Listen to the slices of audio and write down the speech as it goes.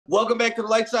Welcome back to the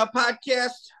Lights Out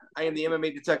podcast. I am the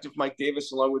MMA detective Mike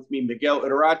Davis, along with me, Miguel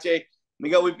Iturrate.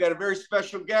 Miguel, we've got a very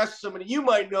special guest, somebody you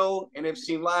might know and have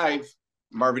seen live,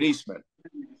 Marvin Eastman.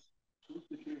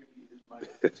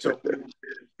 So,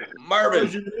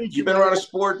 Marvin, you've been around a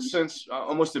sport since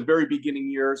almost the very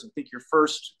beginning years. I think your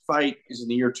first fight is in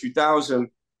the year 2000,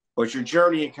 but your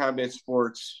journey in combat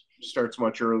sports starts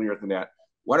much earlier than that.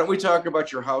 Why don't we talk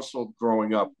about your household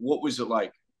growing up? What was it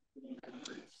like?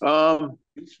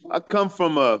 I come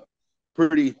from a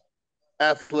pretty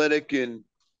athletic and,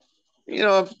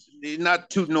 not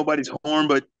tooting nobody's horn,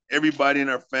 but everybody in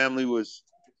our family was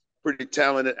pretty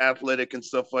talented, athletic and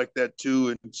stuff like that too.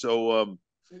 And so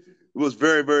it was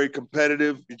very, very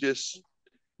competitive.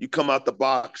 You come out the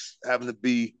box having to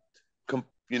be,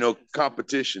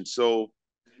 competition. So,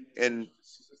 and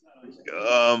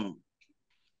the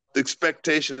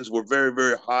expectations were very,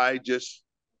 very high.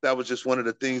 That was just one of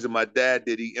the things that my dad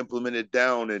did. He implemented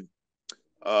down, and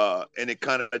it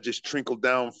kind of just trickled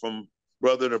down from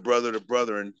brother to brother to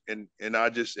brother, and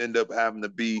I just end up having to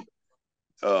be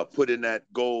put in that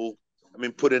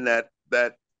put in that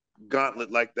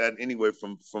gauntlet like that anyway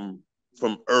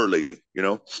from early,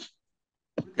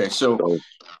 Okay, so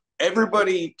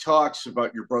everybody talks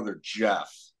about your brother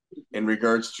Jeff in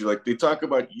regards to, like, they talk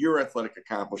about your athletic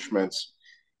accomplishments,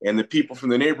 and the people from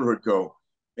the neighborhood go,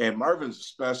 and Marvin's a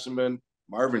specimen.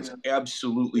 Marvin's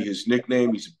absolutely his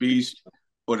nickname. He's a beast.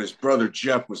 But his brother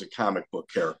Jeff was a comic book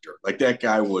character. Like, that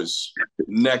guy was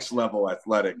next level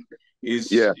athletic. Is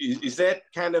that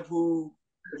kind of who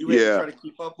you had to try to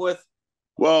keep up with?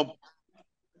 Well,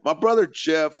 my brother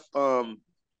Jeff,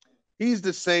 he's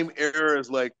the same era as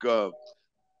like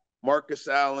Marcus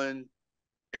Allen,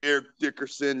 Eric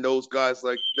Dickerson, those guys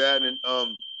like that.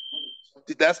 And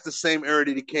that's the same era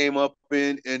that he came up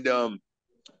in. And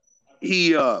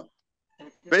he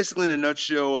basically, in a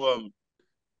nutshell,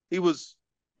 he was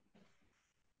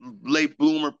late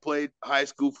bloomer, played high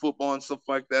school football and stuff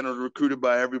like that, and was recruited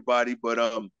by everybody. But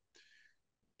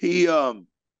he kind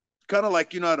of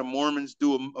like, how the Mormons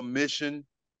do a mission,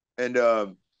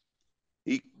 and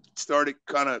he started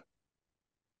kind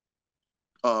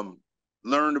of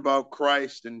learned about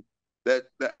Christ and that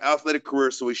the athletic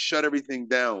career. So he shut everything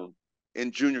down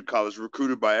in junior college,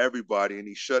 recruited by everybody, and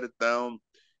he shut it down.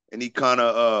 And he kind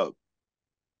of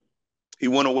he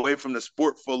went away from the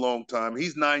sport for a long time.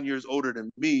 He's 9 years older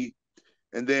than me.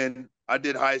 And then I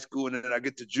did high school, and then I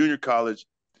get to junior college.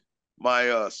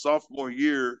 My sophomore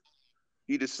year,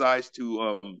 he decides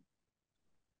to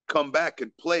come back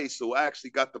and play. So I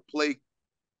actually got to play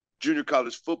junior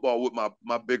college football with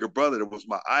my bigger brother that was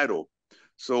my idol.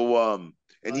 So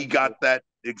and he got that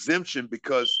exemption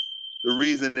because the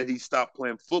reason that he stopped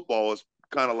playing football is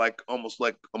kind of like almost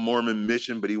like a Mormon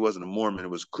mission, but he wasn't a Mormon. It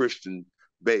was Christian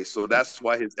based. So that's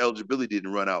why his eligibility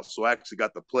didn't run out. So I actually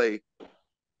got to play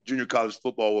junior college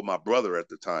football with my brother at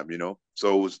the time,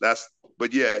 So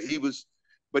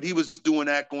he was doing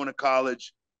that, going to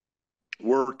college,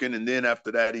 working. And then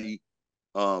after that, he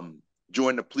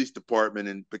joined the police department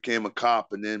and became a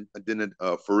cop, and then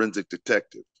a forensic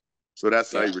detective. So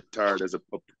that's how he retired as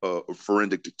a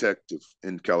forensic detective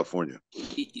in California.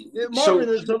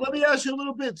 Marvin, so let me ask you a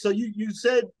little bit. So you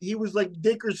said he was like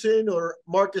Dickerson or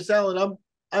Marcus Allen.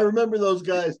 I remember those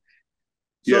guys.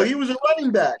 So he was a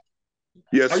running back.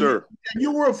 Yes, sir. And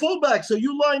you were a fullback. So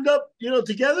you lined up,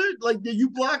 together? Like, did you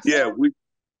block?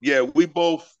 We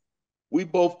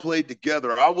both played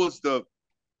together.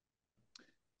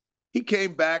 He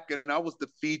came back and I was the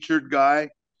featured guy.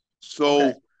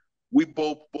 So we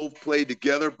both played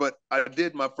together, but I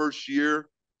did my first year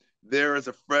there as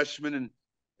a freshman,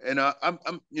 and I'm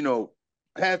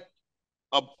had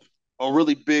a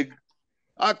really big.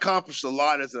 I accomplished a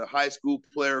lot as a high school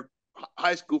player.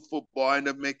 High school football, I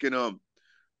ended up making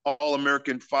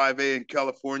All-American 5A in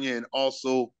California, and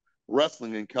also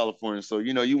wrestling in California. So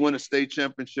you win a state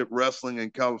championship wrestling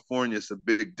in California, it's a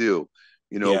big deal,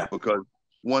 because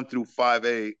 1 through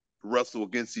 5A wrestle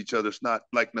against each other. It's not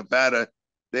like Nevada.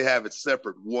 They have it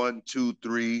separate. 1, 2,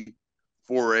 3,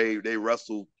 4A. They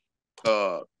wrestle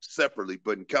separately.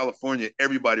 But in California,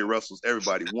 everybody wrestles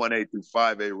everybody. 1A through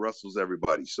 5A wrestles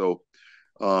everybody. So,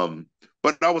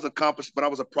 but I was accomplished. But I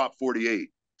was a Prop 48.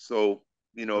 So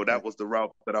that was the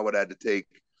route that I would have to take,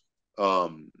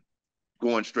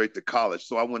 going straight to college.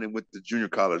 So I went in with the junior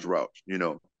college route.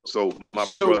 So my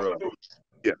brother.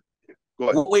 Yeah. Go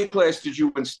ahead. What weight class did you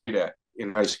win state at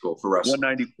in high school for wrestling?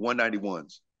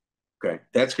 191s. Okay,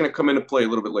 that's going to come into play a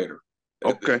little bit later.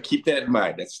 Okay, keep that in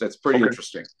mind. That's pretty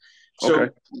interesting. So,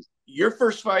 your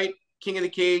first fight, King of the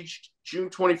Cage, June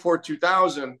 24,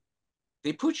 2000.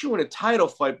 They put you in a title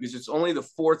fight because it's only the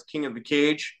 4th King of the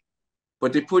Cage.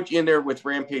 but they put you in there with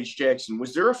Rampage Jackson.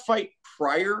 Was there a fight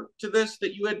prior to this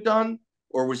that you had done,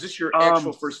 or was this your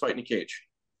actual first fight in a cage?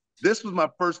 This was my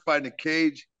first fight in a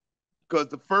cage, because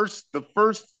the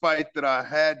first fight that I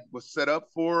had was set up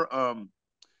for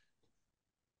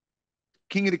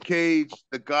King of the Cage.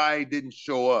 The guy didn't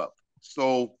show up,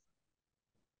 so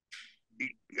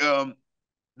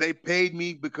they paid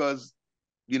me because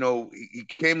he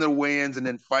came to the weigh-ins, and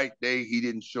then fight day he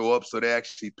didn't show up, so they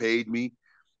actually paid me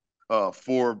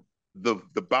for the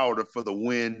bout, or for the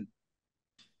win,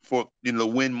 for the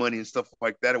win money and stuff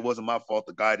like that. It wasn't my fault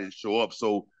the guy didn't show up,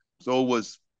 so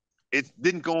it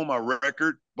didn't go on my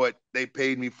record, but they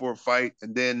paid me for a fight,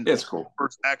 and then that's cool. The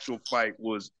first actual fight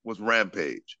was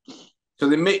Rampage. So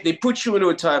they put you into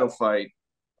a title fight.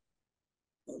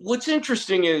 What's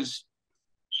interesting is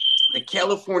the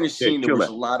California scene. There was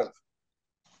a lot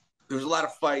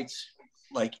of fights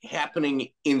like happening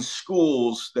in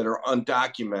schools that are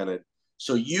undocumented.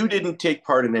 So you didn't take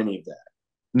part in any of that.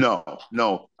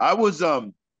 No. I was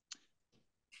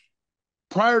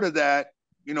prior to that,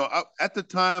 at the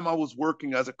time I was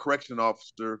working as a correction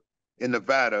officer in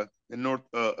Nevada, in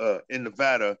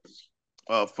Nevada,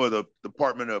 for the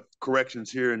Department of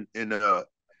Corrections here in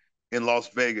Las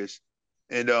Vegas.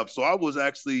 And so I was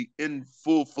actually in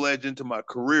full-fledged into my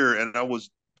career, and I was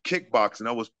kickboxing.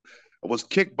 I was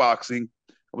kickboxing.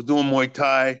 I was doing Muay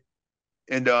Thai,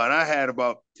 and I had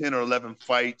about 10 or 11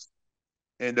 fights.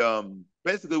 And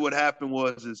basically what happened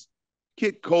was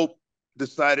Kid Kelp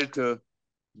decided to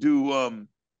do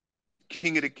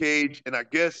King of the Cage, and I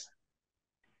guess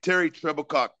Terry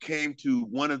Treblecock came to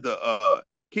one of the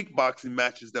kickboxing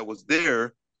matches that was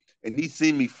there, and he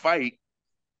seen me fight,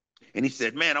 and he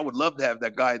said, "Man, I would love to have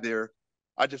that guy there.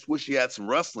 I just wish he had some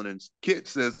wrestling." And Kid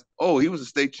says, "Oh, he was a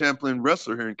state champion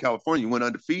wrestler here in California. He went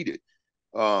undefeated."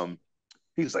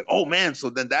 He was like, "Oh man!" So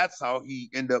then that's how he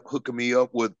ended up hooking me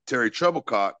up with Terry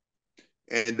Treblecock,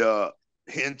 and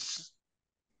hence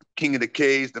King of the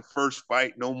Cage. The first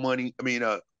fight, no money. I mean,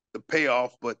 the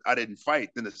payoff, but I didn't fight.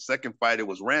 Then the second fight, it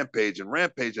was Rampage, and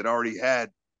Rampage had already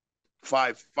had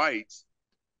 5 fights,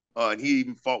 and he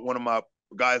even fought one of my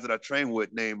guys that I trained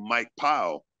with named Mike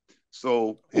Powell.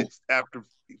 So it's after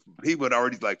he was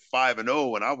already like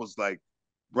 5-0, and I was like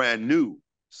brand new.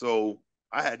 So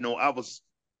I was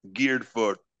geared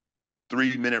for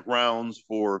 3-minute rounds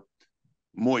for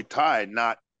Muay Thai,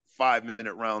 not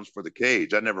 5-minute rounds for the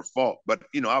cage. I never fought, but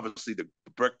obviously the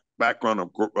background of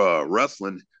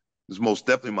wrestling is most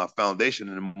definitely my foundation,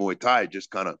 and Muay Thai just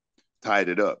kind of tied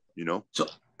it up.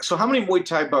 So how many Muay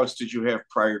Thai bouts did you have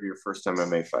prior to your first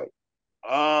MMA fight?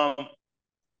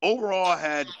 Overall, I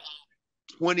had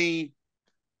 20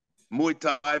 Muay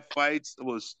Thai fights. It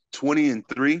was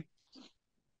 20-3,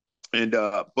 and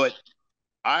but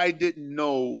I didn't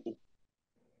know.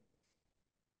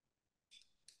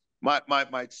 My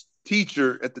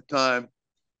teacher at the time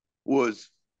was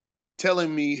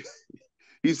telling me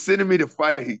he's sending me to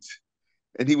fights,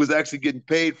 and he was actually getting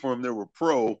paid for them. They were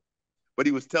pro, but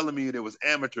he was telling me it was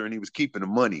amateur, and he was keeping the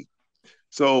money.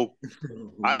 So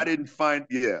I didn't find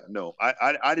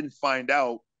I didn't find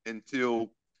out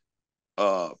until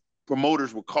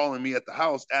promoters were calling me at the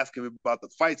house asking me about the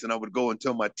fights, and I would go and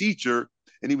tell my teacher,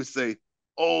 and he would say,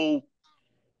 "Oh,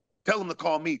 tell him to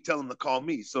call me, tell him to call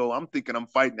me." So I'm thinking I'm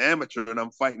fighting amateur and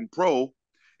I'm fighting pro.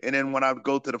 And then when I would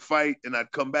go to the fight and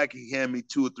I'd come back, he'd hand me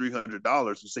 $200 or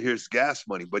 $300 and say, "Here's gas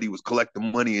money." But he was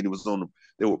collecting money, and it was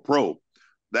they were pro.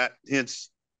 That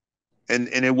hence, and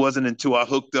it wasn't until I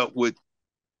hooked up with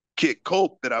Kid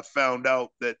Kelp that I found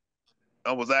out that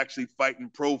I was actually fighting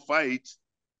pro fights,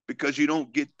 because you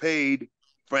don't get paid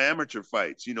for amateur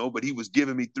fights, but he was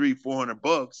giving me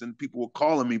 $300-400, and people were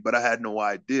calling me, but I had no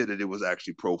idea that it was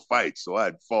actually pro fights. So I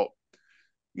had fought,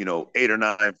 8 or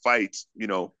 9 fights, it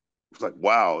was like,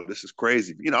 wow, this is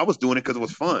crazy. I was doing it because it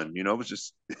was fun, it was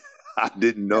just, I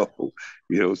didn't know,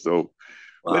 so,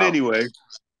 wow. But anyway.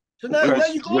 So now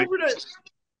you go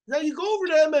over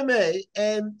to MMA,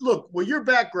 and look, with your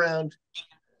background,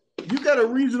 you got a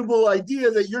reasonable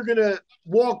idea that you're going to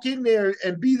walk in there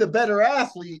and be the better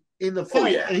athlete in the fight. Oh,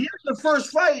 yeah. And here's the first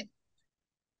fight.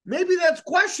 Maybe that's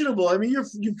questionable. I mean,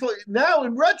 you now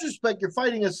in retrospect, you're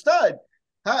fighting a stud.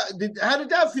 How did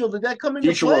that feel? Did that come into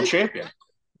future play? World champion?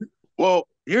 Well,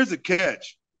 here's the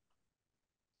catch.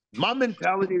 My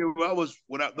mentality,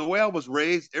 the way I was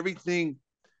raised, everything,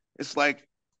 it's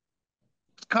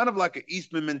kind of like an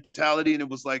Eastman mentality, and it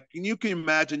was like, you can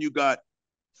imagine you got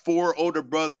 4 older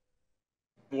brothers,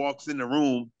 walks in the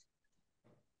room,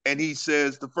 and he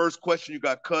says, the first question, you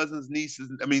got cousins,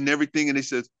 nieces, everything, and he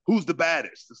says, "Who's the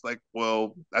baddest?" It's like,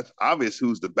 well, that's obvious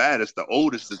who's the baddest. The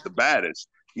oldest is the baddest,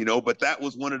 but that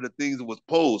was one of the things that was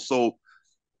posed. So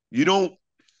You don't.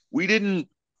 We didn't.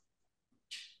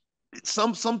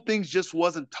 Some things just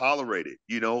wasn't tolerated.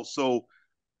 So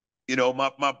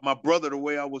my brother, the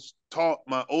way I was taught,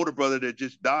 my older brother that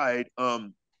just died,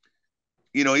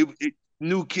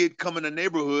 new kid come in the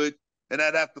neighborhood and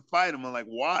I'd have to fight him. I'm like,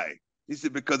 why? He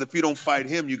said, because if you don't fight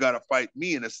him, you got to fight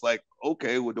me. And it's like,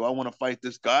 okay, well, do I want to fight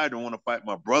this guy? Or do I want to fight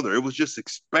my brother? It was just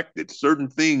expected, certain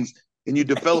things. And you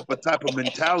develop a type of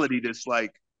mentality that's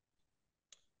like,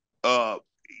 uh,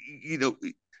 you know,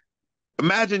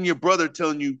 imagine your brother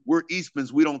telling you, we're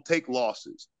Eastmans, we don't take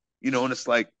losses, and it's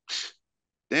like,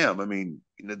 damn, I mean,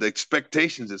 the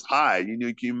expectations is high. Can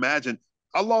you imagine?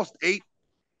 I lost 8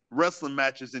 wrestling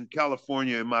matches in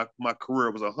California in my career.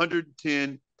 It was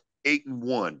 110,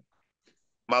 8-1.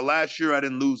 My last year, I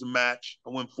didn't lose a match. I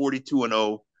went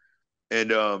 42-0,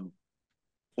 and I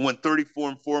went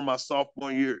 34-4 my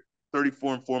sophomore year,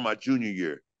 34-4 my junior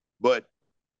year. But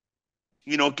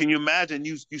can you imagine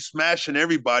you smashing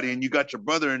everybody and you got your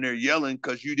brother in there yelling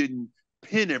because you didn't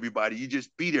pin everybody, you just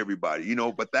beat everybody,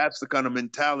 But that's the kind of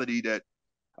mentality that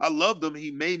I loved him.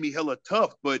 He made me hella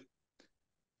tough, but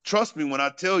trust me when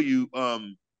I tell you,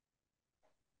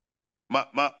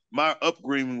 my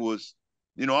upbringing was,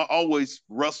 I always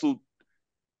wrestled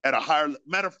at a higher.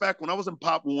 Matter of fact, when I was in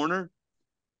Pop Warner,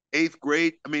 8th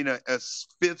grade, as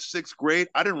 5th, 6th grade,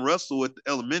 I didn't wrestle at the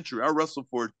elementary. I wrestled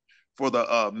for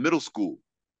the middle school.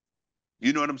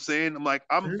 You know what I'm saying? I'm like,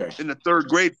 I'm in the 3rd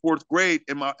grade, 4th grade,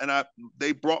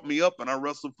 they brought me up and I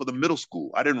wrestled for the middle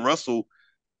school. I didn't wrestle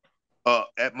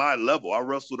at my level. I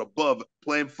wrestled above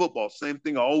playing football. Same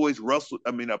thing. I always wrestled.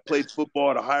 I played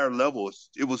football at a higher level.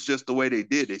 It was just the way they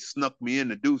did. They snuck me in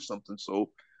to do something. So,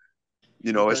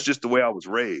 it's just the way I was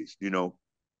raised,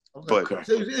 Okay. But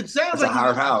so it sounds like a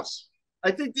hard house.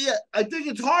 I think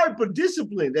it's hard, but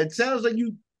disciplined. It sounds like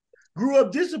you grew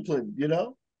up disciplined,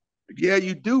 Yeah,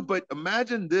 you do. But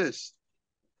imagine this.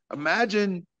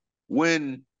 Imagine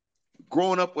when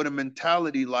growing up with a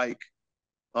mentality like,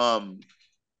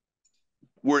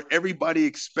 where everybody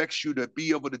expects you to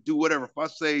be able to do whatever. If I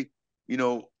say,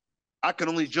 I can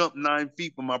only jump 9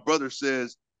 feet, but my brother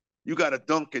says, you got to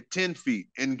dunk at 10 feet.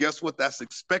 And guess what? That's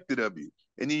expected of you.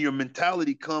 And then your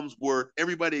mentality comes where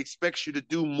everybody expects you to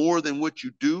do more than what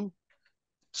you do.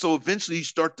 So eventually you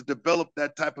start to develop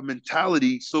that type of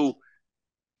mentality. So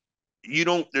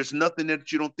there's nothing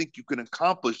that you don't think you can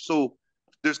accomplish. So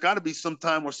there's got to be some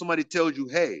time where somebody tells you,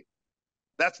 hey,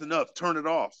 that's enough, turn it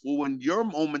off. Well, when your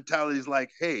own mentality is like,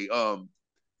 hey,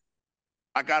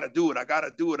 I gotta do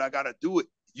it,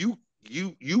 you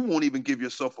won't even give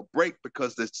yourself a break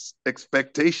because the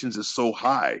expectations is so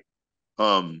high.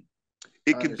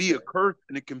 It can be a curse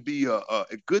and it can be a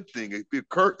good thing. It can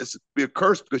be a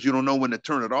curse because you don't know when to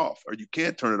turn it off or you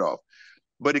can't turn it off.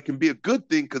 But it can be a good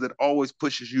thing because it always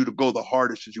pushes you to go the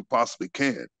hardest as you possibly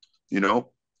can,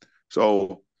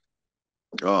 So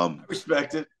I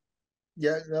respect it.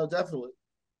 Yeah, no, definitely.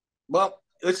 Well,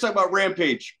 let's talk about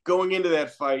Rampage. Going into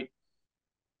that fight,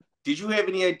 did you have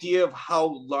any idea of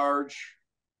how large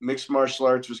mixed martial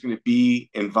arts was going to be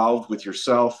involved with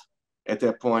yourself at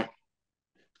that point?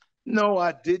 No,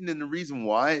 I didn't. And the reason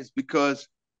why is because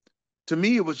to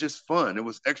me, it was just fun. It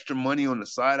was extra money on the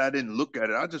side. I didn't look at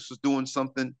it. I just was doing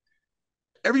something.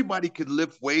 Everybody could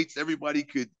lift weights. Everybody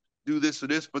could do this or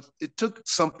this, but it took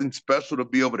something special to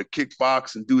be able to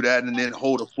kickbox and do that and then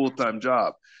hold a full-time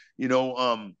job.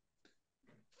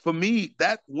 For me,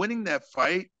 that winning that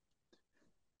fight,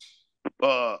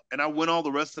 and I win all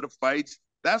the rest of the fights,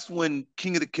 that's when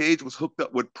King of the Cage was hooked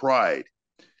up with Pride.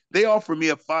 They offered me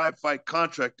a 5-fight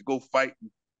contract to go fight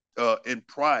in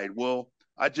Pride. Well,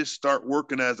 I just start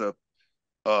working as a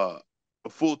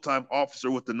full-time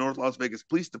officer with the North Las Vegas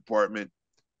Police Department.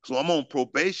 So I'm on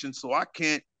probation, so I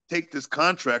can't take this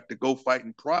contract to go fight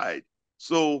in Pride.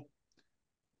 So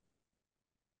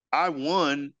I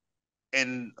won,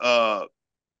 and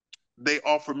they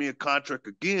offered me a contract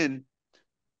again.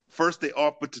 First, they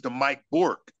offered to Mike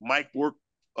Bork. Mike Bork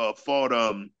fought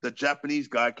the Japanese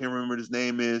guy. I can't remember what his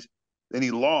name is. Then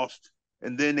he lost.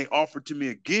 And then they offered to me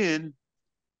again,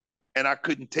 and I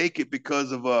couldn't take it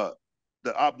because of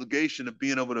the obligation of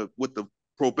being able to with the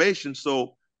probation.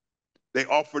 So they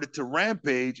offered it to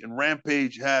Rampage, and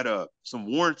Rampage had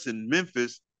some warrants in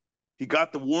Memphis. He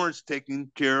got the warrants taken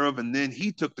care of, and then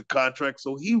he took the contract,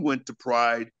 so he went to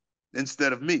Pride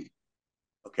instead of me.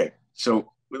 Okay,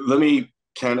 so let me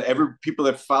people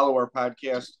that follow our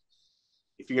podcast,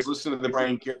 if you guys listen to the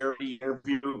Brian Garrity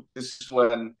interview, this is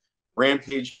when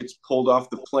Rampage gets pulled off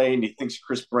the plane. He thinks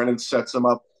Chris Brennan sets him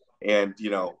up, and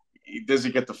he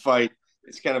doesn't get the fight.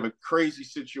 It's kind of a crazy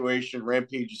situation.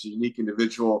 Rampage is a unique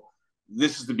individual.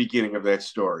 This is the beginning of that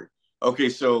story. Okay,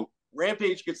 so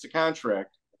Rampage gets the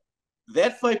contract.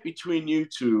 That fight between you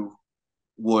two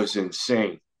was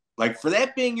insane. Like, for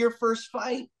that being your first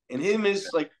fight, and him is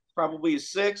like probably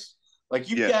his sixth, like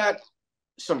you've got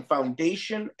some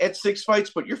foundation at 6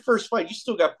 fights, but your first fight, you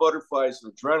still got butterflies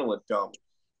and adrenaline dump.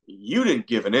 You didn't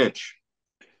give an inch.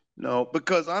 No,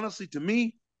 because honestly, to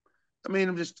me, I mean,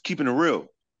 I'm just keeping it real.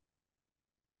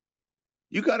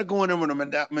 You got to go in there with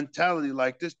a mentality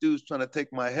like, this dude's trying to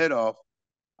take my head off.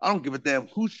 I don't give a damn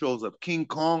who shows up. King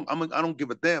Kong, I don't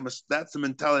give a damn. That's the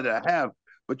mentality that I have.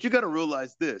 But you got to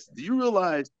realize this. Do you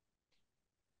realize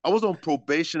I was on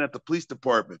probation at the police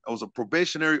department? I was a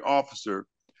probationary officer.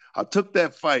 I took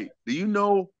that fight. Do you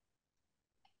know,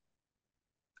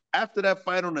 after that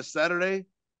fight on a Saturday,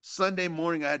 Sunday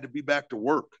morning, I had to be back to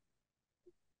work.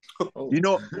 Oh. You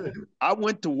know, I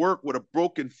went to work with a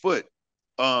broken foot.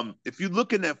 If you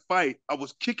look in that fight, I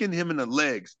was kicking him in the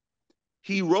legs.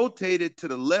 He rotated to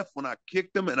the left when I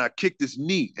kicked him, and I kicked his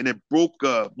knee, and it broke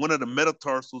one of the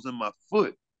metatarsals in my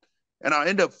foot. And I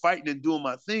ended up fighting and doing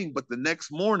my thing. But the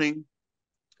next morning,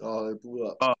 it blew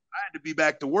up. I had to be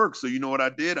back to work. So you know what I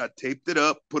did? I taped it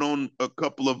up, put on a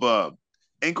couple of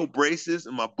ankle braces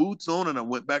and my boots on, and I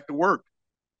went back to work.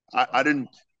 I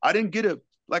didn't get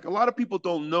like a lot of people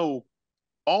don't know,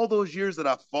 all those years that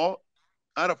I fought,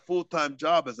 I had a full-time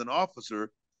job as an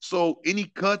officer. So any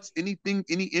cuts, anything,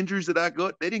 any injuries that I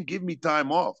got, they didn't give me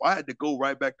time off. I had to go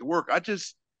right back to work. I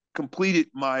just completed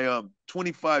my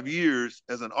 25 years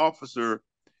as an officer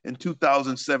in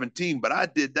 2017, but I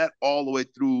did that all the way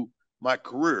through my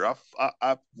career.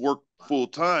 I've worked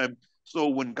full-time. So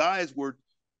when guys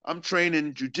I'm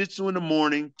training jiu-jitsu in the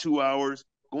morning, 2 hours,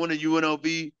 going to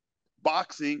UNLV,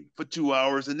 boxing for 2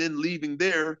 hours, and then leaving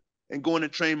there and going to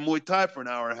train Muay Thai for an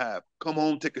hour and a half, come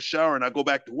home, take a shower, and I go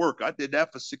back to work. I did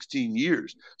that for 16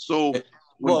 years. So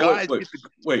when guys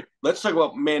wait, let's talk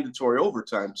about mandatory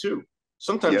overtime too.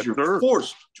 Sometimes you're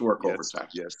forced to work overtime.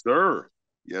 Yes, sir.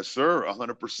 Yes, sir.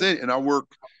 100%. And I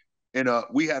worked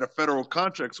we had a federal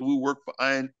contract, so we worked for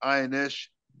INS,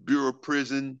 Bureau of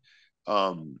Prison,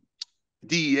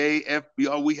 DEA,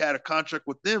 FBI. We had a contract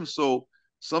with them. So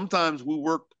sometimes we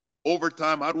worked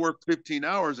overtime. I'd work 15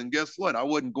 hours, and guess what? I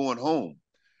wasn't going home.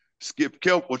 Skip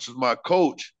Kelp, which is my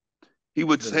coach, he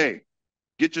would say, hey,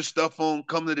 get your stuff on,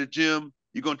 come to the gym.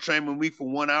 You're going to train with me for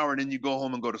 1 hour, and then you go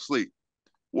home and go to sleep.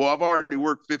 Well, I've already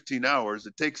worked 15 hours.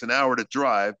 It takes an hour to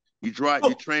drive. You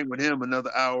train with him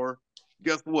another hour.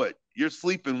 Guess what? You're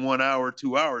sleeping 1 hour,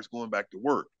 2 hours going back to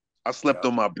work. I slept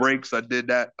on my breaks. I did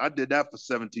that for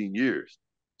 17 years.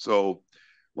 So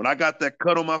when I got that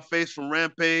cut on my face from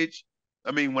Rampage,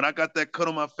 when I got that cut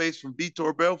on my face from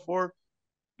Vitor Belfort,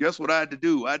 guess what I had to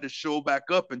do? I had to show back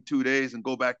up in 2 days and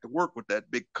go back to work with that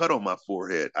big cut on my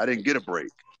forehead. I didn't get a break.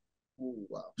 Ooh,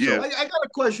 wow. Yeah. So I got a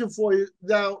question for you.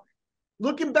 Now,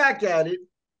 looking back at it,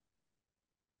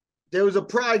 there was a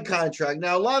pride contract.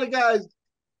 Now, a lot of guys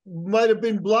might have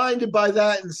been blinded by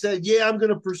that and said, yeah, I'm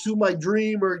going to pursue my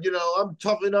dream, or, I'm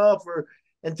tough enough,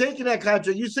 and taking that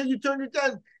contract. You said you turned it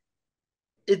down.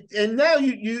 And now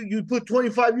you put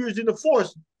 25 years in the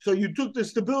force. So you took the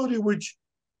stability,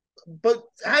 but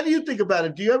how do you think about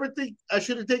it? Do you ever think I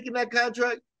should have taken that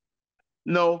contract?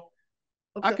 No.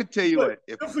 Okay. I could tell you what.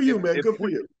 Good for you, man. Good for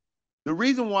you. The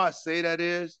reason why I say that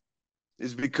is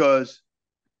because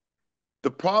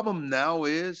the problem now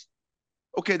is,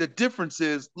 okay, the difference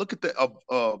is, look at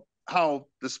how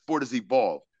the sport has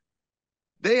evolved.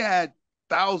 They had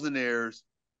thousandaires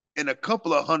and a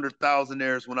couple of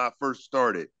 100,000aires when I first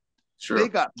started. Sure. They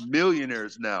got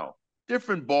millionaires now.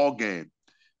 Different ball game.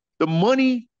 The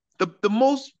money, the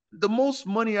most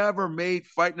money I ever made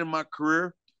fighting in my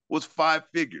career was 5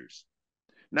 figures.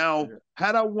 Now,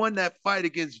 had I won that fight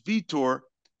against Vitor,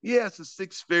 yeah, it's a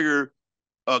 6-figure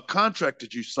contract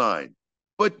that you signed.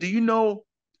 But do you know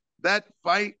that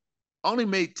fight only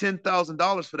made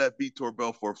 $10,000 for that Vitor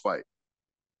Belfort fight?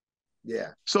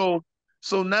 Yeah. So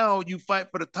now you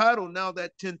fight for the title. Now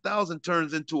that 10,000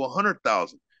 turns into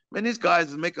 100,000. Man, these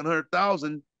guys are making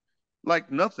 100,000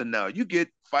 like nothing now. You get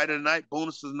fight of the night,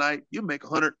 bonuses of the night. You make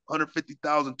 100,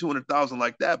 150,000, 200,000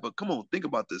 like that. But come on, think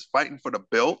about this: fighting for the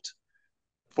belt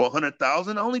for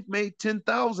 100,000. I only made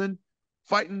 10,000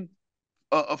 fighting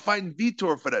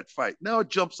Vitor for that fight. Now it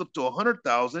jumps up to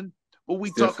 100,000. But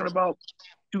we talking about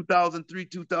 2003,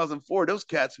 2004. Those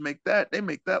cats make that. They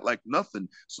make that like nothing.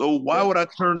 So why would I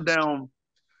turn down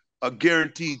a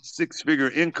guaranteed 6-figure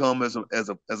income as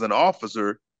an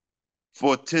officer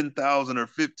for $10,000 or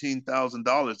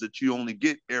 $15,000 that you only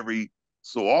get every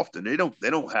so often? They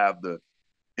don't have the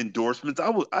endorsements.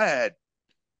 I had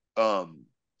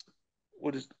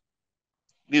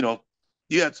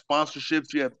you had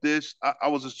sponsorships, you have this. I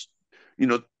was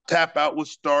Tap Out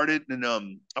was started, and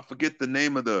I forget the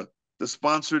name of the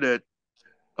sponsor that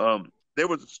there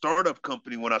was a startup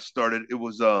company when I started. It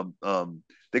was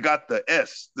they got the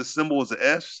S, the symbol was the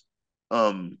S.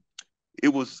 He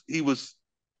was,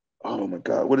 oh my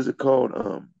God, what is it called?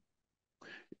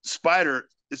 Spider,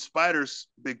 it's Spider's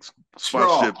big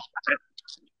sponsorship.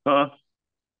 Huh?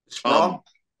 Sprawl?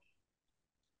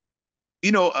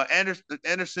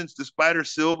 Anderson's the Spider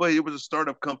Silva. It was a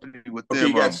startup company with them.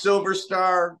 You got Silver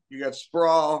Star, you got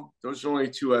Sprawl. Those are only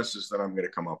two S's that I'm going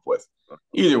to come up with.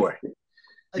 Either way.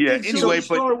 I think Silver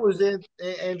Star was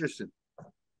Anderson.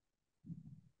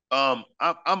 I'm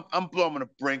blowing a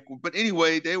brink, but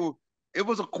anyway, it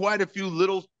was quite a few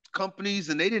little companies,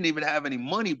 and they didn't even have any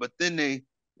money. But then they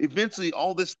eventually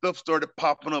all this stuff started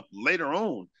popping up later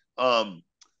on.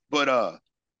 But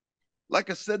like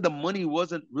I said, the money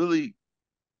wasn't really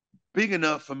big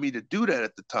enough for me to do that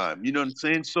at the time. You know what I'm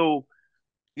saying? So,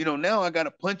 now I got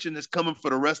a punching that's coming for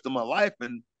the rest of my life.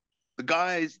 And the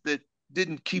guys that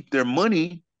didn't keep their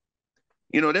money,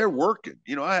 they're working.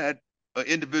 I had an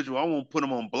individual, I won't put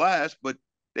them on blast, but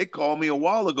they called me a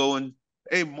while ago and,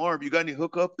 hey, Marv, you got any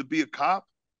hookup to be a cop?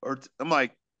 Or I'm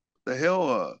like, the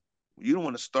hell, you don't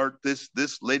want to start this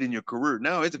late in your career.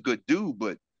 Now it's a good dude,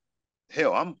 but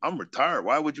hell, I'm retired.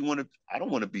 Why would you want to? I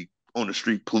don't want to be on the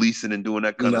street policing and doing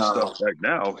that kind of stuff right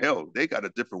now. Hell, they got a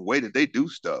different way that they do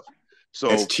stuff. So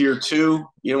it's tier 2.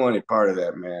 You don't want any part of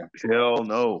that, man. Hell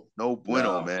no, no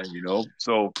bueno, man.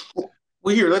 So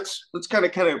well, here let's kind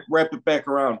of wrap it back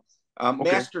around.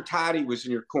 Okay. Master Toddy was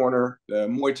in your corner, the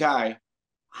Muay Thai.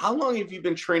 How long have you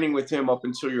been training with him up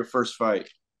until your first fight?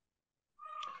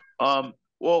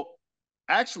 Well,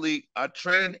 actually, I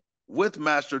trained with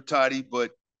Master Toddy,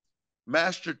 but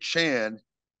Master Chan,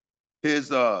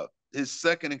 his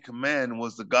second in command,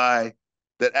 was the guy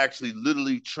that actually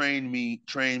literally trained me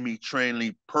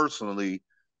personally.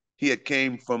 He had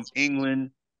came from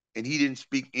England and he didn't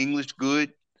speak English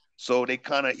good. So he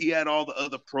had all the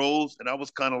other pros, and I was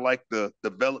kind of like the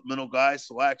developmental guy.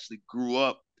 So I actually grew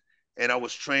up and I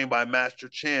was trained by Master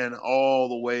Chan all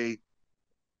the way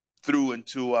through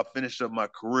until I finished up my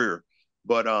career.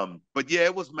 But yeah,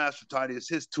 it was Master Toddy. It's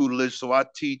his tutelage. So I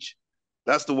teach.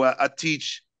 That's the way I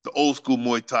teach the old school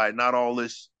Muay Thai, not all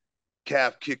this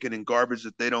calf kicking and garbage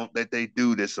that they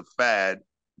do. That's a fad.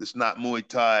 That's not Muay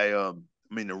Thai. The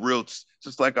real. It's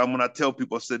just like when I tell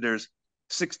people, I said there's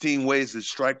 16 ways to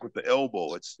strike with the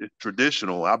elbow. It's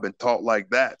traditional. I've been taught like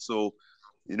that. So,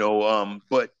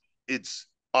 but it's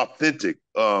authentic.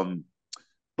 A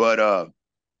lot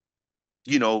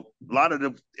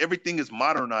of everything is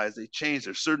modernized. They change.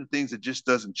 There's certain things that just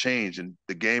doesn't change, and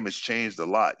the game has changed a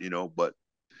lot, but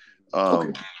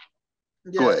okay.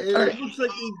 Yeah, it looks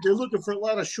like they're looking for a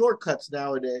lot of shortcuts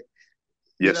nowadays.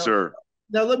 Yes, sir.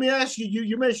 Now let me ask you,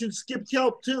 you mentioned Skip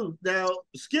Kelp too. Now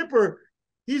Skipper,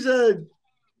 he was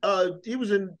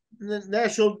a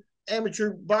national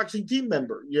amateur boxing team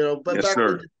member, but yes, back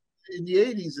sir. in the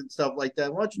 80s and stuff like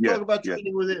that. Why don't you talk about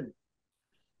training with him?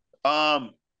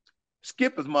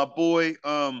 Skip is my boy.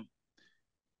 And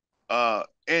I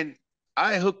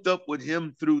hooked up with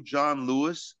him through John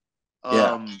Lewis.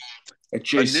 At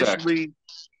JaySec. Initially,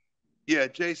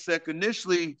 JaySec.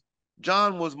 Initially,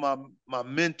 John was my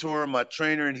mentor, my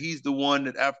trainer, and he's the one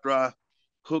that after I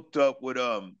hooked up with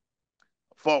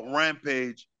fought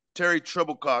Rampage, Terry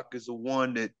Treblecock is the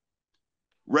one that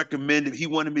recommended. He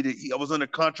wanted me to. I was under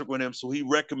contract with him, so he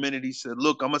recommended. He said,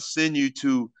 "Look, I'm gonna send you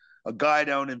to a guy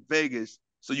down in Vegas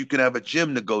so you can have a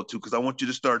gym to go to because I want you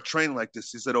to start training like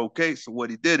this." He said, "Okay." So what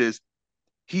he did is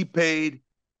he paid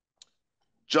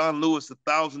John Lewis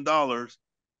 $1,000.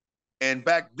 And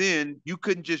back then, you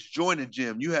couldn't just join a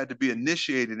gym. You had to be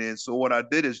initiated in. So what I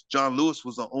did is John Lewis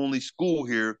was the only school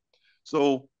here.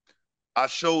 So I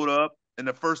showed up, and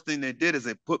the first thing they did is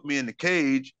they put me in the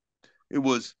cage. It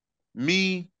was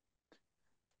me,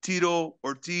 Tito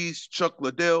Ortiz, Chuck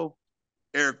Liddell,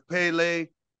 Eric Pele,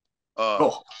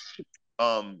 Tony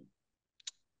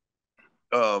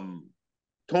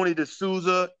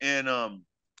D'Souza, and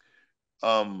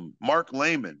Mark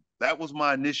Lehman. That was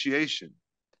my initiation.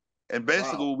 And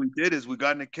basically what we did is we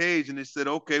got in the cage and they said,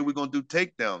 "Okay, we're gonna do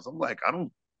takedowns." I'm like, I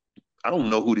don't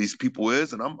know who these people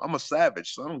is, and I'm a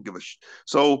savage, so I don't give a shit.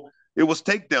 So it was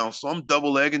takedowns. So I'm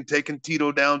double legging, taking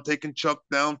Tito down, taking Chuck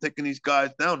down, taking these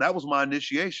guys down. That was my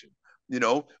initiation.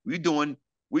 We're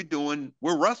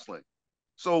wrestling.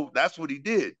 So that's what he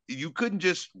did. You couldn't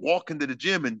just walk into the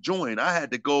gym and join. I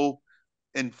had to go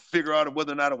and figure out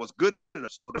whether or not it was good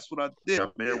enough. So that's what I did.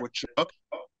 I'm there with Chuck,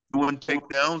 doing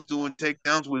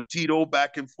takedowns with Tito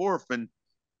back and forth. And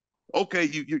okay,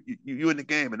 you in the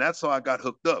game. And that's how I got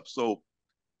hooked up. So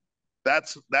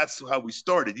that's how we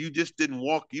started. You just didn't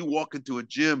walk. You walk into a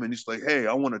gym and it's like, hey,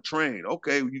 I want to train.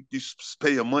 Okay, you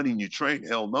pay your money and you train.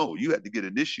 Hell no, you had to get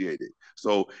initiated.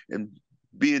 So, and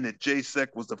being that JaySec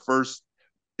was the first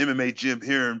MMA gym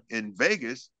here in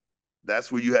Vegas,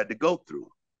 that's where you had to go through.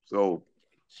 So,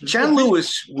 John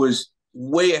Lewis was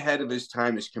way ahead of his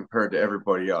time as compared to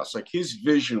everybody else. Like his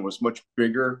vision was much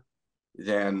bigger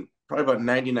than probably about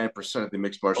 99% of the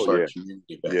mixed martial arts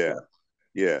community back then.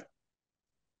 Yeah.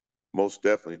 Most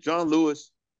definitely. John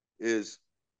Lewis, the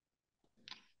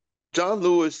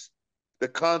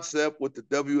concept with the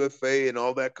WFA and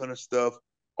all that kind of stuff,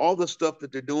 all the stuff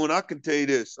that they're doing. I can tell you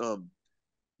this,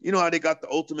 you know how they got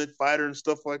the Ultimate Fighter and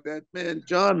stuff like that? Man,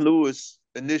 John Lewis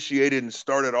initiated and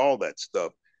started all that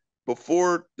stuff.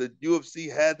 Before the UFC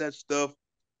had that stuff,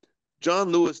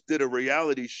 John Lewis did a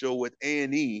reality show with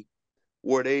A&E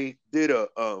where they did a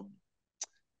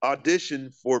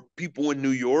audition for people in New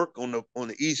York on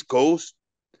the East Coast.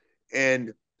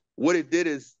 And what it did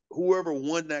is whoever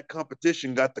won that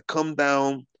competition got to come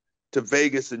down to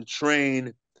Vegas and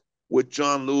train with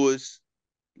John Lewis,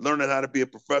 learning how to be a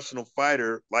professional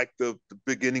fighter, like the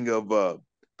beginning of the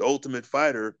Ultimate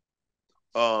Fighter.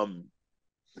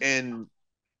 And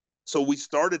so we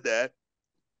started that.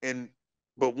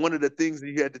 But one of the things that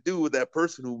you had to do with that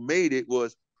person who made it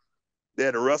was they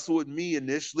had to wrestle with me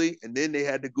initially, and then they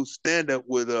had to go stand up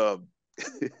with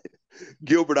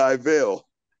Gilbert Ivell.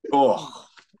 Oh,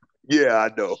 yeah, I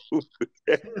know.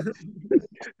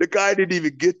 The guy didn't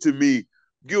even get to me.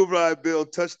 Gilbert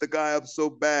Ivell touched the guy up so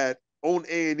bad on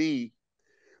A&E.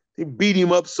 He beat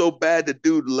him up so bad the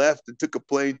dude left and took a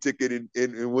plane ticket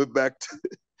and went back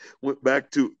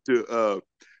to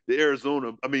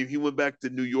Arizona. I mean, he went back to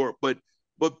New York. But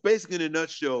basically, in a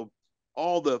nutshell,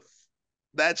 all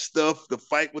that stuff, the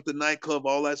fight with the nightclub,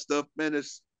 all that stuff, man,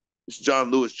 it's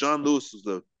John Lewis. John Lewis is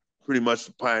pretty much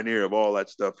the pioneer of all that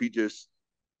stuff. He just,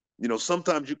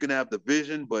 sometimes you can have the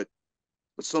vision, but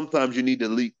sometimes you need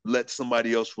to let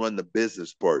somebody else run the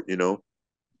business part,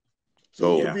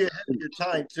 So you can be ahead of your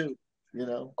time too,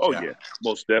 Oh yeah,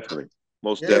 most definitely.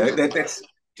 Definitely.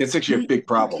 That's actually a big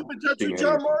problem. Keep in touch with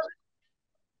John, Marvin?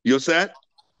 You said?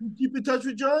 Keep in touch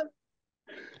with John?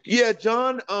 Yeah,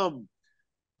 John.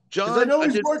 Because I know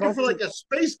he's working for like a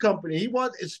space company. He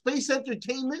wants space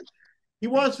entertainment. He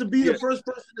wants to be the first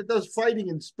person that does fighting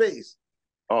in space.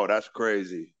 Oh, that's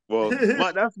crazy. Well,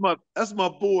 that's my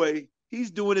boy.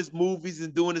 He's doing his movies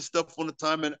and doing his stuff on the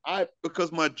time, and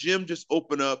because my gym just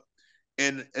opened up,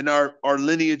 and our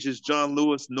lineage is John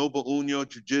Lewis, Noble Uno,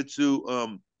 Jiu-Jitsu.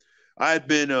 I had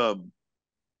been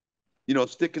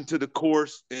sticking to the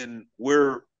course, and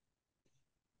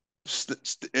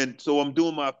and so I'm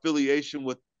doing my affiliation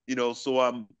with, so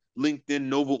I'm linked in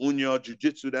Noble Uno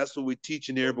Jiu-Jitsu. That's what we teach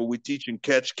in here, but we teach in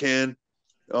catch can.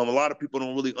 A lot of people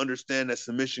don't really understand that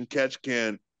submission catch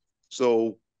can.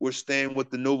 So we're staying with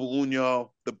the Noble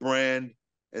Uno, the brand,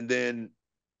 and then,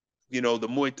 the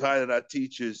Muay Thai that I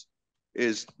teach is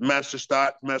Master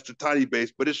Toddy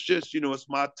based, but it's just, it's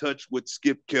my touch with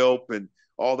Skip Kelp and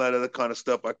all that other kind of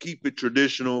stuff. I keep it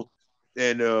traditional.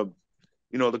 And,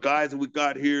 the guys that we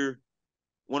got here,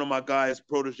 one of my guys'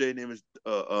 protege name is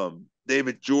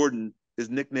David Jordan. His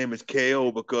nickname is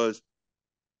KO because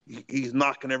he's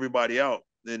knocking everybody out.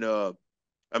 And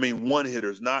one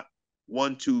hitters, not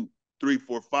 1, 2, 3,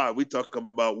 4, 5. We talk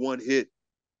about one hit.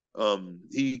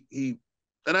 He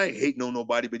and I ain't hating on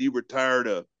nobody, but he retired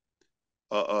a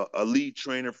lead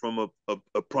trainer from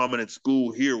a prominent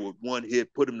school here with one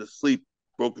hit, put him to sleep,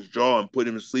 broke his jaw and put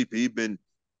him to sleep. He'd been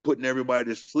putting everybody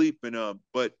to sleep, and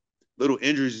but little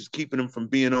injuries is keeping him from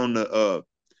being on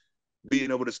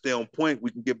being able to stay on point. We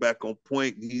can get back on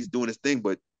point. He's doing his thing,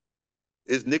 but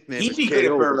his nickname is KO. He'd be good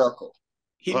at bare knuckle.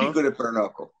 He'd be good at bare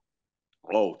knuckle.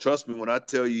 Oh, trust me when I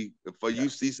tell you, if you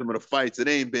see some of the fights, it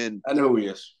ain't been. I know who he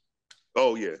is.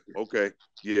 Oh yeah. Okay.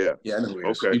 Yeah. Yeah, I know who he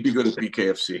is. He'd be good at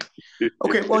BKFC.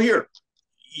 Okay. Well, here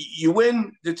you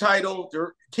win the title.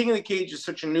 King of the Cage is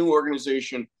such a new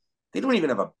organization. They don't even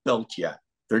have a belt yet.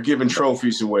 They're giving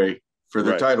trophies away for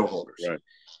their title holders.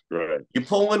 Right. You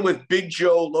pull in with Big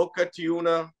Joe Loca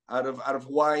Tiuna out of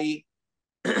Hawaii.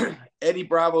 Eddie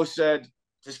Bravo said,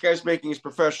 this guy's making his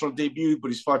professional debut, but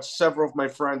he's fought several of my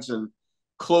friends in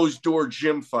closed-door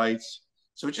gym fights.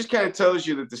 So it just kind of tells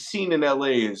you that the scene in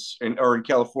LA or in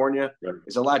California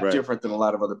is a lot different than a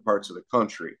lot of other parts of the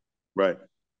country. Right.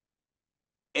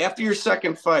 After your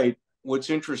second fight, what's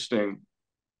interesting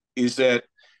is that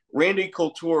Randy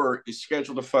Couture is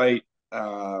scheduled to fight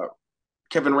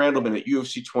Kevin Randleman at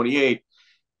UFC 28,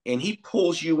 and he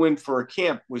pulls you in for a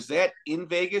camp. Was that in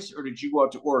Vegas, or did you go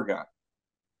out to Oregon?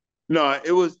 No,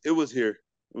 it was here.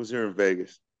 It was here in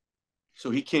Vegas. So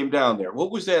he came down there.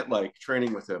 What was that like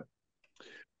training with him?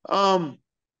 Um,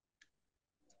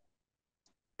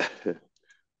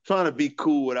 trying to be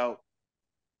cool without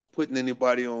putting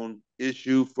anybody on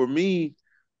issue. For me,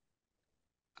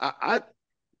 I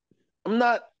I'm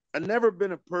not. I've never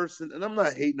been a person, and I'm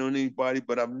not hating on anybody,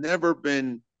 but I've never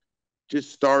been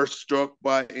just starstruck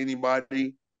by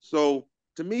anybody. So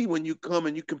to me, when you come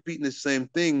and you compete in the same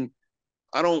thing,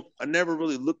 I never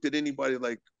really looked at anybody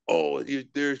like, oh,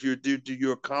 there's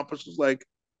your accomplishments. Like,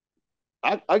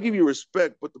 I give you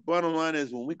respect, but the bottom line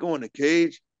is when we go in the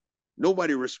cage,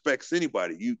 nobody respects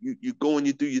anybody. You go and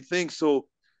you do your thing. So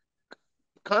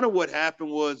kind of what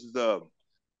happened was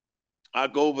I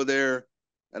go over there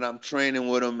and I'm training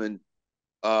with him, and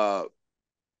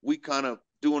we kind of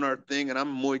doing our thing, and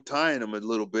I'm Muay Thaiing him a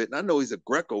little bit. And I know he's a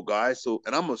Greco guy, so,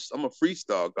 and I'm a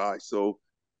freestyle guy, so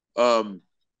I'm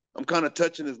kind of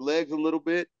touching his legs a little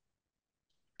bit,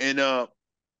 and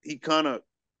he kind of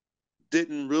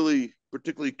didn't really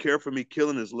particularly care for me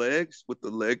killing his legs with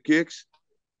the leg kicks,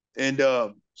 and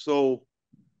so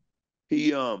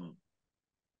he He I'm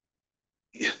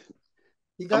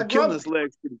got killing grumpy. his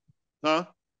legs, huh?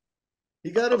 He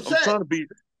got I'm upset.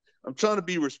 I'm trying to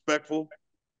be respectful,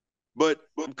 but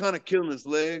I'm kind of killing his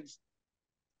legs,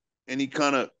 and he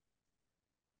kind of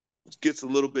gets a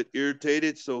little bit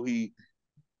irritated, so he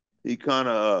kind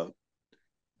of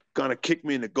kicked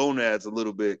me in the gonads a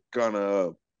little bit, kind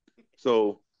of.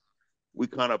 So we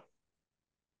kind of,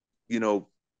 you know,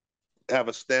 have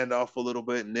a standoff a little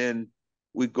bit, and then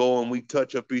we go and we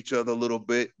touch up each other a little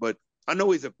bit. But I know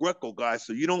he's a Greco guy,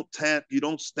 so you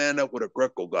don't stand up with a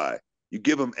Greco guy. You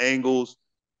give him angles,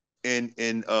 and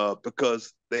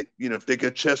because they, if they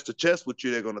get chest to chest with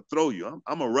you, they're gonna throw you.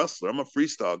 I'm a wrestler. I'm a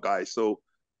freestyle guy, so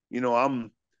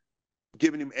I'm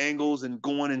giving him angles and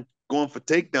going for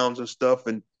takedowns and stuff,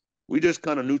 and we just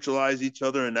kind of neutralize each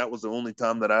other. And that was the only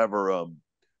time that I ever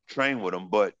trained with him.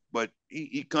 But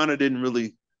he kind of didn't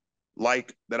really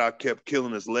like that I kept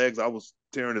killing his legs. I was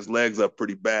tearing his legs up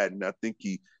pretty bad, and I think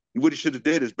he what he should have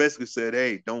did is basically said,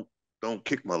 "Hey, don't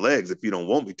kick my legs if you don't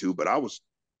want me to." But I was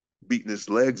beating his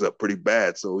legs up pretty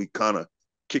bad, so he kind of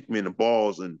kicked me in the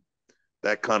balls, and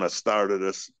that kind of started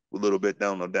us a little bit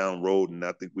down the down road. And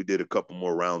I think we did a couple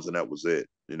more rounds, and that was it.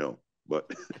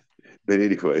 But but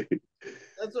anyway.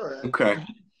 That's all right. Okay.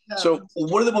 So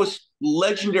one of the most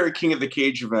legendary King of the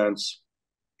Cage events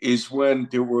is when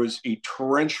there was a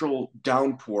torrential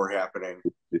downpour happening.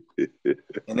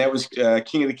 And that was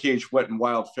King of the Cage Wet and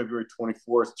Wild, February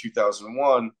 24th,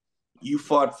 2001. You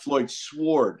fought Floyd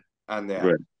Sword on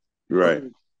that. Right.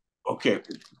 Okay.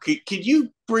 Could you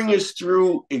bring us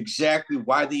through exactly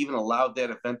why they even allowed that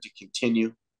event to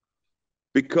continue?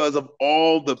 Because of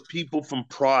all the people from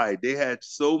Pride. They had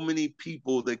so many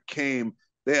people that came.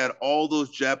 They had all those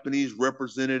Japanese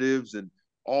representatives and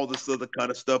all this other kind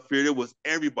of stuff here. There was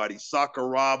everybody.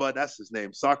 Sakuraba, that's his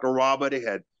name. Sakuraba. They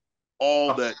had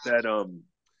all the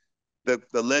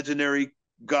legendary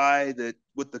guy that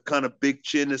with the kind of big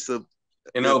chinness of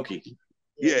Inoki.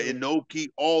 Inoki.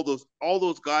 All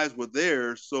those guys were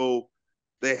there, so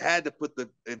they had to put the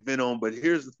event on. But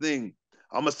here's the thing: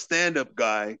 I'm a stand-up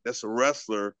guy that's a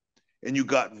wrestler, and you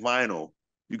got vinyl.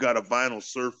 You got a vinyl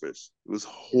surface. It was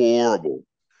horrible.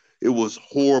 It was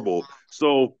horrible.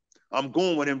 So I'm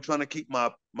going with him, trying to keep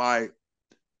my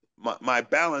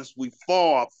balance.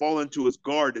 I fall into his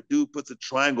guard. The dude puts a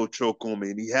triangle choke on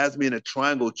me, and he has me in a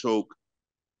triangle choke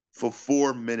for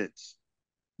 4 minutes.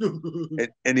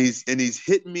 and he's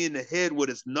hitting me in the head with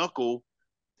his knuckle.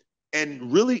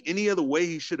 And really, any other way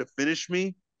he should have finished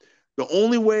me. The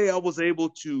only way I was able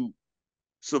to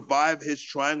survive his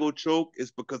triangle choke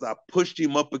is because I pushed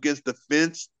him up against the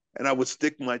fence, and I would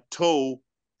stick my toe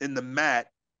in the mat,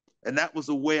 and that was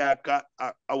the way I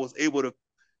was able to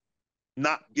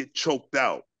not get choked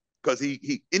out. Because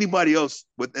he anybody else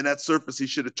within that surface, he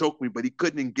should have choked me, but he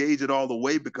couldn't engage it all the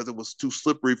way because it was too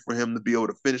slippery for him to be able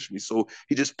to finish me. So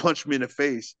he just punched me in the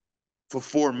face for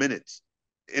 4 minutes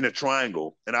in a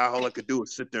triangle, and all I could do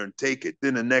was sit there and take it.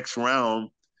 Then the next round,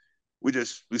 we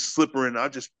slipper, and I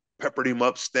just peppered him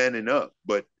up standing up.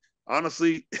 But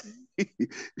honestly,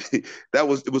 it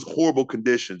was horrible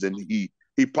conditions, and he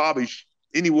probably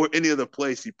any other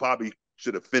place he probably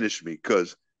should have finished me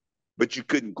but you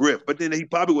couldn't grip. But then he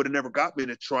probably would have never got me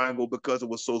in a triangle because it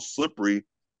was so slippery.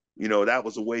 That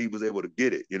was the way he was able to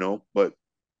get it. But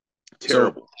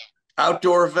terrible. So,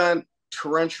 outdoor event,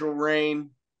 torrential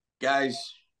rain,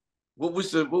 guys. What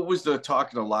was the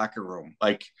talk in the locker room?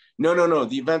 Like, no,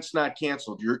 the event's not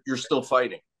canceled. You're still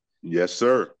fighting. Yes,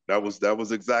 sir. That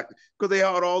was exactly because they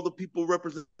had all the people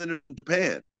represented in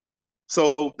Japan.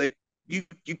 So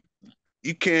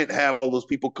you can't have all those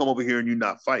people come over here and you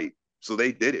not fight. So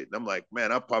they did it. And I'm like, man,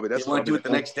 that's want to do it the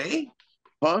next day?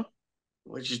 Huh?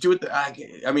 Let's just do it. The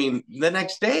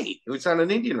next day. It was on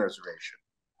an Indian reservation.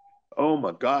 Oh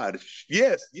my God.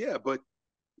 Yes, yeah, but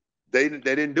they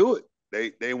didn't do it.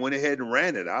 They went ahead and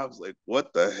ran it. I was like,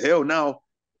 what the hell? Now,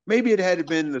 maybe it had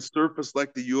been the surface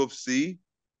like the UFC.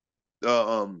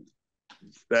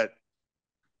 That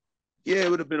yeah, it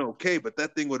would have been okay, but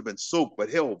that thing would have been soaked. But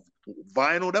hell,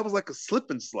 vinyl, that was like a slip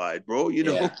and slide, bro. You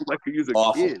know, like you was a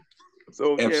awful kid.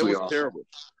 So Absolutely yeah, it was awful.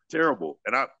 terrible.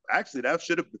 And I actually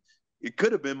it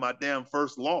could have been my damn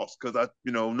first loss because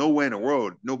no way in the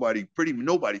world nobody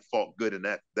fought good in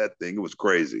that thing. It was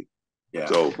crazy. Yeah.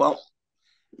 So well,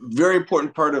 very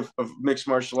important part of mixed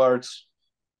martial arts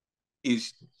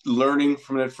is learning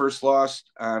from that first loss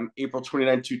on April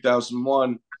 29,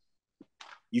 2001.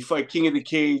 You fight King of the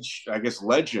Cage, I guess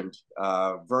legend,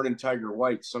 Vernon Tiger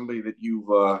White, somebody that you've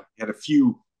had a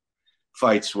few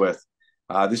fights with.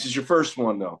 This is your first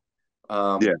one, though.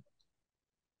 yeah.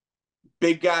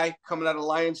 Big guy coming out of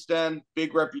Lion's Den,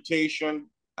 big reputation.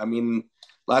 I mean,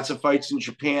 lots of fights in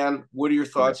Japan. What are your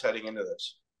thoughts heading into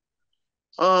this?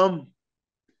 To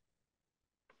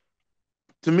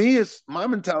me, it's my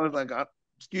mentality like,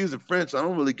 excuse the French, I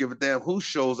don't really give a damn who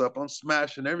shows up. I'm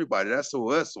smashing everybody. That's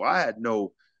SOS. So I had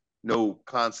no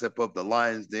concept of the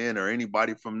Lions Den or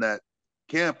anybody from that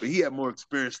camp. But he had more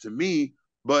experience to me.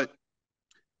 But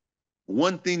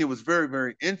one thing that was very,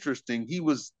 very interesting, he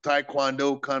was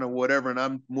Taekwondo kind of whatever, and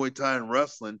I'm Muay Thai and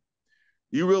wrestling.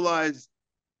 You realize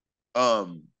that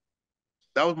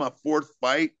was my fourth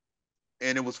fight,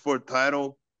 and it was for a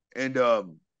title. And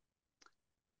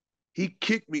he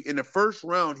kicked me in the first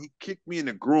round. He kicked me in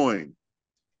the groin,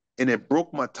 and it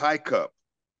broke my Thai cup.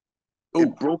 Ooh.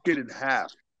 It broke it in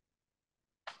half.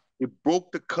 It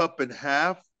broke the cup in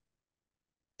half,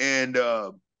 and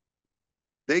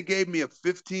they gave me a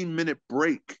 15-minute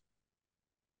break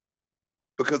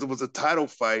because it was a title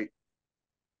fight.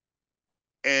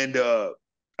 And I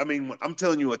mean, I'm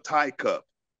telling you, a Thai cup.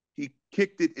 He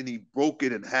kicked it and he broke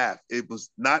it in half. It was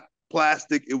not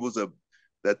plastic. It was the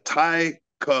Thai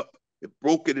cup. It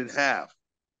broke it in half.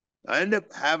 I ended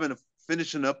up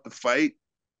finishing up the fight.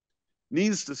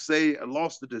 Needless to say, I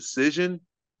lost the decision,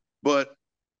 but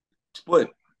split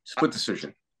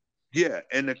decision. Yeah,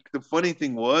 and the funny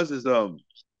thing is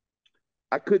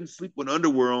I couldn't sleep with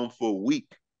underwear on for a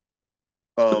week.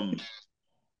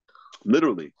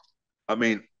 Literally. I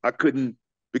mean, I couldn't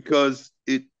because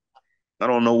I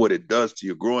don't know what it does to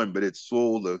your groin, but it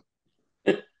swelled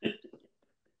the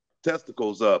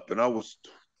testicles up, and I was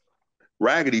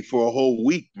raggedy for a whole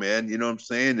week, man. You know what I'm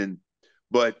saying?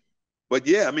 But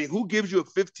yeah, I mean, who gives you a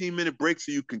 15-minute break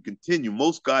so you can continue?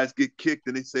 Most guys get kicked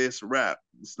and they say it's a wrap.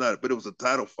 It's not, but it was a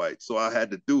title fight, so I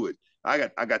had to do it. I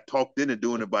got talked into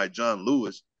doing it by John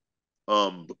Lewis,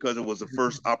 because it was the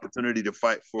first opportunity to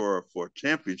fight for a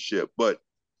championship. But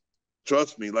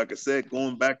trust me, like I said,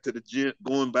 going back to the gym,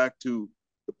 going back to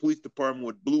the police department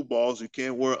with blue balls, you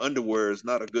can't wear underwear is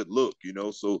not a good look,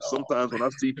 So sometimes when I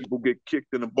see people get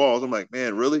kicked in the balls, I'm like,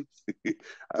 man, really?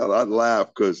 I laugh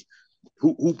because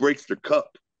who breaks their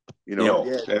cup? Yeah,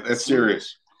 that's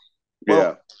serious.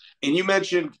 Well, and you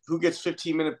mentioned who gets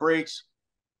 15-minute breaks.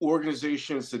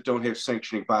 Organizations that don't have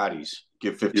sanctioning bodies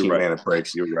give 15-minute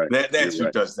breaks. You're right. That's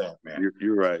who does that, man.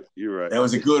 You're right. That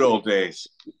was the good old days.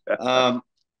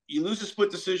 You lose a split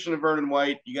decision to Vernon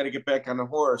White. You got to get back on the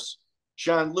horse.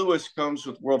 John Lewis comes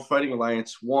with World Fighting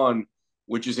Alliance 1,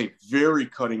 which is a very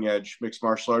cutting-edge mixed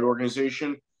martial art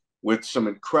organization with some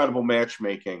incredible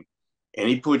matchmaking. And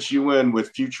he puts you in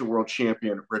with future world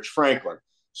champion Rich Franklin.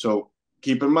 So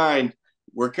keep in mind,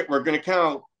 we're going to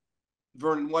count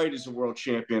Vernon White as a world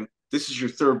champion. This is your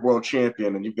third world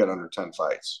champion, and you've got under 10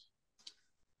 fights.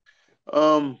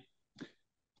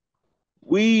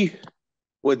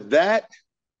 With that,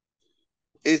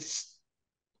 it's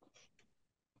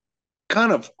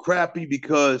kind of crappy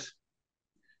because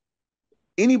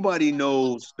anybody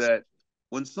knows that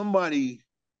when somebody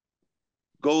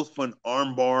goes for an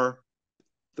armbar,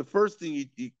 the first thing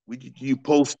you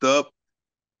post up,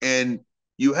 and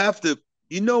you have to,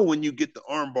 when you get the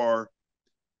armbar,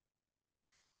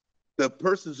 the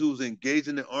person who's engaged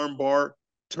in the armbar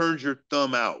turns your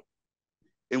thumb out.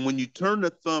 And when you turn the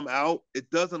thumb out, it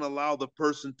doesn't allow the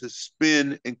person to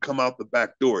spin and come out the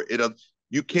back door.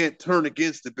 You can't turn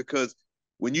against it because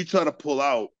when you try to pull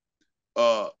out,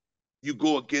 you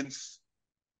go against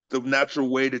the natural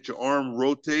way that your arm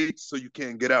rotates, so you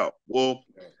can't get out. Well,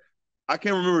 I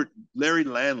can't remember Larry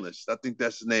Landless. I think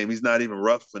that's his name. He's not even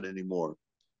roughing anymore.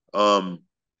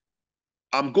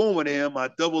 I'm going with him. I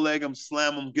double leg him,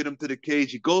 slam him, get him to the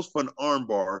cage. He goes for an arm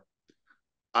bar.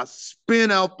 I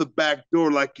spin out the back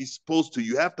door like you're supposed to.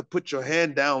 You have to put your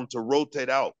hand down to rotate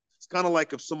out. It's kind of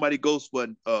like if somebody goes for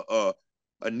a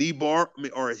knee bar,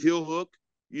 or a heel hook.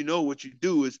 You know what you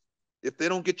do is, if they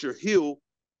don't get your heel,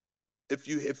 if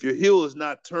your heel is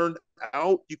not turned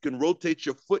out, you can rotate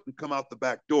your foot and come out the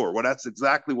back door. Well, that's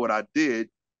exactly what I did.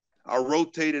 I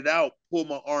rotated out, pulled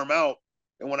my arm out,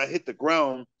 and when I hit the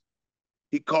ground,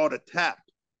 he called a tap.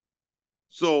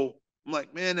 So I'm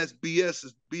like, man, that's BS.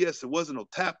 It's BS. It wasn't no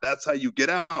tap. That's how you get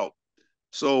out.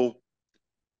 So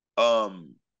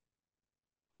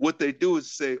what they do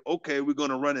is say, okay, we're going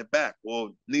to run it back.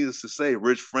 Well, needless to say,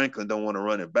 Rich Franklin don't want to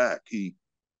run it back. He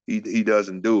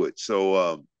doesn't do it.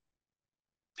 So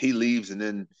he leaves, and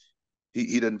then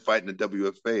he doesn't fight in the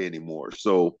WFA anymore.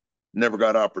 So never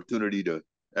got opportunity to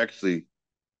actually,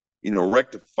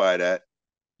 rectify that.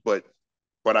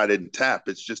 But I didn't tap.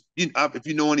 It's just, if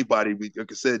you know anybody,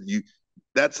 like I said,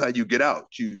 that's how you get out.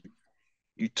 You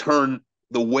turn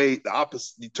the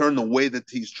opposite. You turn the way that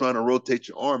he's trying to rotate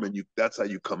your arm, and that's how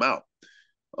you come out.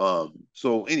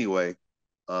 So anyway,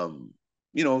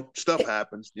 stuff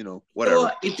happens. Whatever.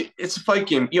 Well, it's a fight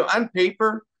game. On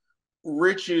paper,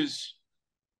 Rich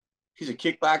he's a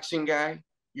kickboxing guy.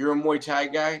 You're a Muay Thai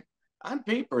guy. On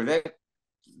paper,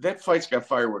 that fight's got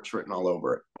fireworks written all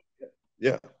over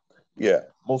it. Yeah,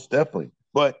 most definitely.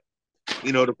 But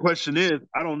the question is,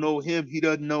 I don't know him. He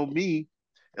doesn't know me.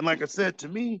 And like I said, to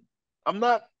me, I'm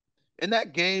not in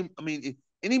that game. I mean,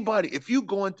 if you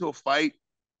go into a fight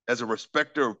as a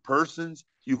respecter of persons,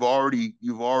 you've already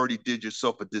did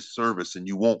yourself a disservice, and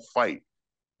you won't fight.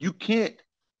 You can't.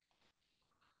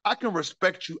 I can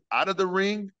respect you out of the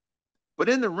ring, but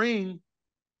in the ring,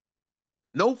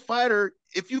 no fighter,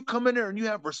 if you come in there and you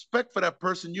have respect for that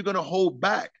person, you're going to hold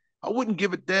back. I wouldn't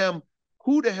give a damn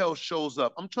who the hell shows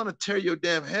up. I'm trying to tear your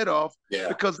damn head off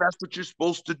because that's what you're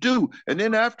supposed to do. And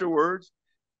then afterwards,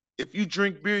 if you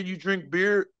drink beer, you drink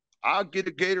beer, I'll get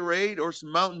a Gatorade or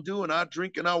some Mountain Dew, and I'll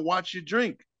drink and I'll watch you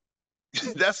drink.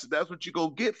 That's what you're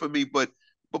going to get from me. But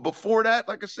before that,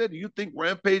 like I said, you think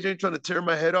Rampage ain't trying to tear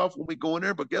my head off when we go in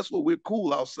there? But guess what? We're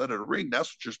cool outside of the ring. That's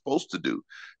what you're supposed to do,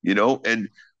 And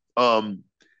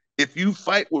if you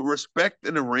fight with respect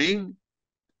in the ring,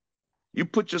 you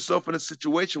put yourself in a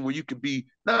situation where you can be.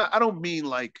 Now, I don't mean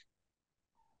like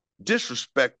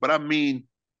disrespect, but I mean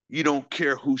you don't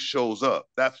care who shows up.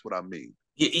 That's what I mean.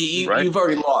 Right? You've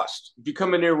already lost. If you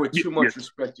come in there with too much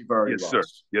respect, you've already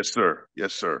lost. Yes,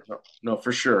 sir. No,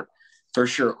 for sure. For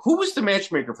sure. Who was the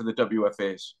matchmaker for the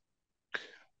WFAs?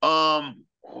 Oh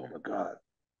my God.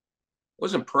 It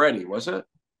wasn't Peretti, was it?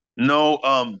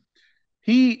 No,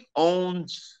 he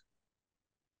owns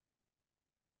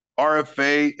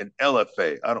RFA and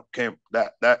LFA. I don't care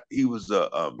that he was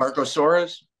Marco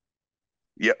Soares?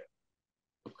 Yep.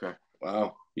 Okay.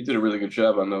 Wow. You did a really good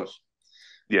job on those.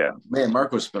 Yeah. Man,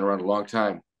 Marco's been around a long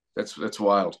time. That's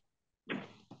wild.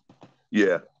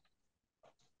 Yeah.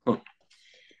 Huh.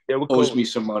 Yeah, owes me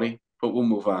some money, but we'll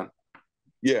move on.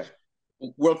 Yeah.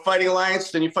 World Fighting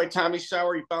Alliance, then you fight Tommy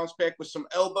Sauer, you bounce back with some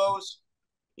elbows,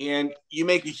 and you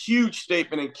make a huge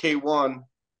statement in K1.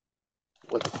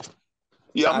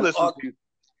 Yeah, I'm listening to you.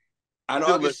 On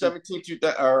August 17th,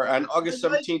 on August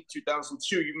 17th,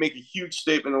 2002, you make a huge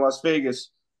statement in Las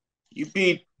Vegas. You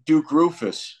beat Duke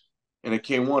Rufus in a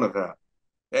K1 event.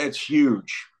 That's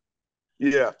huge.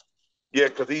 Yeah,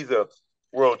 because he's a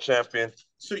world champion.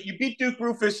 So you beat Duke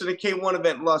Rufus in a K1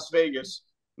 event in Las Vegas,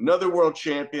 another world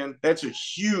champion. That's a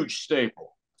huge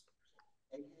staple.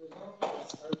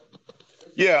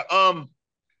 Yeah.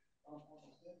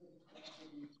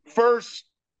 First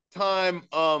time.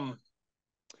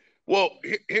 Well,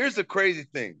 here's the crazy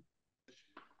thing.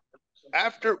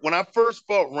 When I first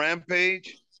fought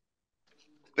Rampage,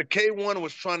 the K1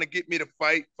 was trying to get me to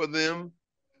fight for them,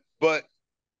 but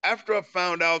after I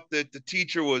found out that the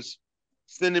teacher was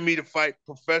sending me to fight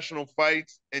professional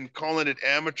fights and calling it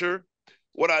amateur,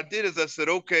 what I did is I said,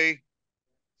 okay,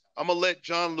 I'm going to let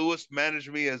John Lewis manage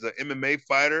me as an MMA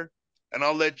fighter, and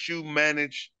I'll let you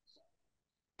manage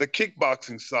the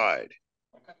kickboxing side.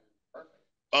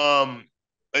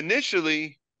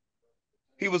 Initially,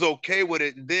 he was okay with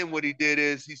it, and then what he did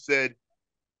is he said,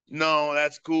 no,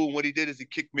 that's cool. And what he did is he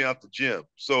kicked me out the gym.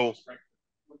 So,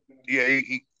 yeah,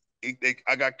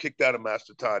 I got kicked out of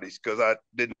Master Toddy's because I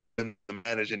didn't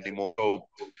manage anymore. So,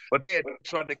 but they had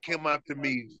tried to come after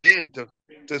me then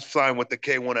to sign with the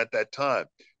K1 at that time.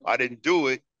 I didn't do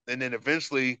it. And then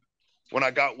eventually, when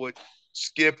I got with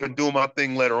Skip and doing my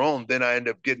thing later on, then I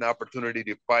ended up getting an opportunity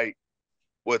to fight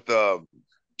with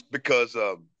because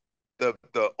the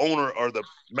owner or the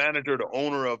manager, the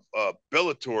owner of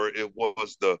Bellator, it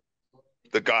was the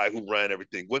guy who ran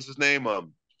everything. What's his name?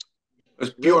 It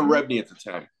was Bjorn Rebney at the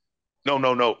time. No.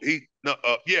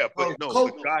 Yeah, but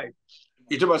the guy.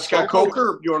 You talking about Scott Coker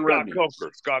or Bjorn Rebney?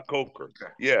 Scott Coker.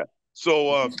 Okay. Yeah.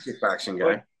 So he's a kickboxing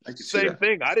guy. Same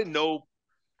thing. I didn't know.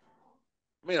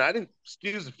 I mean, I didn't.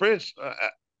 Excuse the French.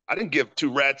 I didn't give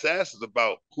two rats' asses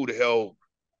about who the hell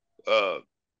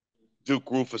Duke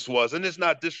Rufus was, and it's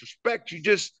not disrespect. You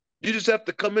just have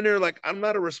to come in there like, I'm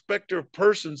not a respecter of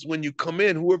persons. When you come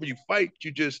in, whoever you fight,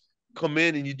 you just come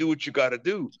in and you do what you got to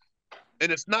do.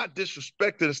 And it's not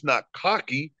disrespect, and it's not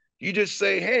cocky. You just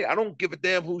say, hey, I don't give a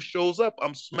damn who shows up.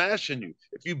 I'm smashing you.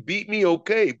 If you beat me,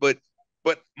 okay. But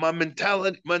my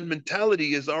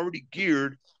mentality is already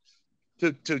geared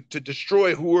to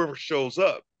destroy whoever shows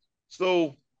up.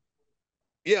 So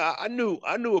yeah, I knew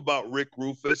about Rick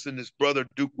Rufus and his brother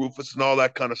Duke Rufus and all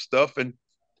that kind of stuff. And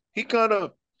it's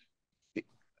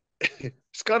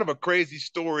kind of a crazy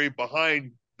story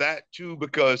behind that too,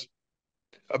 because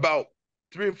about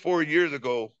 3 or 4 years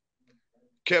ago,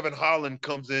 Kevin Holland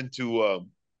comes into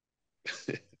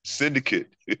Syndicate,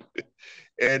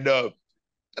 and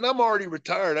I'm already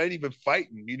retired. I ain't even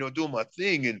fighting, doing my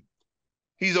thing. And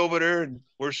he's over there, and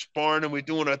we're sparring, and we're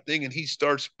doing our thing. And he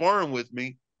starts sparring with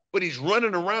me, but he's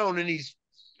running around, and he's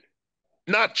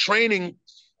not training.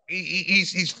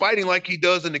 He's fighting like he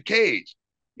does in the cage,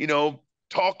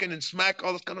 talking and smack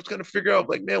all this kind of trying to figure out,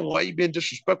 like, man, why are you being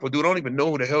disrespectful, dude? I don't even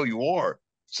know who the hell you are.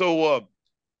 So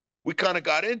we kind of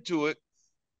got into it.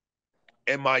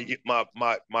 And my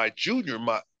junior,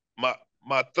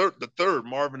 the third,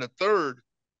 Marvin the third,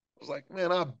 was like,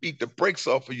 man, I beat the brakes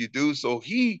off of you, dude. So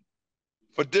he,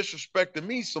 for disrespecting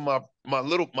me, so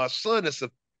my son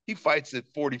he fights at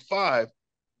 45,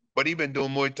 but he been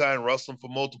doing Muay Thai and wrestling for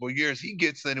multiple years. He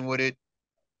gets in with it,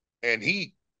 and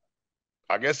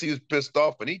I guess he was pissed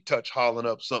off, and he touched Holland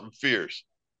up something fierce.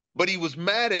 But he was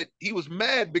mad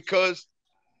because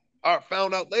I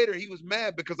found out later he was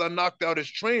mad because I knocked out his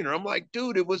trainer. I'm like,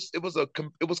 dude, it was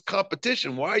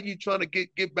competition. Why are you trying to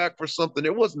get back for something?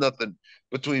 There was nothing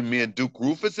between me and Duke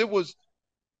Rufus. It was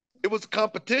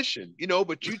competition,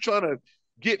 but you trying to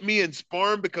get me in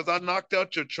sparring because I knocked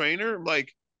out your trainer?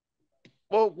 Like,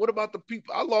 well, what about the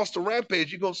people? I lost to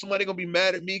Rampage. Somebody gonna be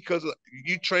mad at me because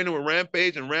you training with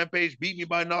Rampage and Rampage beat me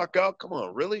by knockout? Come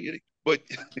on, really? But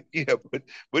yeah,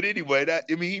 but anyway,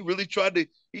 he really tried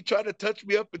to touch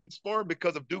me up in sparring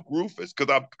because of Duke Rufus,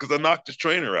 because I knocked his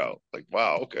trainer out. Like,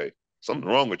 wow, okay, something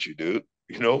wrong with you, dude.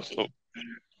 So,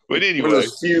 but anyway, one of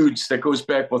those feuds that goes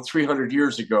back about 300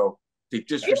 years ago. They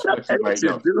disrespected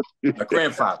my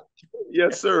grandfather.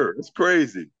 Yes, sir. It's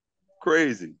crazy.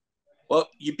 Well,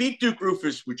 you beat Duke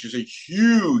Rufus, which is a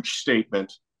huge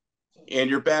statement, and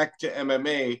you're back to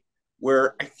MMA,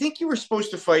 where I think you were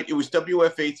supposed to fight. It was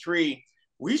WFA 3.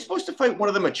 Were you supposed to fight one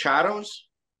of the Machados?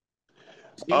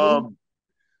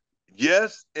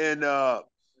 Yes, and I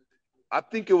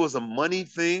think it was a money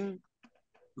thing.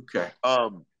 Okay.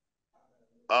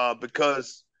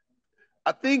 Because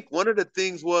I think one of the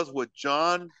things was with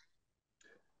John,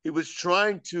 he was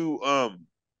trying to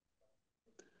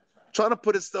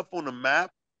put his stuff on the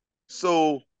map.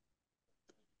 So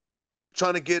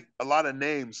trying to get a lot of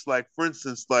names, like, for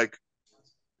instance, like,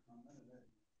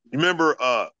 you remember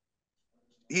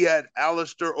he had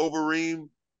Alistair Overeem.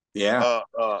 Yeah.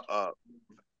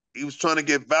 He was trying to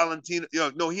get Valentino.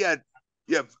 He had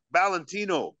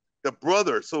Valentino, the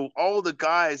brother. So all the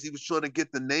guys, he was trying to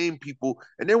get the name people,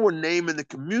 and they were naming the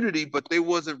community, but they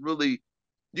wasn't really.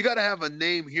 You got to have a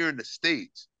name here in the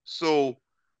States. So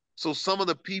some of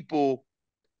the people.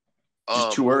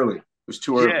 Just too early. It was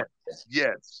too early.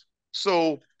 Yes.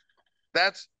 So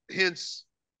that's hence.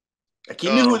 Like, he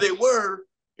knew who they were.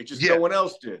 It's just no one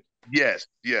else did. Yes.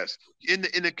 In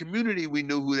the community, we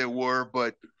knew who they were,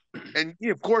 but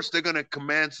of course they're gonna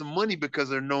command some money because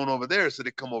they're known over there. So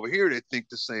they come over here, they think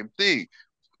the same thing.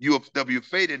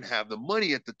 UFWFA didn't have the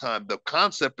money at the time. The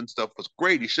concept and stuff was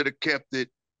great. He should have kept it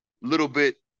a little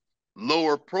bit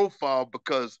lower profile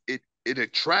because it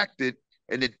attracted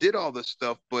and it did all this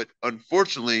stuff, but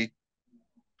unfortunately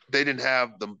they didn't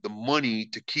have the money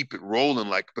to keep it rolling.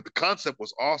 But the concept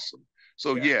was awesome.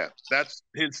 So yeah,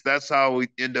 that's how we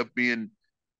end up being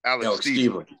Alex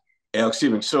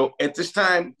Stiebling. So at this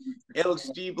time, Alex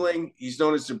Stiebling, he's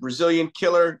known as the Brazilian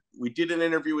Killer. We did an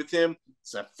interview with him.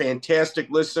 It's a fantastic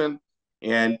listen.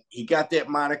 And he got that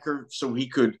moniker so he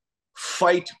could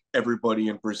fight everybody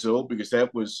in Brazil, because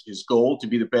that was his goal, to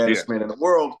be the baddest man in the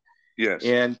world. Yes.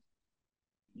 And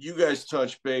you guys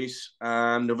touched base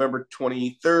on November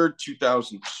 23rd,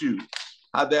 2002.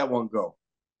 How'd that one go?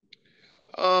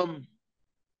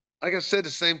 Like I said, the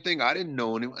same thing. I didn't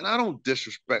know anyone, and I don't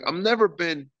disrespect. I've never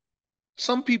been.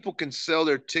 Some people can sell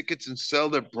their tickets and sell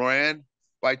their brand,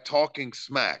 by talking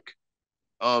smack.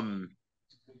 I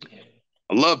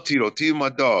love Tito. Tito, my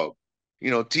dog.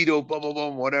 You know, Tito, blah, blah, blah,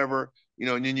 whatever. You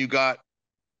know, and then you got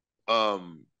the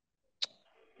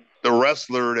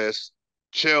wrestler that's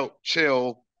Chael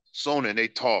Sonnen. They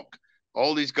talk.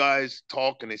 All these guys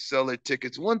talk and they sell their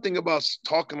tickets. One thing about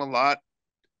talking a lot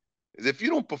is if you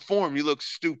don't perform, you look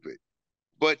stupid.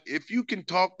 But if you can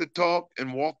talk the talk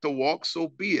and walk the walk, so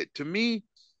be it. To me,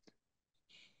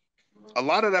 a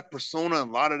lot of that persona, a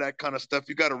lot of that kind of stuff,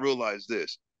 you got to realize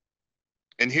this.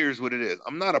 And here's what it is.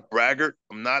 I'm not a braggart.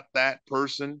 I'm not that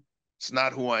person. It's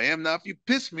not who I am. Now, if you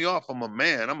piss me off, I'm a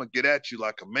man. I'm going to get at you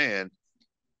like a man.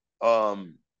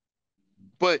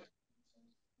 But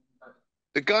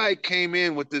the guy came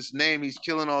in with this name. He's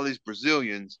killing all these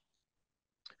Brazilians.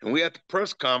 And we at the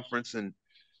press conference, and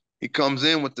he comes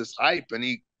in with this hype, and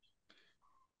I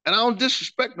don't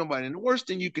disrespect nobody. And the worst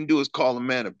thing you can do is call a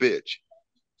man a bitch.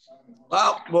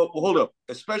 Well, hold up.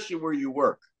 Especially where you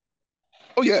work.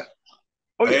 Oh, yeah.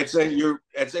 Oh, yeah.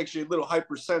 It's actually a little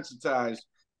hypersensitized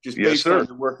just based on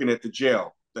you working at the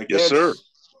jail. Like, yes, sir.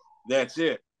 That's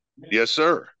it. Yes,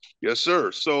 sir. Yes,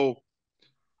 sir. So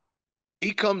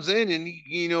he comes in and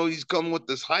he's coming with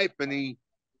this hype, and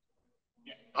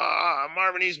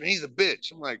Marvin Eastman, he's a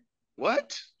bitch. I'm like,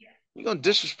 what? You gonna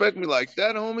disrespect me like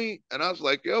that, homie? And I was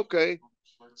like, yeah, okay.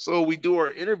 So we do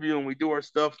our interview and we do our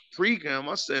stuff pre-game.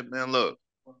 I said, man, look.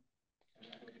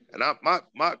 And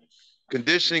my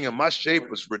conditioning and my shape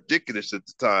was ridiculous at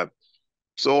the time.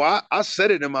 So I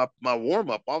said it in my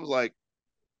warm-up. I was like,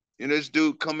 this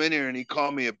dude come in here and he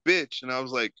called me a bitch. And I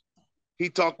was like, he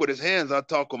talked with his hands, I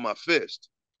talk with my fist.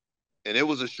 And it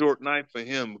was a short night for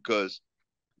him because,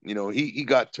 he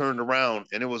got turned around,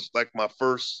 and it was like my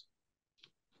first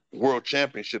world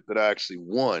championship that I actually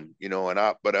won,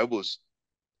 but I was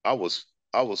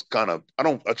kind of,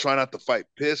 I try not to fight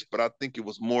piss, but I think it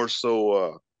was more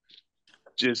so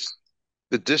just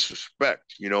the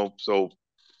disrespect, so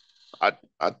I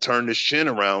turned this chin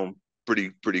around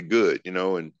pretty good,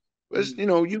 and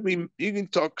you can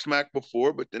talk smack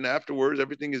before, but then afterwards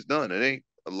everything is done. It ain't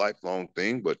a lifelong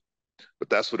thing, but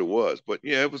that's what it was. But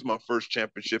yeah, it was my first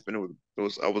championship, and it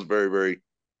was I was very, very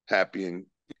happy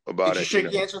about it. Did you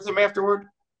shake hands with him afterward?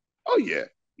 Oh yeah.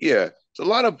 Yeah. It's a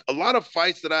lot of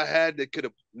fights that I had that could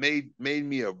have made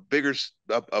me a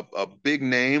big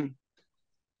name.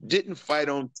 Didn't fight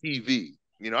on TV.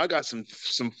 I got some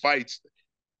fights.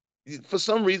 For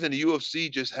some reason, the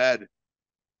UFC just had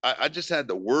I just had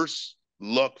the worst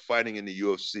luck fighting in the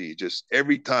UFC. Just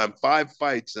every time, 5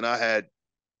 fights, and I had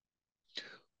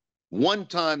one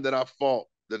time that I fought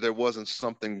that there wasn't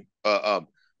something.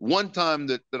 One time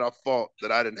that I fought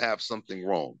that I didn't have something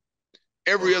wrong.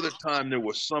 Every other time there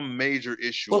was some major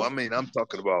issue. Well, I mean, I'm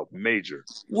talking about major.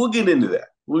 We'll get into that.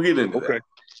 Okay.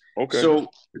 Okay. So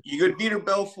you got Vitor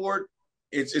Belfort.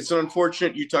 It's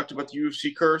unfortunate. You talked about the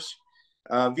UFC curse.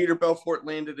 Vitor Belfort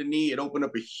landed a knee. It opened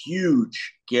up a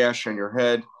huge gash on your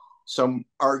head. Some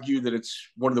argue that it's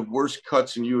one of the worst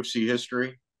cuts in UFC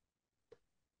history.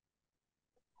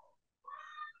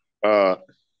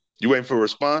 You waiting for a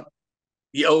response?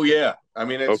 Yeah, oh yeah. I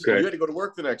mean, okay. You had to go to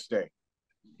work the next day.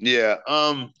 Yeah.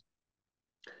 I'm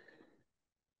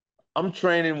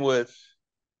training with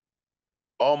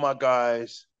all my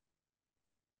guys.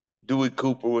 Dewey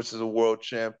Cooper, which is a world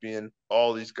champion.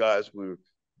 All these guys, we're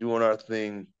doing our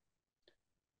thing.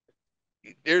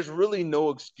 There's really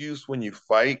no excuse when you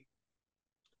fight.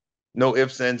 No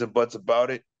ifs, ands, and buts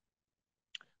about it.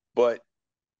 But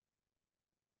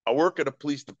I work at a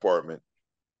police department.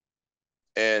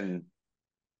 And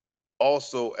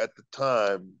also at the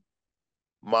time,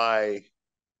 my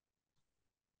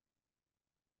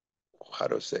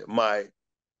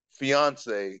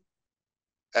fiance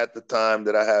at the time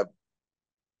that I have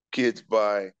kids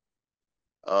by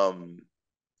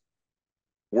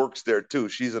works there too.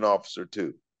 She's an officer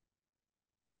too.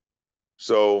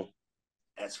 So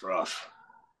that's rough.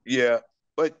 Yeah,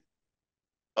 but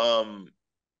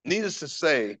needless to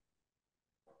say,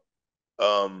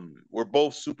 we're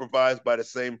both supervised by the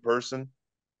same person.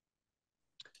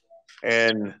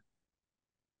 And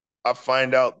I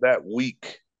find out that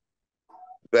week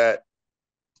that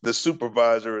the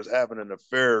supervisor is having an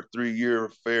affair, 3-year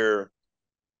affair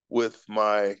with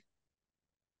my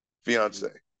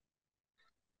fiance.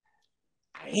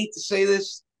 I hate to say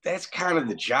this, that's kind of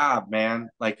the job, man.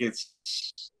 Like it's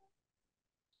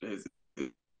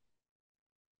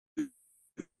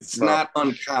not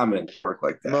uncommon to work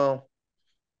like that. No,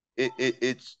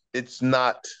 it's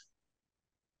not,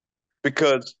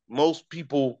 because most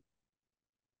people,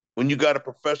 when you got a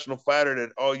professional fighter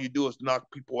that all you do is knock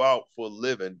people out for a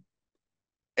living,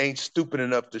 ain't stupid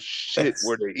enough to shit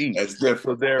where they eat. That's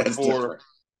different. So therefore, that's different.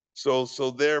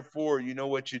 So therefore, you know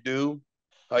what you do?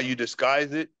 How you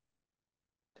disguise it?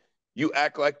 You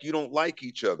act like you don't like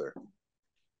each other.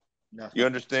 Nothing. You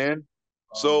understand?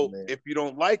 So if you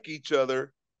don't like each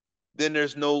other, then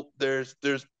there's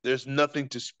nothing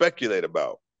to speculate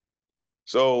about.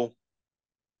 So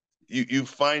you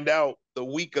find out the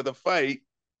week of the fight,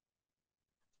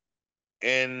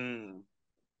 and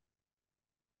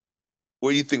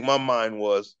where you think my mind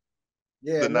was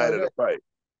the night of the fight?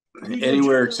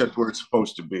 Anywhere except where it's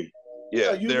supposed to be.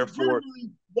 Yeah. You therefore,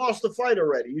 lost the fight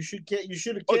already. You should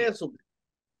have canceled it.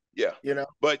 Yeah. You know.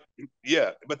 But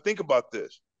think about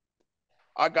this.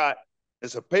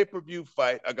 It's a pay-per-view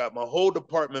fight. I got my whole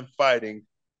department fighting,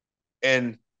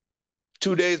 and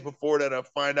 2 days before that, I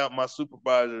find out my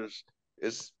supervisors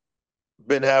has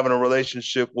been having a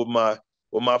relationship with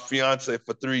my fiance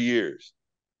for 3 years.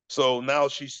 So now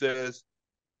she says,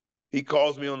 he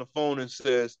calls me on the phone and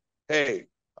says, "Hey,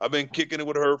 I've been kicking it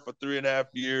with her for 3.5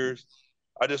 years.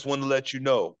 I just want to let you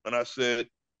know." And I said,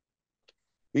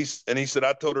 he said,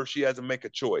 "I told her she has to make a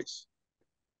choice,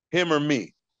 him or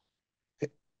me."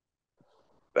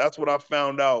 That's what I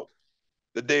found out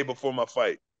the day before my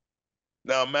fight.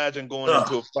 Now imagine going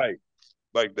into a fight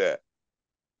like that.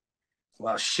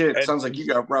 Wow, shit. And sounds like you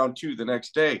got round 2 the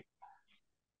next day.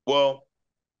 Well,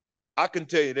 I can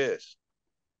tell you this.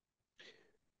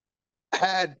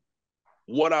 Had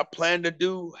what I planned to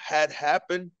do had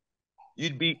happened,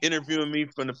 you'd be interviewing me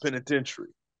from the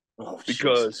penitentiary. Oh,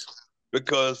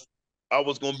 because I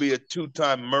was going to be a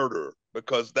 2-time murderer,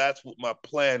 because that's what my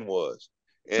plan was.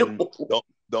 And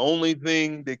the only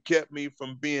thing that kept me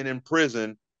from being in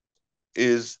prison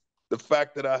is the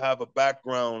fact that I have a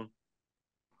background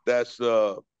that's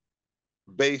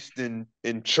based in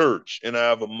church, and I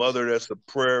have a mother that's a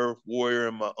prayer warrior,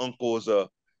 and my uncle is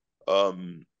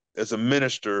a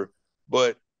minister.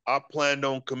 But I planned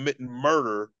on committing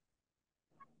murder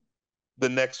the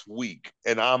next week,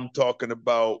 and I'm talking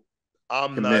about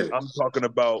walking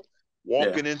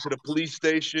into the police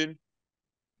station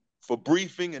for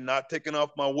briefing and not taking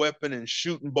off my weapon and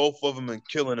shooting both of them and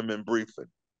killing them in briefing.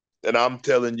 And I'm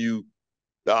telling you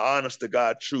the honest to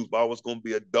God truth, I was going to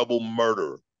be a double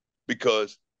murderer,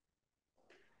 because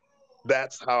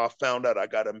that's how I found out. I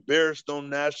got embarrassed on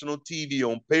national TV,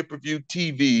 on pay-per-view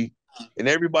TV, and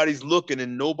everybody's looking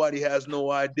and nobody has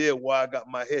no idea why I got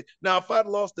my head. Now, if I'd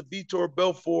lost to Vitor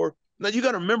Belfort, now you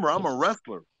got to remember, I'm a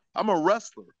wrestler.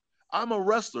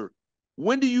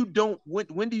 When do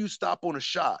you stop on a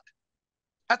shot?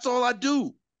 That's all I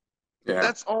do. Yeah.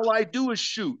 That's all I do is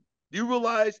shoot. Do you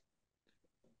realize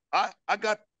I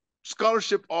got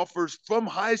scholarship offers from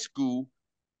high school?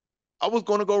 I was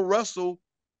going to go wrestle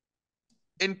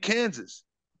in Kansas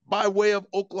by way of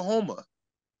Oklahoma.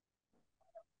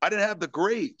 I didn't have the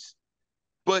grades.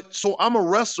 But so I'm a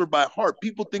wrestler by heart.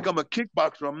 People think I'm a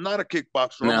kickboxer. I'm not a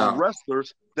kickboxer. No. I'm a wrestler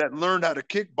that learned how to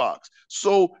kickbox.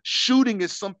 So shooting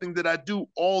is something that I do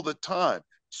all the time.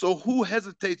 So who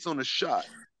hesitates on a shot?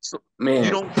 So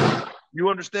you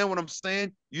understand what I'm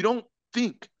saying? You don't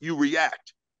think, you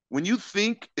react. When you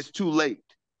think, it's too late.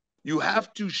 You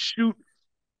have to shoot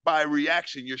by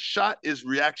reaction. Your shot is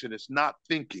reaction. It's not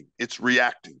thinking. It's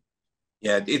reacting.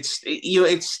 Yeah, it's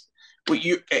what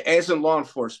you, as in law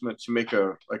enforcement, to make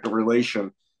a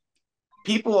relation.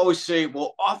 People always say,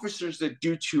 well, officers that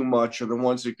do too much are the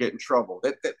ones that get in trouble.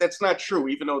 That's not true,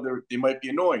 even though they might be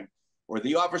annoying. Or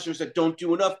the officers that don't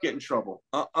do enough get in trouble.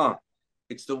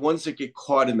 It's the ones that get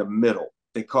caught in the middle.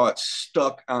 They call it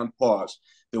stuck on pause.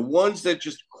 The ones that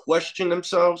just question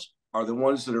themselves are the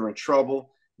ones that are in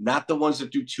trouble, not the ones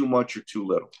that do too much or too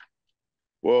little.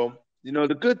 Well,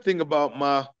 the good thing about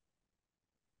my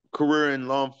career in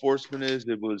law enforcement is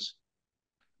it was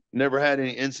never had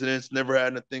any incidents, never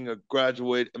had anything. I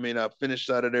graduated. I mean, I finished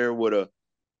out of there with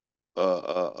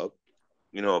a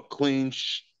clean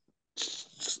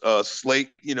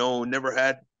slate. Never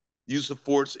had use of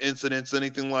force incidents,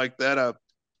 anything like that.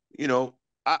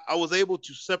 I was able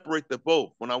to separate the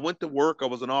both. When I went to work, I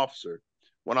was an officer.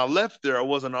 When I left there, I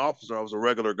wasn't an officer. I was a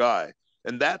regular guy.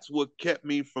 And that's what kept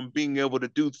me from being able to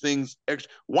do things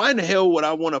extra. Why in the hell would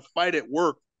I want to fight at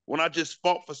work when I just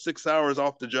fought for 6 hours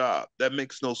off the job? That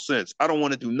makes no sense. I don't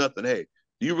want to do nothing. Hey,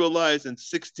 do you realize in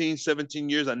 16, 17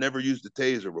 years, I never used a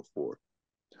taser before?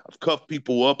 I've cuffed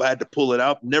people up. I had to pull it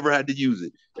out. Never had to use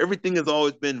it. Everything has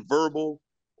always been verbal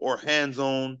or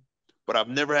hands-on, but I've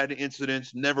never had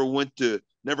incidents, never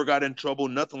got in trouble,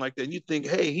 nothing like that. And you think,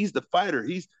 hey, he's the fighter.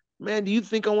 Man, do you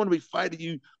think I want to be fighting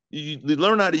you? You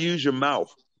learn how to use your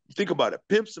mouth. Think about it.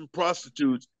 Pimps and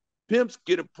prostitutes. Pimps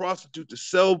get a prostitute to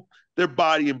sell their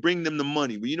body and bring them the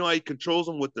money. But you know how he controls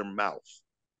them? With their mouth.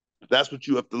 That's what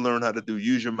you have to learn how to do.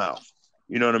 Use your mouth.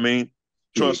 You know what I mean?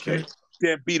 Trust me. You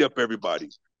can't beat up everybody.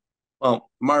 Well,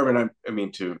 Marvin, I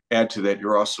mean, to add to that,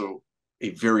 you're also a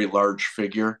very large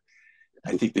figure.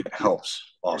 I think that helps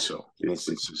also in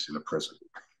instances in the prison.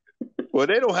 Well,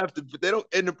 they don't have to. They don't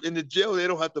in the jail. They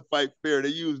don't have to fight fair. They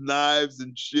use knives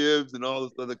and shivs and all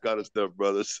this other kind of stuff,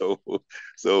 brother. So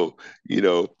you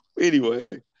know. Anyway.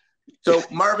 So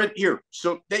Marvin, here.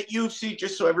 So that UFC,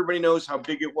 just so everybody knows how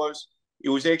big it was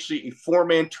actually a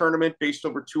 4-man tournament based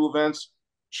over 2 events.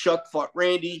 Chuck fought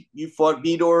Randy. You fought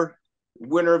Vitor.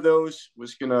 Winner of those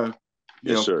was gonna,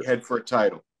 head for a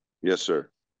title. Yes, sir.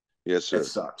 Yes, sir. That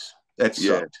sucks. That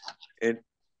sucked. And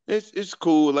it's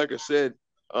cool. Like I said.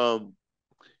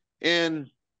 And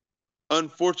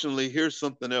unfortunately, here's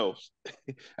something else.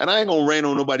 And I ain't gonna rain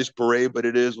on nobody's parade, but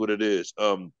it is what it is.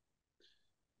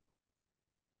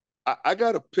 I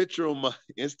got a picture on my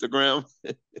Instagram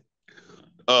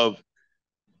of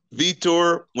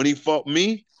Vitor when he fought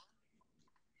me,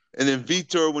 and then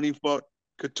Vitor when he fought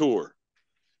Couture.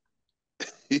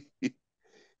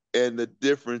 And the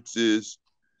difference is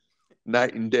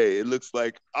night and day. It looks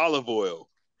like olive oil.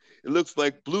 It looks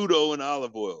like Bluto and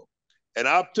olive oil. And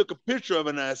I took a picture of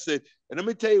it and I said, and let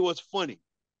me tell you what's funny.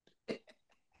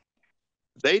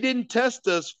 They didn't test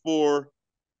us for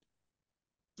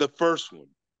the first one,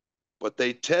 but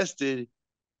they tested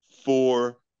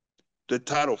for the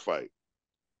title fight.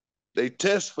 They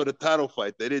test for the title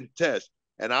fight. They didn't test.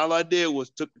 And all I did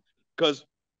was because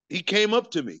he came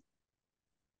up to me.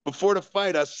 Before the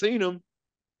fight, I seen him,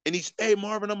 and he said, "Hey,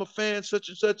 Marvin, I'm a fan, such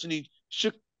and such." And he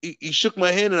shook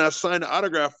my hand, and I signed an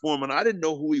autograph for him, and I didn't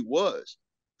know who he was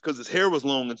because his hair was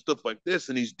long and stuff like this,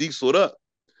 and he's dieseled up.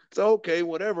 So, okay,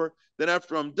 whatever. Then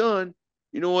after I'm done,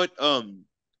 you know what?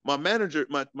 My manager,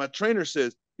 my trainer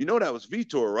says, "You know that was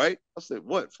Vitor, right?" I said,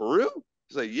 "What, for real?"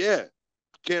 He's like, "Yeah,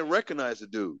 can't recognize the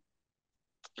dude."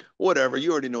 Whatever,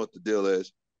 you already know what the deal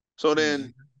is. So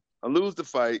then I lose the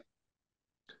fight.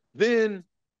 Then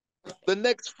the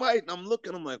next fight, I'm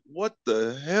looking, I'm like, what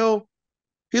the hell?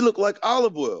 He looked like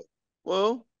olive oil.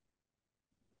 Well,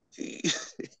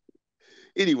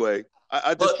 anyway,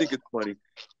 I just think it's funny.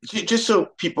 Just so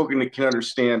people can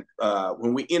understand,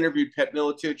 when we interviewed Pat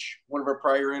Miletich, one of our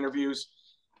prior interviews,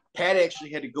 Pat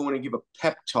actually had to go in and give a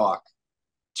pep talk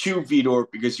to Vitor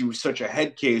because he was such a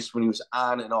head case when he was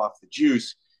on and off the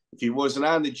juice. If he wasn't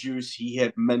on the juice, he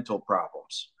had mental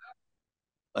problems,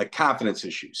 like confidence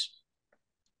issues.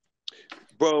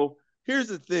 Bro, here's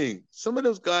the thing. Some of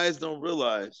those guys don't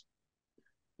realize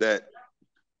that,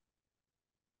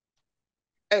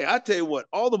 hey, I tell you what,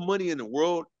 all the money in the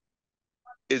world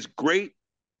is great,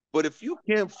 but if you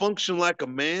can't function like a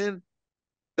man,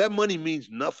 that money means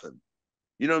nothing.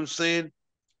 You know what I'm saying?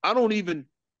 I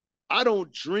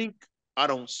don't drink, I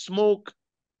don't smoke.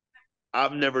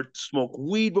 I've never smoked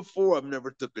weed before. I've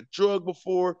never took a drug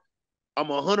before. I'm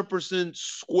 100%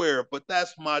 square, but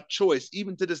that's my choice.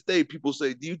 Even to this day, people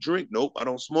say, "Do you drink?" Nope, I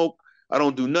don't smoke. I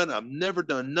don't do nothing. I've never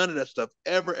done none of that stuff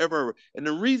ever, ever, ever. And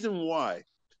the reason why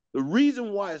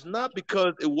is not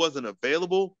because it wasn't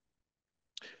available,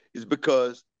 is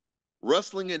because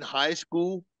wrestling in high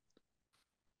school,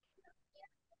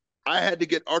 I had to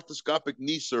get arthroscopic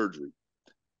knee surgery.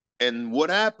 And what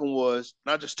happened was,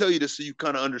 and I'll just tell you this so you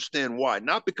kind of understand why.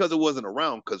 Not because it wasn't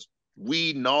around, because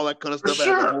weed and all that kind of stuff.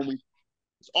 Sure.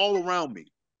 It's all around me.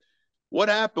 What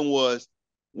happened was,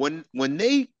 when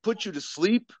they put you to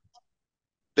sleep,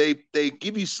 they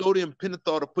give you sodium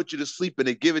pentothal to put you to sleep, and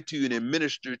they give it to you and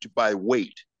administer it by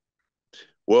weight.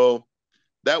 Well,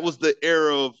 that was the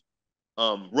era of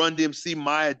Run DMC,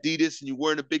 my Adidas, and you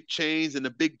wearing the big chains and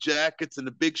the big jackets and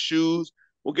the big shoes.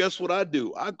 Well, guess what I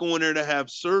do? I go in there to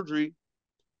have surgery,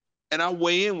 and I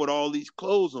weigh in with all these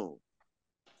clothes on.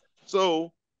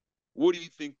 So what do you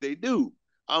think they do?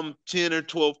 I'm 10 or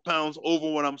 12 pounds over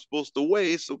what I'm supposed to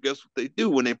weigh. So guess what they do?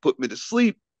 When they put me to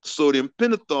sleep, sodium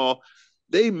pentothal,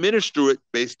 they administer it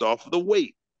based off of the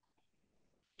weight.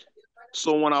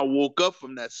 So when I woke up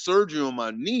from that surgery on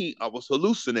my knee, I was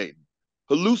hallucinating,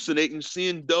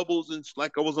 seeing doubles, and it's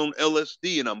like I was on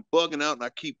LSD, and I'm bugging out, and I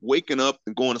keep waking up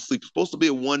and going to sleep. It's supposed to be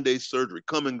a one-day surgery,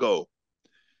 come and go.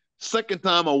 Second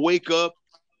time I wake up,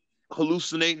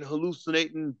 hallucinating,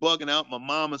 bugging out. My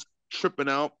mom is tripping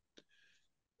out.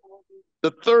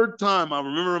 The third time, I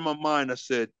remember in my mind, I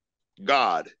said,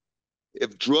 "God,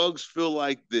 if drugs feel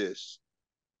like this,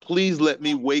 please let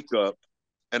me wake up,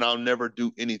 and I'll never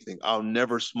do anything. I'll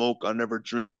never smoke. I'll never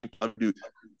drink. I'll do."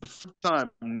 The first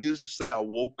time I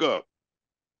woke up,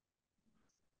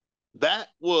 that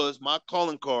was my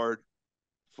calling card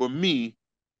for me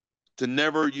to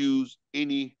never use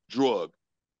any drug.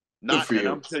 And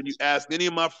I'm telling you, ask any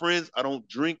of my friends, I don't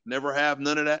drink, never have,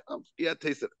 none of that. Yeah, I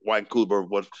tasted white and cool,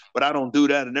 but I don't do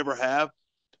that. I never have.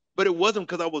 But it wasn't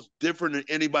because I was different than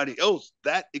anybody else.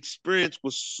 That experience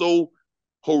was so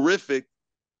horrific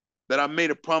that I made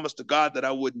a promise to God that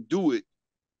I wouldn't do it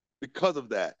because of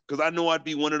that. Because I know I'd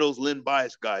be one of those Lynn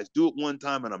Bias guys. Do it one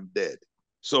time and I'm dead.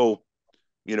 So,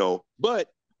 but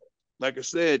like I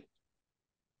said,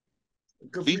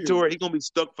 Vitor, he's gonna be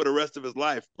stuck for the rest of his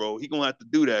life, bro. He's gonna have to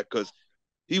do that because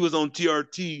he was on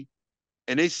TRT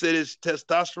and they said his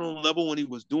testosterone level when he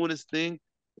was doing his thing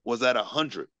was at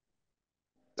 100.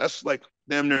 That's like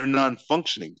damn near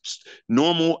non-functioning.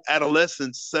 Normal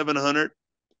adolescence, 700,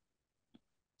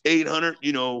 800,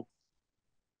 the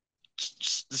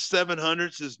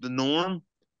 700s is the norm.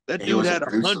 That dude had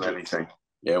 100. Anything.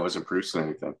 Yeah, it wasn't producing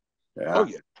anything. Yeah. Oh,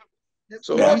 yeah.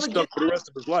 So he's stuck for the rest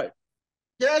of his life.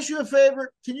 Can I ask you a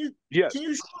favor? Can you show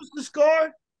us the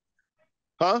scar?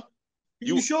 Huh?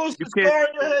 Can you show us the scar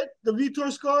in your head? The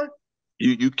Vitor scar?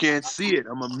 You can't see it.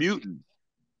 I'm a mutant.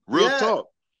 Real talk.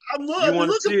 I'm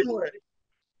looking for it.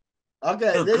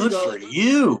 Okay, there you go. Good for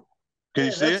you. Can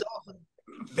you see it? Awesome.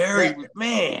 Very,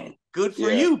 man. Good for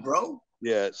you, bro.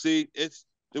 Yeah. See, it's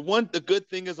the good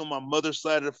thing is on my mother's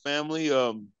side of the family,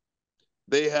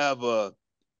 they have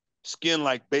skin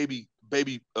like baby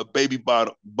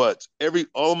butts.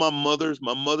 All my mother's,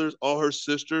 all her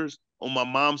sisters on my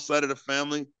mom's side of the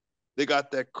family, they got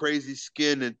that crazy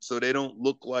skin, and so they don't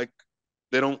look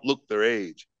their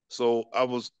age. So I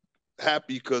was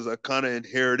happy because I kind of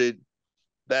inherited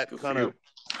that kind of.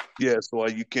 Yeah, so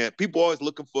you can't. People always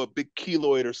looking for a big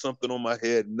keloid or something on my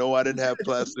head. No, I didn't have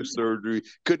plastic surgery.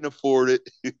 Couldn't afford it.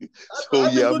 So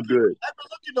I'm good. I've been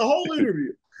looking the whole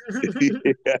interview.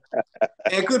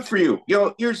 And good for you.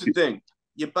 Here's the thing.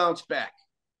 You bounce back.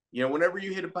 Whenever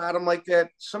you hit a bottom like that,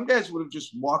 some guys would have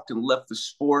just walked and left the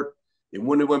sport. They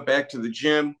wouldn't have went back to the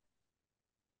gym.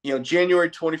 January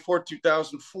 24th,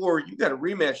 2004, you got a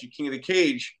rematch at King of the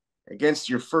Cage against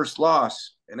your first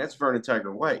loss, and that's Vernon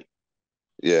Tiger White.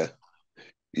 Yeah.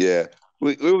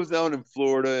 We was down in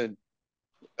Florida,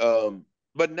 and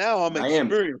but now I'm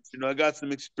experienced. I got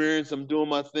some experience. I'm doing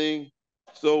my thing.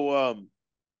 So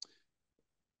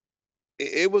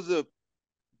it was a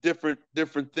different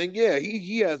thing. Yeah,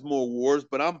 he has more wars,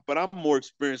 but I'm more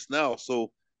experienced now.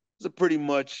 So it's a pretty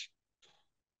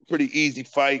easy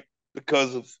fight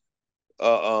because of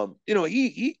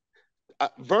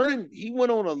Vernon, he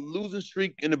went on a losing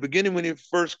streak in the beginning when he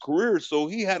first career, so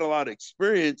he had a lot of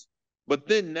experience. But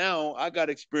then now I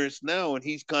got experience now, and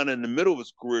he's kind of in the middle of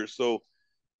his career, so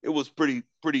it was pretty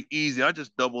easy. I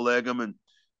just double leg him and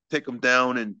take him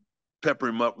down and pepper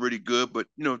him up really good. But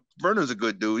Vernon's a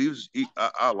good dude.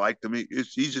 I liked him.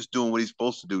 He's just doing what he's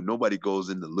supposed to do. Nobody goes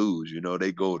in to lose.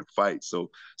 They go to fight.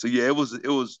 So yeah, it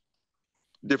was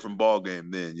different ball game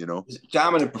then.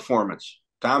 Dominant performance.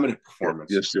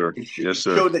 Yes, sir. Yes,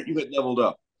 sir. Showed that you had leveled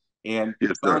up and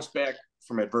bounced back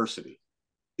from adversity.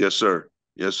 Yes, sir.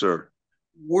 Yes, sir.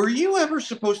 Were you ever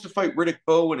supposed to fight Riddick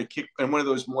Bowe in one of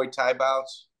those Muay Thai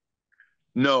bouts?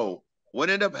 No.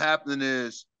 What ended up happening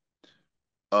is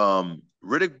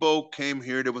Riddick Bowe came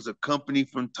here. There was a company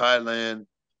from Thailand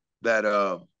that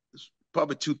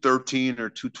probably 213 or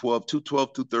 212,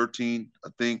 213, I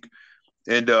think.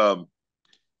 And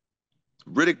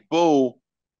Riddick Bowe,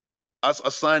 I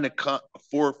signed a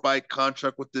 4-fight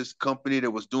contract with this company that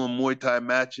was doing Muay Thai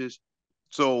matches.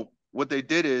 So what they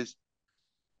did is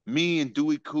me and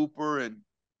Dewey Cooper and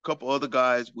a couple other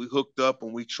guys, we hooked up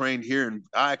and we trained here. And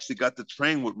I actually got to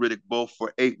train with Riddick Bowe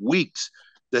for 8 weeks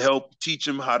to help teach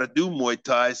him how to do Muay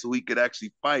Thai so he could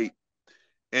actually fight.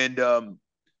 And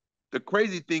the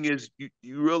crazy thing is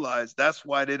you realize that's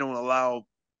why they don't allow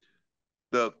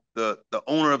the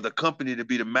owner of the company to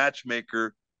be the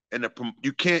matchmaker. And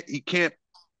he can't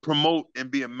promote and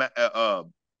be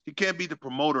he can't be the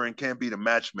promoter and can't be the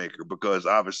matchmaker because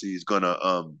obviously he's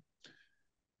gonna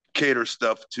cater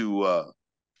stuff to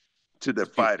the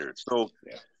fighters. So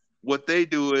what they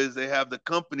do is they have the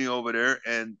company over there,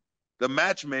 and the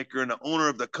matchmaker and the owner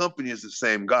of the company is the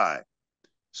same guy.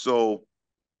 So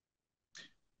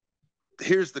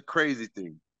here's the crazy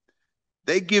thing: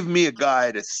 they give me a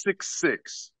guy that's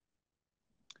 6'6",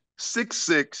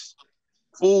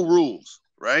 full rules,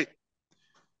 right?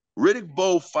 Riddick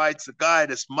Bowe fights a guy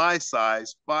that's my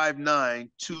size, 5'9",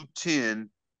 210,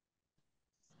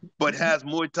 but has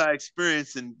Muay Thai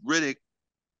experience, and Riddick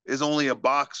is only a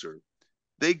boxer.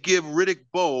 They give Riddick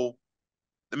Bowe,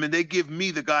 they give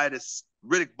me the guy that's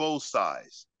Riddick Bowe's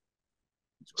size.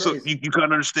 So you can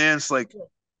understand, it's like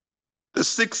the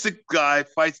 6'6" guy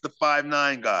fights the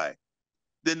 5'9" guy.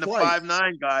 then the Twice.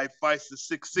 5'9" guy fights the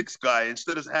 6'6" guy.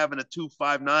 Instead of having the two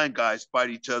 5'9" guys fight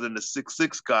each other and the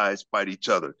 6'6" guys fight each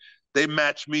other, they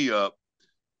match me up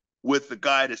with the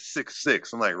guy that's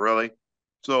 6'6". I'm like, really?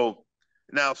 So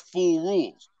now it's full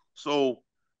rules. So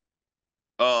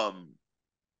the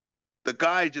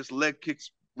guy just leg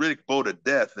kicks Riddick Bowe to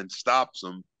death and stops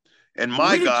him. And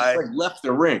my Riddick guy just, like, left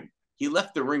the ring. He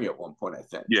left the ring at one point, I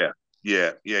think. Yeah.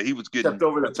 He was getting stepped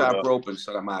over the top rope and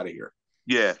said, "I'm out of here."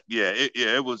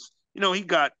 It was. He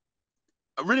got.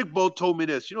 Riddick Bowe told me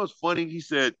this. What's funny? He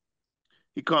said,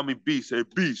 he called me Beast. Hey,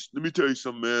 Beast, let me tell you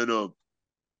something, man.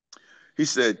 He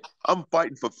said, I'm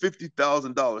fighting for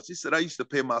 $50,000. He said, I used to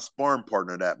pay my sparring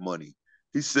partner that money.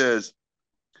 He says,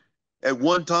 at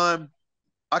one time,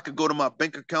 I could go to my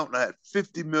bank account and I had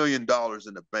 $50 million in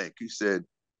the bank. He said,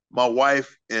 my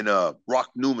wife and Rock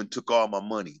Newman took all my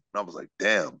money. And I was like,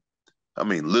 damn. I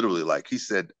mean, literally, like he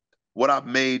said, what I've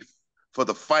made for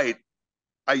the fight,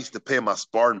 I used to pay my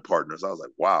sparring partners. I was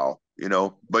like, wow,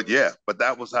 but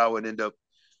that was how it ended up.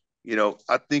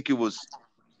 I think it was,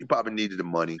 he probably needed the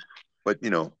money, but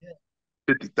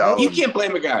 50,000. You can't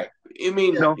blame a guy. I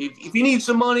mean, if he needs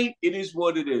some money, it is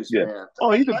what it is, man.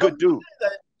 Oh, he's a good dude.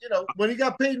 When he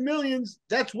got paid millions,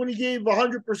 that's when he gave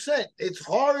 100%. It's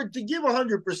hard to give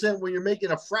 100% when you're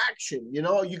making a fraction. You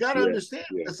got to understand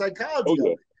the psychology of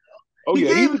it.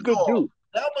 He's a good dude.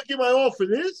 Now I'm gonna give my all for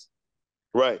this.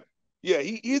 Right. Yeah,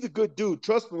 he's a good dude.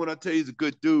 Trust me when I tell you he's a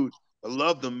good dude. I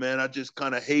love him, man. I just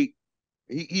kind of hate.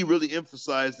 He really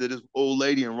emphasized that his old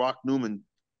lady and Rock Newman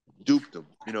duped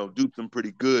him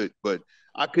pretty good. But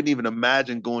I couldn't even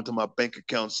imagine going to my bank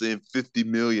account saying 50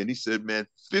 million. He said, man,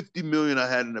 50 million I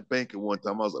had in the bank at one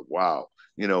time. I was like, wow,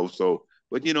 so,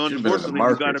 but unfortunately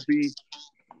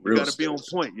you gotta be on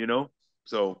point,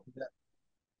 So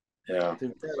yeah.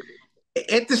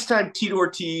 At this time, Tito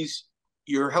Ortiz,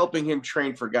 you're helping him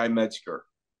train for Guy Metzger.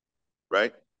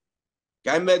 Right.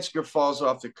 Guy Metzger falls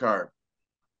off the card.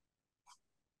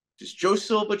 Does Joe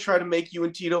Silva try to make you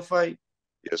and Tito fight?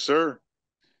 Yes, sir.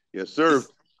 Yes, sir.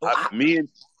 Me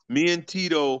and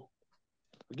Tito, I'll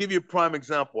give you a prime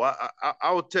example.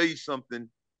 I will tell you something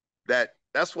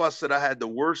that's why I said I had the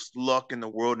worst luck in the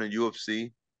world in the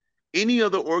UFC. Any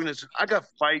other organization, I got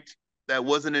fights that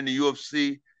wasn't in the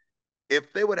UFC.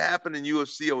 If they would happen in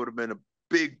UFC, I would have been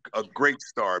a great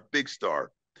star, big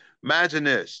star. Imagine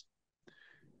this.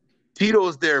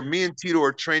 Tito's there. Me and Tito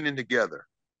are training together.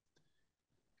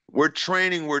 We're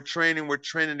training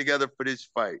together for this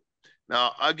fight.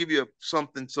 Now, I'll give you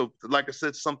something. So, like I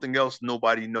said, something else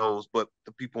nobody knows but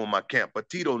the people in my camp. But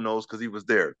Tito knows because he was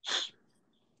there.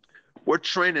 We're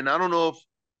training. I don't know if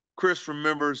Chris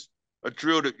remembers a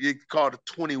drill that you called a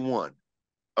 21.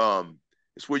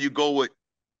 It's where you go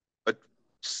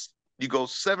you go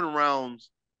 7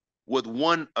 rounds with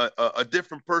a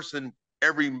different person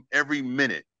every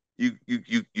minute. You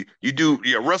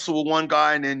wrestle with one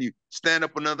guy and then you stand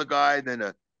up another guy,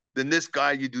 then this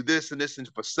guy, you do this and this and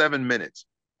for 7 minutes.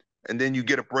 And then you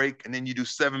get a break and then you do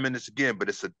 7 minutes again, but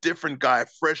it's a different guy,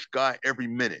 fresh guy every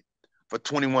minute for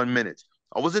 21 minutes.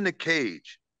 I was in the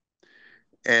cage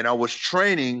and I was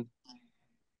training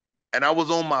and I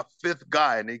was on my 5th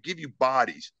guy and they give you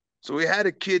bodies. So we had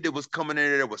a kid that was coming in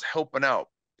there that was helping out.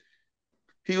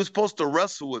 He was supposed to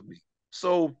wrestle with me.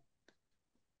 So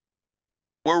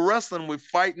we're wrestling, we're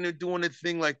fighting and doing a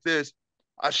thing like this.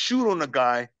 I shoot on the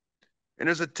guy, and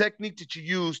there's a technique that you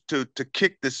use to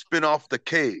kick the spin off the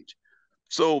cage.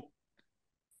 So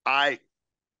I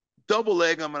double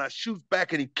leg him, and I shoot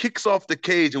back, and he kicks off the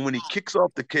cage. And when he kicks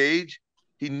off the cage,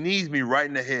 he knees me right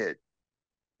in the head.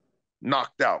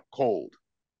 Knocked out, cold.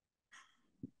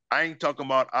 I ain't talking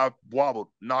about I wobbled,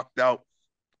 knocked out,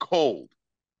 cold.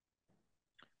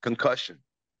 Concussion.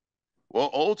 Well,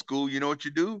 old school, you know what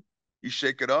you do? You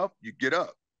shake it up, you get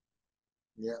up.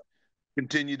 Yeah.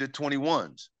 Continue the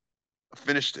 21s. I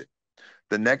finished it.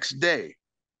 The next day,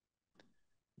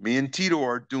 me and Tito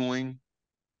are doing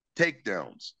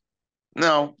takedowns.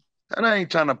 Now, and I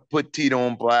ain't trying to put Tito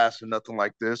on blast or nothing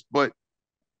like this, but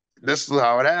this is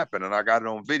how it happened. And I got it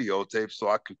on videotape so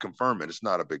I can confirm it. It's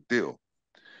not a big deal.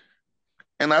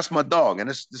 And that's my dog. And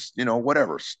it's just,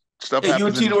 whatever. Stuff happens. You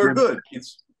and Tito are good.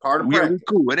 It's part of practice.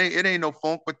 Yeah, we're cool. It ain't no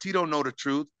funk, but Tito know the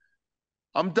truth.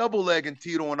 I'm double legging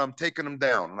Tito and I'm taking him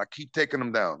down. And I keep taking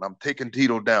him down. I'm taking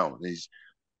Tito down.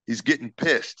 He's getting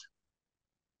pissed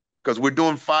because we're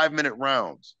doing 5-minute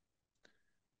rounds.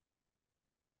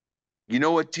 You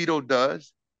know what Tito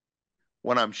does?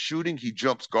 When I'm shooting, he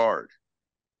jumps guard.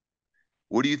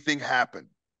 What do you think happened?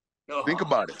 Oh. Think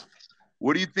about it.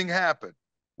 What do you think happened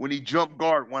when he jumped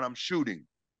guard when I'm shooting?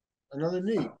 Another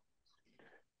knee.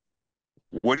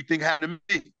 What do you think happened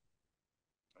to me?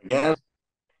 Yeah.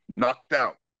 Knocked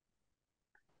out.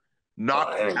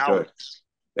 Knocked that ain't out. good.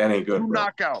 That ain't good, Two bro.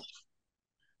 knockouts.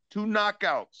 Two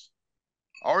knockouts.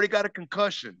 Already got a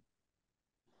concussion.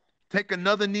 Take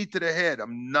another knee to the head.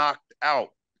 I'm knocked out.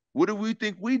 What do we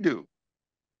think we do?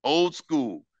 Old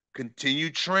school. Continue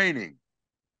training.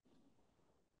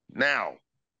 Now,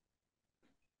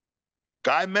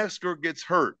 Guy Metzger gets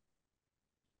hurt.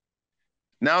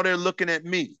 Now they're looking at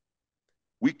me.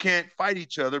 We can't fight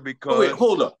each other because... Oh, wait,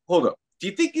 hold up. Do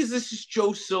you think this is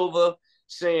Joe Silva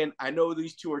saying, I know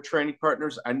these two are training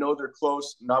partners. I know they're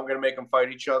close. Now I'm going to make them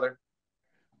fight each other?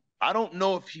 I don't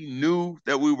know if he knew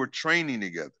that we were training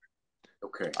together.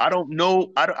 Okay. I don't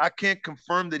know. I can't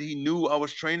confirm that he knew I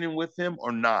was training with him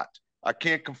or not. I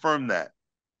can't confirm that.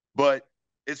 But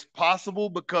it's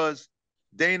possible because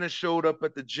Dana showed up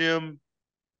at the gym.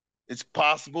 It's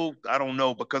possible. I don't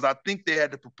know, because I think they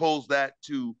had to propose that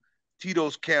to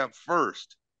Tito's camp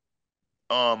first,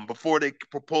 before they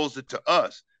proposed it to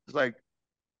us. It's like,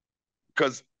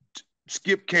 because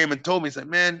Skip came and told me, he said,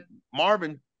 man,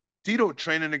 Marvin, Tito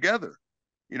training together.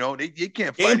 You know, they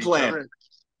can't fight each other.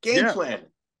 Game plan.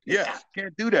 Yes,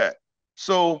 can't do that.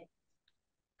 So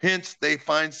hence they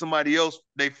find somebody else.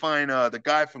 They find the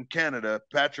guy from Canada,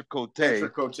 Patrick Cote.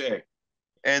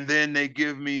 And then they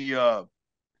give me the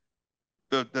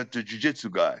jiu-jitsu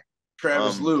guy.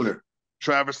 Travis Luter.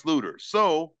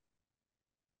 So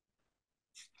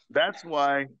that's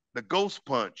why the ghost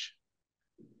punch,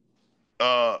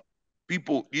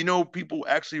 people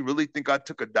actually really think I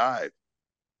took a dive.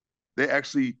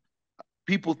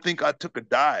 People think I took a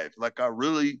dive, like I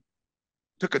really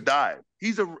took a dive.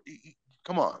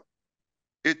 Come on.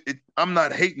 I'm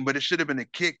not hating, but it should have been a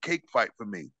cake fight for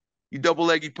me. You double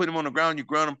leg, you put him on the ground, you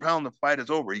ground and pound, the fight is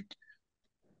over.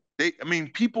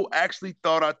 People actually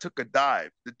thought I took a dive.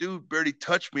 The dude barely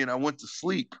touched me and I went to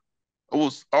sleep. I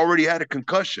already had a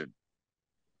concussion.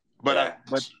 But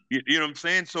you know what I'm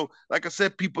saying? So like I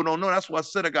said, people don't know. That's why I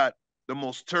said I got the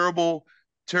most terrible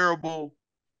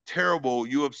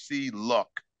UFC luck.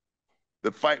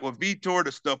 The fight with Vitor,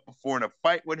 the stuff before, and the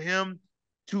fight with him,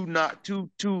 two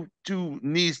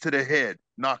knees to the head,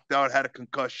 knocked out, had a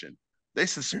concussion. They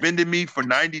suspended me for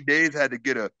 90 days, had to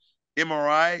get a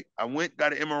MRI. I went,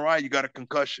 got an MRI, you got a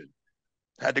concussion.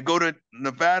 Had to go to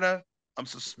Nevada. I'm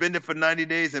suspended for 90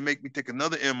 days and make me take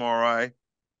another MRI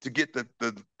to get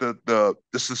the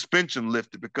suspension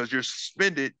lifted, because you're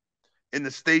suspended in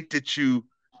the state that you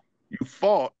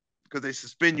fought, because they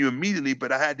suspend you immediately,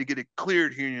 but I had to get it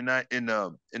cleared here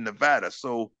in Nevada.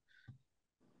 So,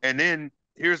 and then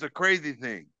here's the crazy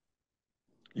thing.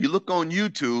 You look on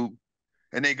YouTube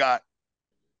and they got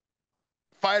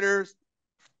fighters,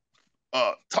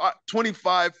 top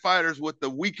 25 fighters with the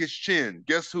weakest chin.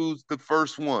 Guess who's the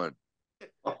first one?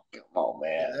 Oh, come on,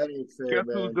 man. That ain't fair,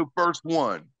 Guess who's the first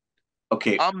one?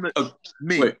 Okay.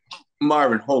 Me. Wait,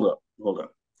 Marvin, hold up.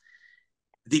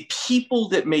 The people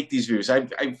that make these videos,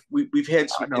 we've had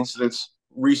some incidents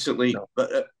recently,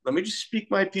 but let me just speak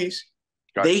my piece.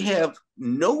 Gotcha. They have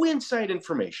no inside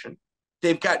information.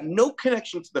 They've got no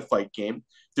connection to the fight game.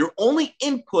 Their only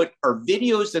input are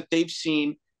videos that they've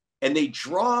seen, and they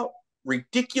draw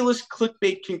ridiculous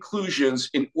clickbait conclusions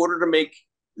in order to make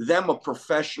them a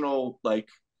professional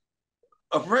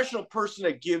person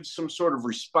that gives some sort of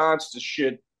response to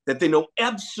shit that they know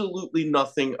absolutely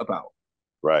nothing about.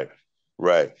 Right.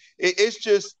 It's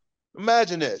just,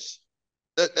 imagine this.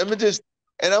 I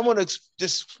want to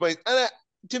just explain.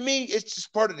 To me, it's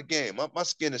just part of the game. My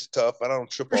skin is tough. I don't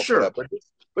trip off of that.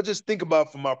 But just think about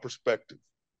it from my perspective.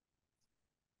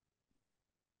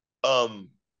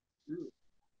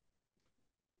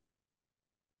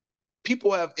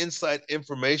 People have inside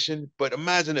information, but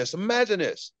imagine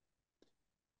this.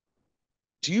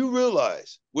 Do you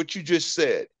realize what you just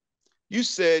said? You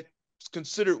said it's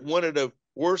considered one of the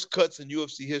worst cuts in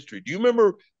UFC history. Do you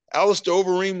remember Alistair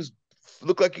Overeem's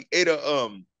looked like he ate a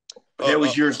that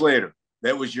was years later.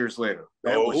 That was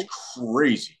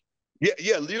crazy.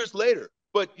 Yeah, years later.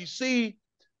 But you see,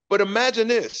 imagine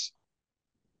this.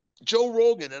 Joe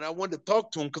Rogan, and I wanted to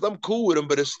talk to him because I'm cool with him,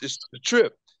 but it's the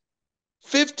trip.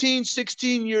 15,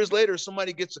 16 years later,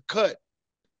 somebody gets a cut,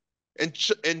 and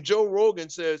Joe Rogan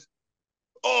says,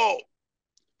 "Oh,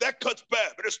 that cut's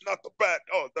bad, but it's not the bad.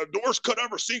 Oh, the worst cut I've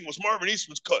ever seen was Marvin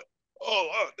Eastman's cut."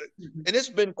 And it's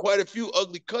been quite a few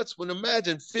ugly cuts. When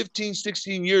imagine 15,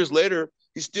 16 years later,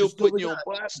 he's still putting you on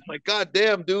blast. It's like, God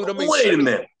damn, dude. Wait a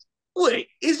minute. Wait,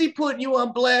 is he putting you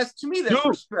on blast? To me, that's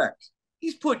respect.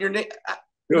 He's putting your name.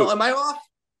 No, am I off?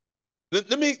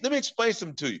 Let me explain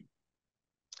something to you.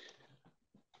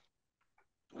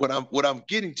 What I'm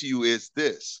getting to you is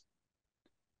this.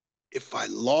 If I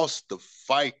lost the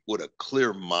fight with a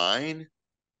clear mind,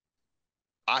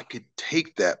 I could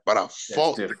take that, but I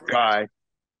fought the guy,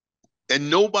 and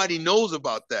nobody knows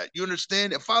about that. You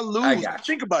understand? If I lose,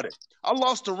 think about it. I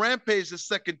lost to Rampage the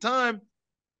second time.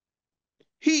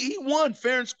 He won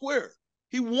fair and square.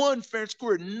 He won fair and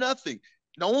square. Nothing.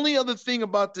 The only other thing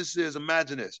about this is,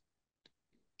 imagine this.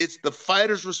 It's the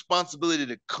fighter's responsibility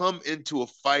to come into a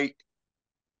fight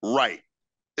right.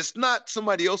 It's not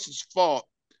somebody else's fault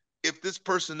if this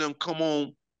person doesn't come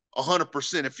on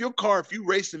 100%. If you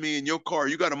racing me in your car,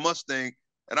 you got a Mustang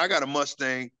and I got a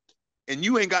Mustang, and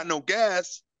you ain't got no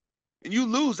gas and you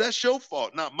lose, that's your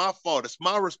fault, not my fault. It's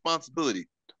my responsibility.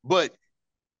 But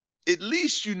at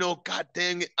least you know, God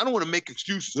dang it, I don't want to make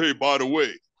excuses. Hey, by the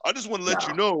way, I just want to let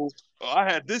you know I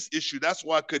had this issue. That's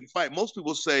why I couldn't fight. Most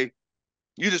people say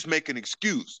you just make an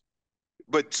excuse.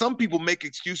 But some people make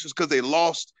excuses because they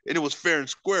lost and it was fair and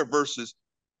square versus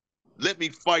let me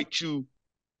fight you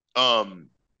 100%.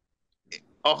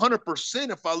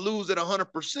 If I lose at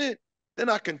 100%, then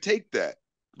I can take that.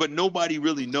 But nobody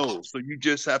really knows. So you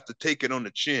just have to take it on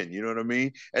the chin. You know what I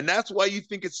mean? And that's why you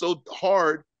think it's so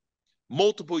hard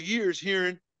multiple years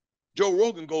hearing Joe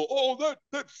Rogan go, oh,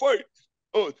 that fight,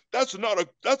 oh, that's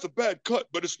a bad cut,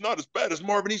 but it's not as bad as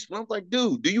Marvin Eastman. I'm like,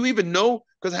 dude, do you even know?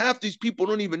 Because half these people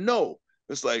don't even know.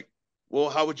 It's like, well,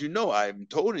 how would you know? I haven't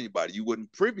told anybody. You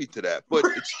wouldn't privy to that. But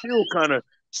it's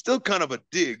still kind of a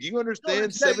dig. You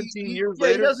understand? 17 years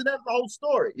later. He doesn't have the whole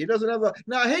story. He doesn't have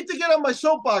now, I hate to get on my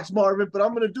soapbox, Marvin, but I'm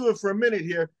going to do it for a minute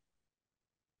here.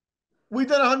 We've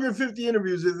done 150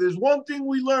 interviews. If there's one thing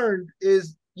we learned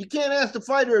is you can't ask the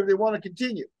fighter if they want to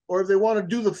continue or if they want to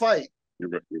do the fight. You're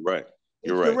right.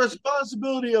 It's the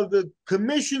responsibility of the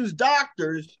commission's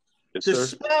doctors to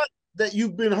spot that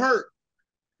you've been hurt.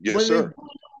 Yes, when sir. they put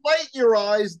light in your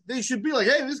eyes, they should be like,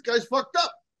 hey, this guy's fucked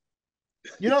up.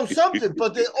 You know, something.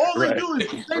 But all they do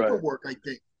is paperwork, I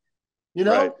think. You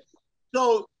know? Right.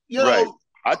 So, you know,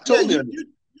 I told you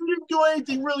didn't do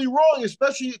anything really wrong,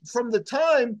 especially from the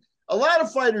time a lot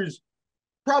of fighters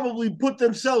probably put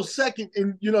themselves second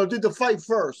and, you know, did the fight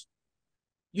first.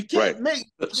 You can't make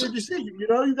your decision. You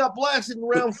know, you got blasted in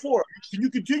round 4. Can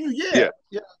you continue? Yeah.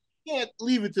 You can't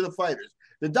leave it to the fighters.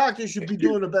 The doctors should be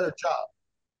doing a better job.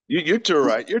 You're too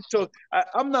right.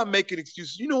 I'm not making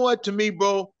excuses. You know what? To me,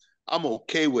 bro, I'm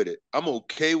okay with it.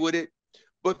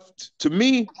 But to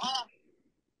me,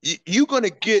 you're going to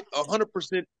get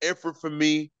 100% effort from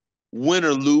me, win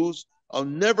or lose. I'll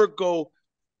never go.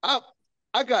 I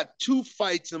got 2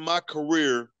 fights in my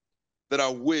career that I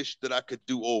wish that I could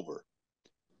do over.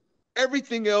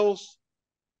 Everything else,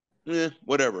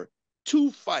 whatever.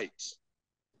 2 fights.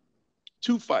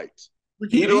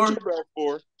 Edor?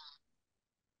 For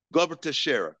Glover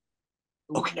Teixeira.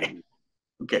 Okay.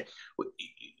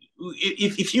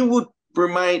 If you would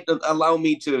allow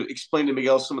me to explain to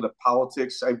Miguel some of the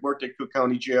politics. I worked at Cook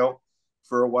County Jail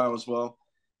for a while as well.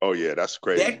 Oh, yeah, that's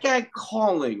crazy. That guy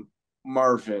calling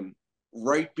Marvin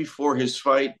right before his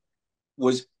fight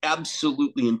was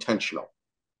absolutely intentional.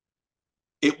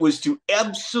 It was to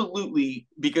absolutely,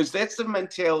 because that's the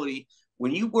mentality.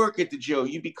 When you work at the jail,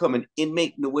 you become an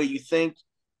inmate in the way you think.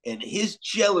 And his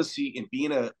jealousy and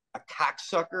being a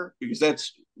cocksucker, because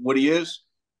that's what he is,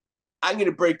 I'm going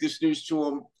to break this news to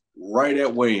him right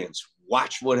at weigh-ins.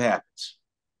 Watch what happens.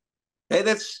 Hey,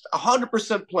 that's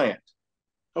 100% planned.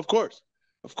 Of course.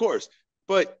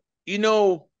 But, you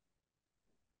know,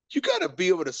 you got to be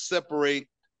able to separate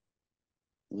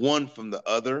one from the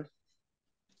other.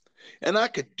 And I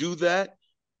could do that.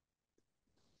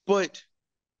 But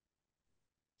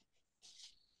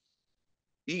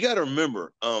you got to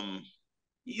remember.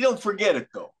 You don't forget it,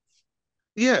 though.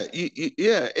 Yeah,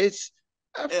 it's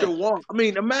after a while. I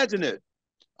mean, imagine it.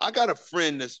 I got a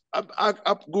friend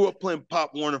I grew up playing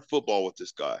Pop Warner football with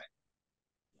this guy.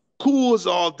 Cool as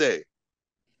all day.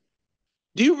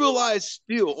 Do you realize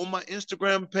still on my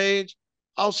Instagram page,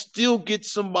 I'll still get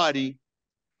somebody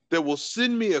that will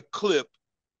send me a clip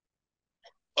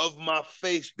of my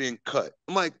face being cut.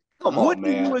 I'm like, what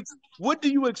do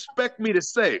you expect me to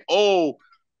say? Oh,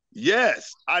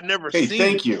 yes, I never seen it.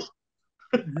 Thank you.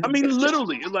 I mean,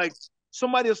 literally, like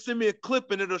somebody will send me a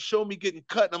clip and it'll show me getting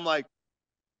cut. And I'm like,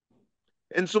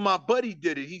 and so my buddy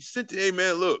did it. He sent it, hey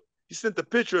man, look, he sent the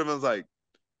picture of him. I was like,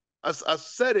 I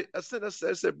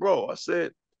said, bro, I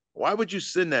said, why would you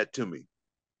send that to me?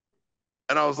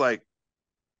 And I was like,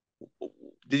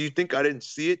 did you think I didn't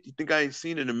see it? You think I ain't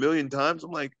seen it a million times?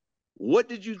 I'm like, what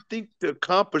did you think to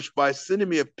accomplish by sending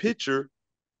me a picture?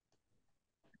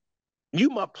 You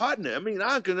my partner. I mean,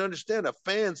 I can understand a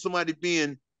fan, somebody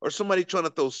trying to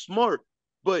throw smart,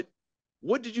 but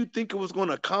what did you think it was going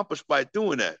to accomplish by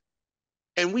doing that?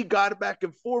 And we got it back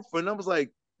and forth, and I was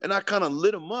like, and I kind of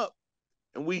lit him up.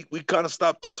 and we kind of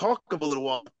stopped talking for a little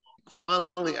while.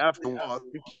 Finally, after a while, I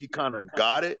think he kind of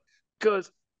got it,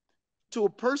 because to a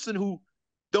person who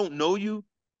don't know you,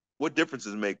 what difference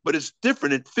does it make? But it's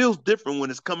different. It feels different when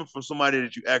it's coming from somebody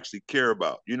that you actually care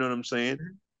about. You know what I'm saying?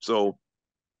 So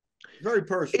very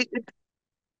personal.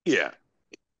 Yeah,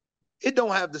 it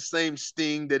don't have the same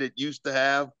sting that it used to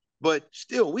have, but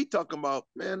still, we talking about,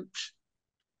 man,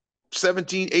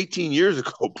 17, 18 years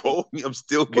ago, bro. I'm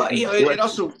still getting. Well, it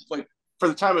also, like, for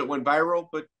the time it went viral,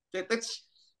 but that's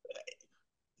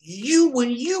you. When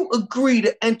you agree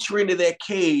to enter into that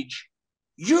cage,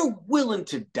 you're willing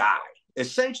to die.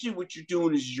 Essentially, what you're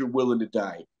doing is you're willing to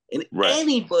die. And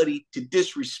anybody to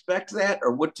disrespect that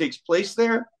or what takes place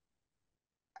there,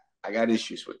 I got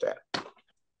issues with that.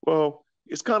 Well,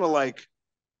 it's kind of like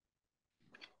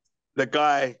the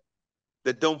guy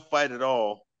that don't fight at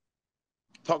all,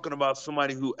 talking about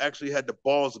somebody who actually had the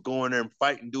balls to go in there and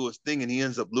fight and do his thing, and he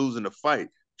ends up losing the fight.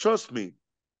 Trust me.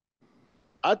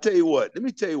 I tell you what, let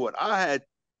me tell you what, I had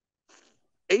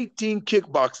 18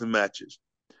 kickboxing matches,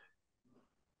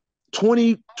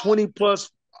 20 plus.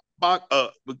 I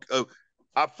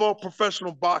fought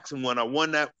professional boxing when I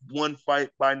won that one fight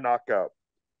by knockout.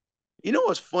 You know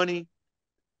what's funny?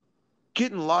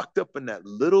 Getting locked up in that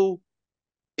little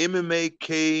MMA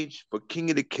cage for King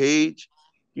of the Cage.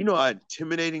 You know how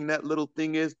intimidating that little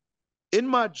thing is? In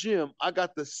my gym, I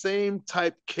got the same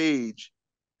type cage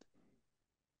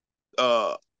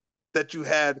that you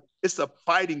had. It's a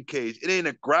fighting cage. It ain't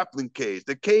a grappling cage.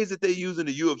 The cage that they use in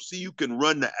the UFC, you can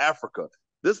run to Africa.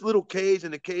 This little cage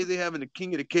and the cage they have in the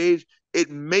King of the Cage, it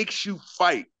makes you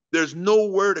fight. There's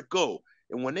nowhere to go.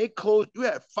 And when they closed, you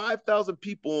had 5,000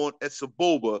 people on at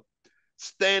Saboba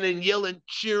standing, yelling,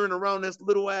 cheering around this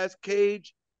little ass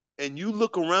cage, and you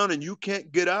look around and you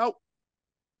can't get out.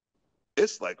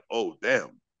 It's like, oh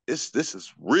damn, this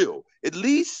is real. At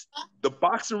least the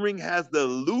boxing ring has the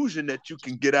illusion that you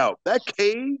can get out. That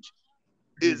cage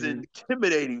is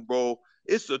intimidating, bro.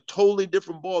 It's a totally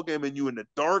different ball game, and you in the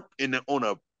dark on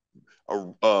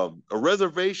a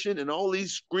reservation, and all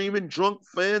these screaming drunk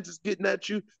fans is getting at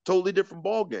you. Totally different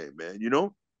ball game, man. You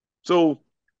know, so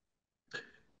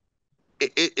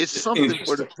it's something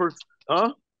for the person,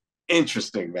 huh?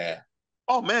 Interesting, man.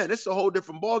 Oh man, it's a whole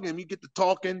different ball game. You get to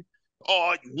talking.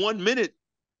 Oh, 1 minute.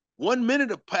 1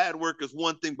 minute of pad work is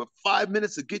one thing, but 5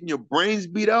 minutes of getting your brains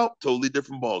beat out, totally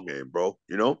different ball game, bro.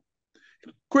 You know,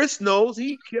 Chris knows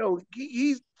he know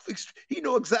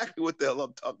exactly what the hell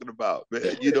I'm talking about,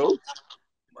 man. You know,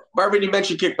 Marvin, you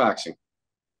mentioned kickboxing.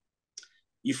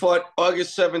 You fought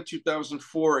August 7,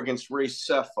 2004 against Ray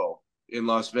Cepho in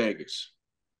Las Vegas.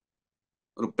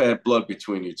 A little bad blood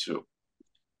between you two.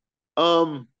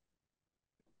 Let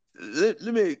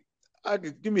me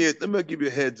give you a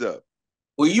heads up.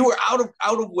 Well, you were out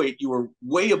of weight. You were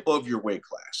way above your weight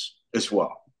class as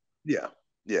well. Yeah.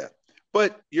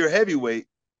 But you're heavyweight.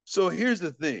 So here's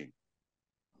the thing.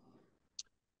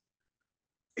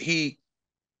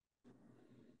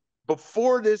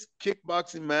 Before this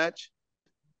kickboxing match,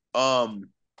 I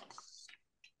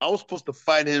was supposed to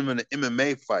fight him in an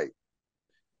MMA fight.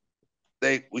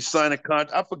 We signed a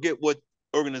contract. I forget what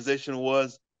organization it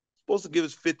was. Supposed to give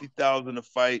us $50,000 a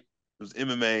fight. It was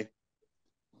MMA.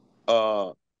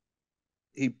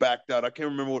 He backed out. I can't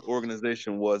remember what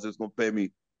organization it was. It was going to pay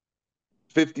me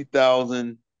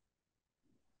 $50,000,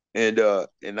 and I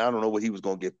don't know what he was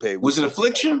going to get paid. Was it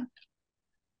Affliction?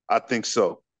 I think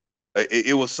so.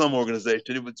 It was some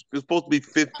organization. It was supposed to be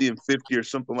 50 and 50 or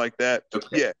something like that.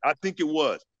 Okay. Yeah, I think it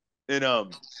was. And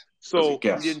so he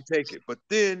didn't take it. But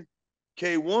then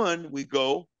K1, we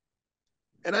go,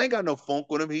 and I ain't got no funk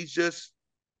with him. He's just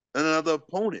another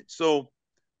opponent. So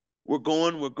we're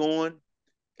going,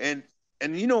 and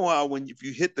you know how if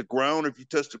you hit the ground, if you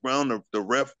touch the ground, the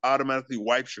ref automatically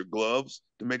wipes your gloves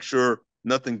to make sure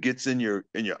nothing gets in your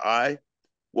eye.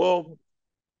 Well,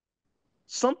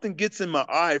 something gets in my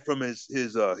eye from his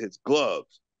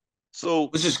gloves. So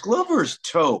was his glove or his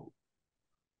toe?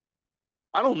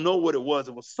 I don't know what it was.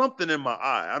 It was something in my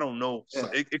eye. I don't know. Yeah.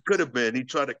 It could have been he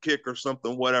tried to kick or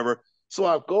something, whatever. So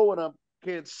I go and I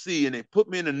can't see, and they put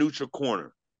me in a neutral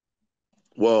corner.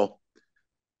 Well,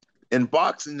 in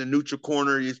boxing, the neutral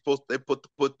corner, they put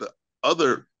the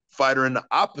other fighter in the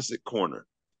opposite corner.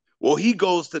 Well, he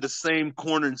goes to the same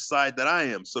corner inside that I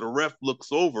am. So the ref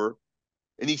looks over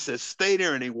and he says, stay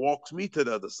there. And he walks me to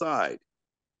the other side,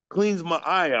 cleans my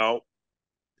eye out.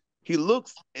 He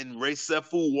looks, and Ray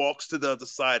Cepho walks to the other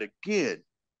side again.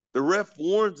 The ref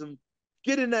warns him,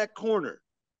 get in that corner.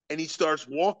 And he starts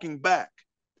walking back.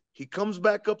 He comes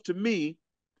back up to me,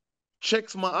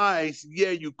 checks my eyes. Yeah,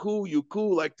 you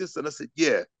cool, like this. And I said,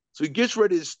 yeah. So he gets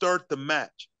ready to start the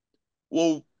match.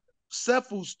 Well,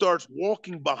 Sefu starts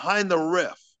walking behind the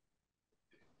ref,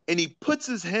 and he puts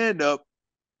his hand up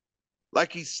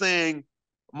like he's saying,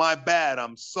 "My bad,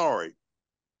 I'm sorry."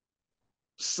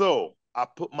 So I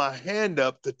put my hand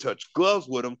up to touch gloves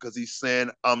with him because he's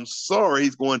saying, "I'm sorry."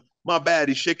 He's going, "My bad."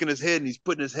 He's shaking his head and he's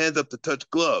putting his hands up to touch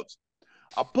gloves.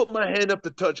 I put my hand up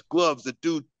to touch gloves. The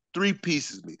dude three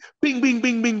pieces me. Bing, bing,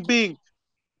 bing, bing, bing.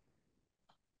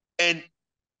 And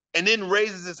then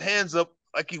raises his hands up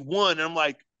like he won. And I'm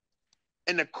like,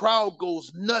 and the crowd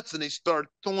goes nuts and they start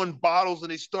throwing bottles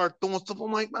and they start throwing stuff.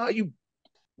 I'm like, "Nah, you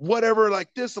whatever,"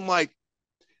 like this. I'm like,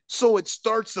 so it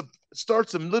starts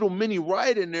a little mini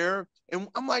riot in there. And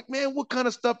I'm like, man, what kind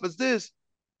of stuff is this?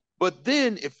 But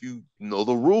then if you know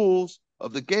the rules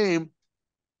of the game,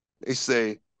 they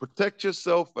say protect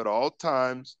yourself at all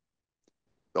times.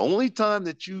 The only time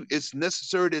that it's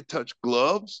necessary to touch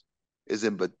gloves is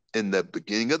in the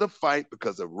beginning of the fight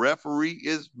because the referee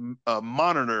is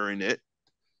monitoring it.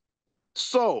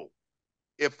 So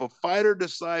if a fighter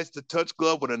decides to touch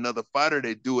glove with another fighter,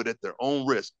 they do it at their own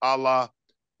risk, a la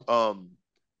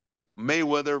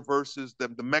Mayweather versus the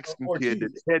Mexican kid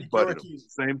that headbutted him.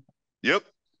 Same. Yep.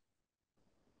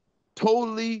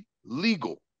 Totally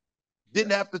legal.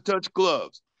 Didn't have to touch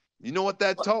gloves. You know what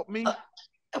that taught me?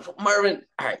 Marvin,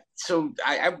 all right. So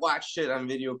I watched it on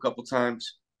video a couple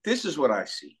times. This is what I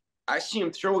see. I see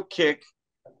him throw a kick.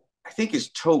 I think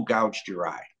his toe gouged your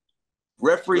eye.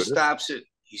 Referee stops it.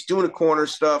 He's doing the corner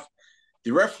stuff.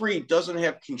 The referee doesn't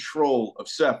have control of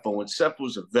Seppo, and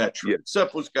Seppo's a veteran. Yeah.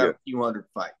 Seppo's got a few hundred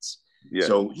fights. Yeah.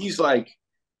 So he's like,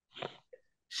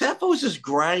 Seppo's as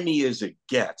grimy as it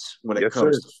gets when it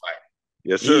comes to fighting.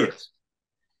 Yes, sir.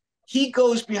 He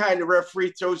goes behind the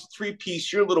referee, throws a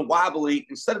three-piece, you're a little wobbly.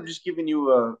 Instead of just giving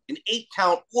you an 8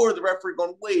 count, or the referee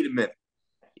going, wait a minute.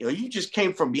 You just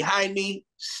came from behind me,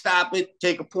 stop it,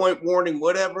 take a point, warning,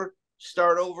 whatever,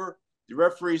 start over. The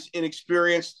referee's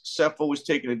inexperienced. Seppo was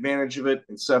taking advantage of it,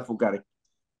 and Seppo got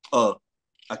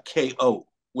a KO,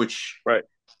 which it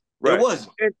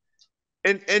wasn't.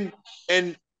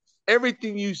 And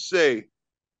everything you say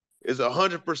is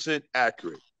 100%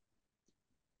 accurate.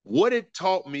 What it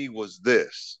taught me was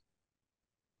this.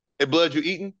 Hey, Blood, you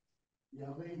eating? Yeah,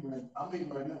 I'm eating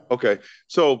right now. Okay,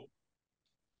 so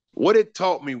what it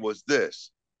taught me was this.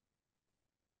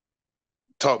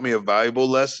 It taught me a valuable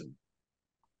lesson.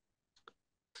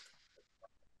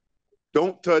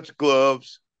 Don't touch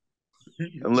gloves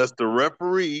unless the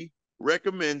referee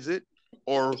recommends it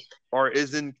or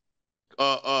isn't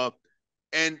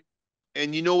and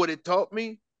you know what it taught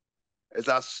me? Is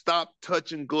I stopped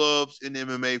touching gloves in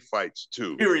MMA fights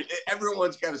too.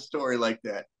 Everyone's got a story like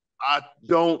that. I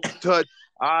don't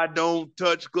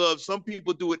touch gloves. Some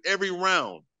people do it every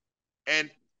round.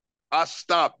 And I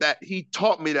stopped that. He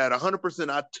taught me that 100%.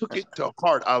 I took it to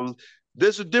heart.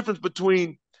 There's a difference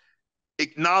between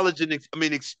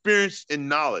experience and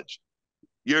knowledge.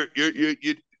 You're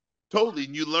totally,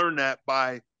 and you learn that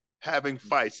by having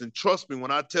fights. And trust me,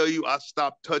 when I tell you, I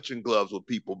stopped touching gloves with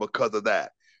people because of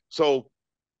that. So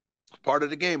part of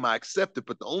the game, I accept it.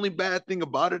 But the only bad thing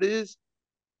about it is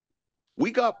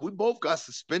we both got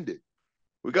suspended.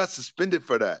 We got suspended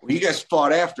for that. Well, you guys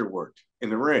fought afterward in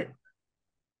the ring.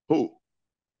 Who?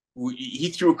 He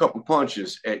threw a couple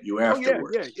punches at you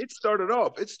afterwards. Yeah. It started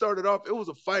off. It was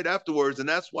a fight afterwards, and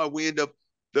that's why we end up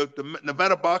the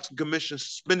Nevada Boxing Commission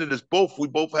suspended us both. We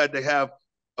both had to have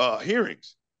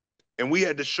hearings, and we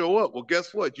had to show up. Well,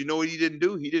 guess what? You know what he didn't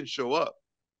do? He didn't show up.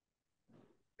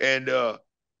 And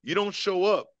you don't show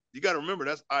up. You got to remember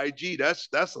that's IG.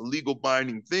 That's a legal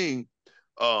binding thing.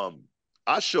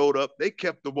 I showed up. They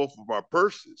kept both of our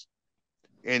purses,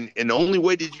 and the only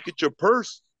way that you get your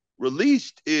purse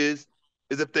released is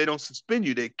if they don't suspend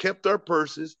you. They kept our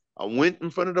purses. I went in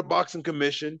front of the boxing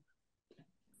commission,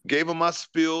 gave them my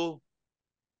spiel.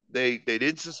 They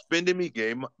didn't suspend me.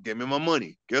 Gave me my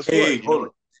money. Guess what? Hold on.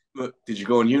 Look, did you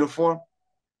go in uniform?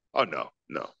 Oh no.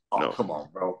 Oh, come on,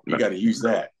 bro. You got to use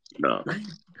that. No.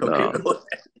 Okay.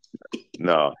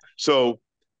 No. So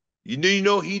you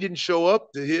know he didn't show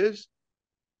up to his.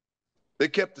 They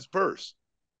kept his purse.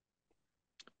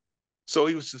 So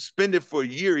he was suspended for a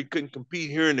year. He couldn't compete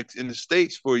here in the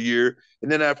States for a year, and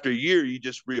then after a year, you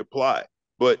just reapply.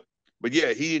 But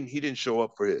yeah, he didn't show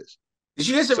up for his. Did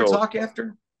you guys ever talk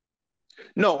after?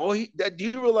 No. Do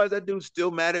you realize that dude's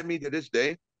still mad at me to this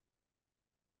day?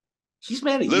 He's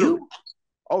mad at you?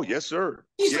 Oh, yes, sir.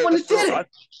 He's the one that did it.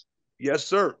 Yes,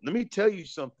 sir. Let me tell you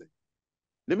something.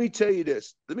 Let me tell you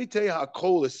this. Let me tell you how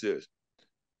cold this is.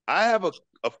 I have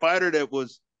a fighter that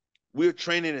we were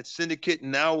training at Syndicate,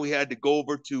 and now we had to go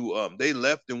over to, they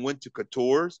left and went to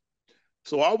Couture's.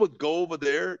 So I would go over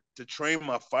there to train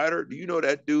my fighter. Do you know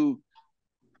that dude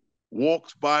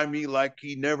walks by me like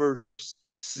he never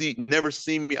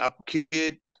seen me? I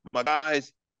kid, my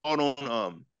guys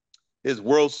on his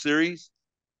World Series,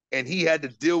 and he had to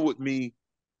deal with me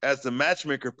as the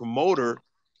matchmaker promoter.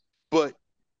 But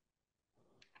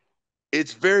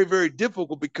it's very, very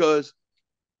difficult because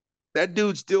that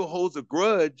dude still holds a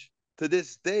grudge to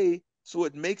this day. So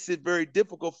it makes it very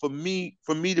difficult for me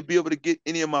to be able to get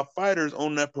any of my fighters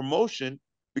on that promotion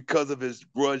because of his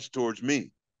grudge towards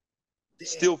me. Damn.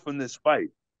 Still from this fight.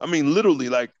 I mean, literally,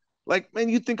 like, man,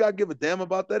 you think I give a damn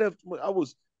about that? If we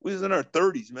was in our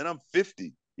 30s, man. I'm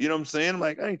 50. You know what I'm saying?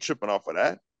 Like, I ain't tripping off of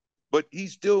that. But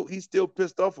he's still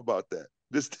pissed off about that.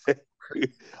 This day.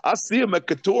 I see him at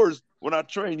Couture's when I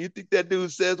train. You think that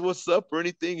dude says what's up or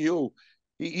anything?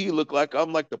 He look like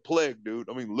I'm like the plague, dude.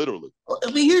 I mean, literally. I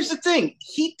mean, here's the thing.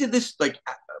 He did this, like,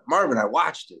 Marvin, I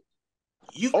watched it.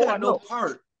 You got no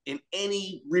part in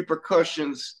any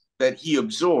repercussions that he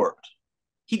absorbed.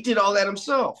 He did all that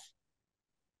himself.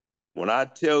 When I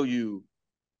tell you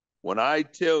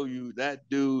that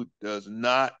dude does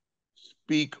not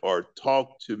speak or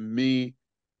talk to me.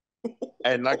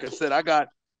 And like I said, I got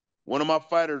one of my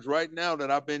fighters right now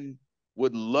that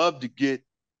would love to get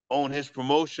on his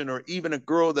promotion, or even a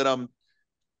girl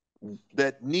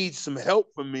that needs some help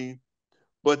from me,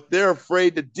 but they're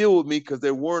afraid to deal with me because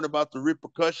they're worried about the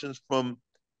repercussions from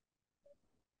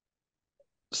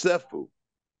Sefu.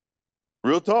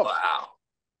 Real talk. Wow.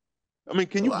 I mean,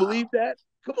 can you believe that?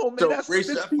 Come on, man. So That's Ray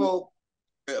Sefu,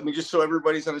 I mean, just so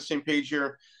everybody's on the same page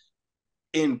here,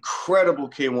 incredible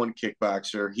K1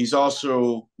 kickboxer. He's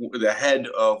also the head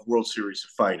of World Series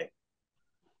of Fighting.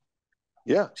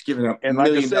 Yeah. He's giving out $1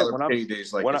 million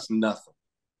paydays like it's nothing.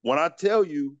 When I tell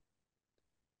you,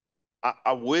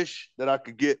 I wish that I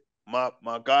could get my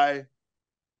guy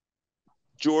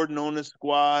Jordan on the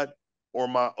squad, or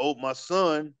my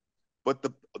son, but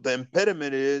the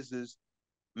impediment is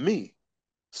me.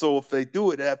 So if they do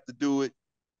it, they have to do it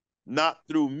not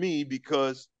through me,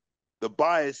 because the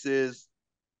bias is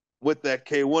with that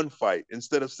K1 fight,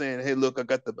 instead of saying, hey, look,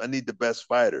 I need the best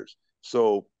fighters.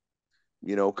 So,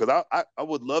 you know, because I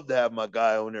would love to have my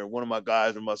guy on there, one of my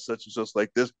guys, or my such and such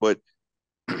like this, but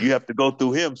you have to go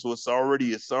through him. So it's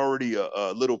already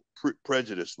a little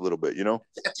prejudiced a little bit, you know?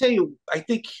 I tell you, I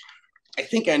think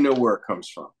I know where it comes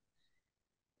from.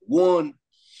 One,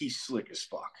 he's slick as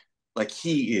fuck. Like,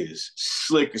 he is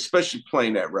slick, especially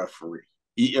playing that referee.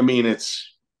 I mean,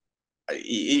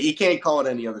 he can't call it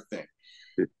any other thing.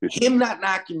 Him not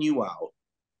knocking you out,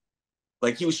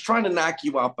 like he was trying to knock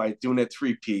you out by doing that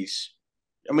 3-piece.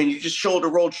 I mean, you just shoulder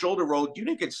rolled. You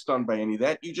didn't get stunned by any of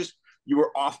that. You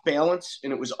were off balance,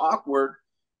 and it was awkward.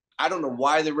 I don't know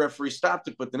why the referee stopped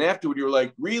it, but then afterward, you were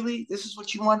like, really? This is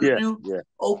what you wanted to do? Yeah.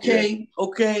 Okay.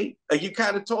 Like, you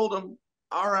kind of told him,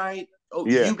 all right. Oh,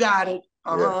 yeah. You got it.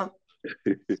 Uh-huh.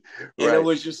 Yeah. Right. And it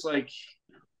was just like,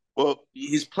 well,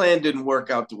 his plan didn't work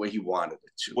out the way he wanted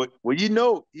it to. Well, you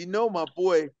know, my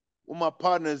boy, one of my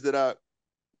partners that I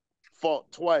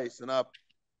fought twice, and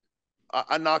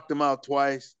I knocked him out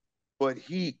twice, but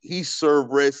he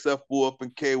served Ray Sefu up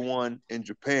in K1 in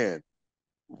Japan,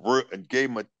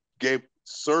 and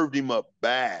served him up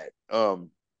bad.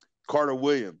 Carter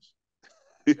Williams.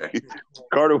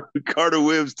 Carter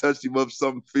Williams touched him up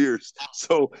something fierce.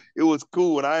 So it was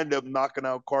cool, and I ended up knocking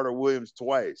out Carter Williams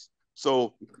twice.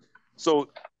 So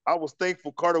I was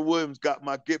thankful Carter Williams got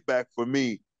my get back for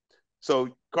me.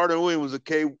 So Carter Williams was a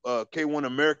K1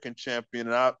 American champion,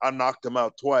 and I knocked him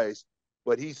out twice,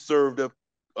 but he served up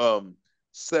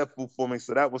Sefu for me.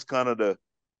 So that was kind of the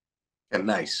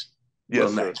nice.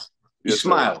 Yes, nice. You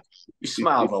smiled. You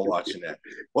smiled while watching that.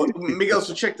 Well, Miguel,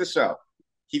 so check this out.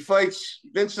 He fights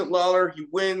Vincent Lawler. He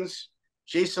wins.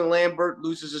 Jason Lambert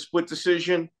loses a split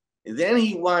decision. And then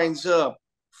he winds up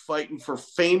fighting for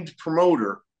famed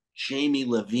promoter Jamie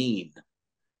Levine.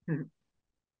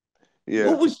 Yeah.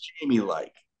 What was Jamie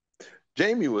like?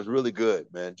 Jamie was really good,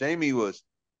 man. Jamie,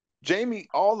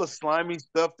 all the slimy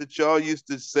stuff that y'all used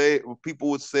to say, or people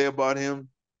would say about him,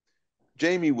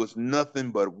 Jamie was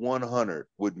nothing but 100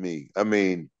 with me. I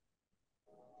mean,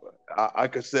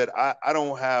 like I said, I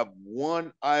don't have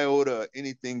one iota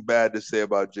anything bad to say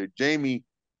about Jamie.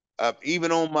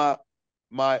 Even on my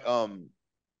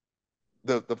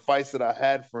the fights that I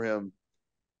had for him,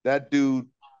 that dude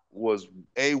was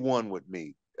A1 with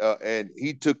me, and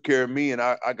he took care of me, and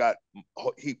I got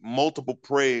multiple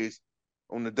praise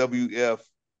on the WF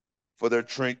for their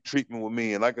treatment with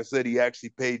me. And like I said, he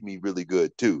actually paid me really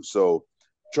good too. So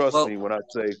trust me when I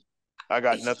say I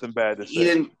got nothing bad to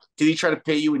say. Did he try to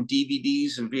pay you in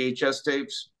DVDs and VHS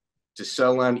tapes to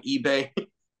sell on eBay?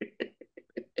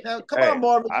 Now, come Hey, on,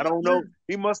 Marvin. I don't know.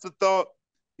 He must have thought.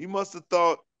 He must have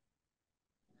thought.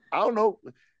 I don't know.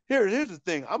 Here's the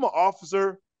thing. I'm an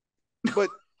officer, but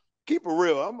keep it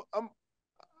real.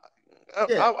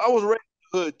 Yeah. I was raised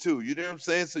in the hood too. You know what I'm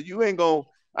saying? So you ain't gonna.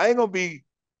 I ain't gonna be.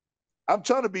 I'm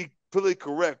trying to be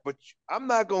politically correct, but I'm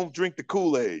not gonna drink the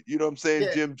Kool-Aid. You know what I'm saying,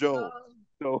 Yeah. Jim Jones?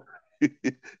 So,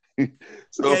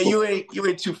 Yeah, you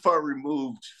ain't too far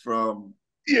removed from.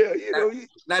 Yeah,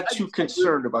 not too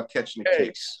concerned about catching a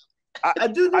case. I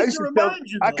do I need used to to tell. remind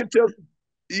you, I though. can tell.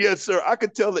 Yes, sir. I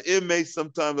could tell the inmates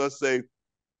sometimes. I say,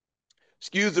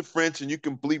 excuse the French, and you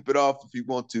can bleep it off if you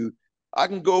want to. I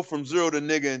can go from 0 to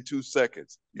nigga in 2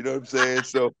 seconds. You know what I'm saying?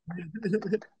 So,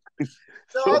 No,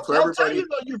 So for I'll tell everybody, you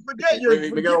though, you forget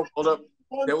wait, Miguel, hold up.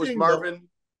 one That was thing, Marvin.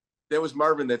 though. That was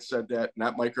Marvin that said that,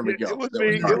 not Mike or Miguel. it was That me.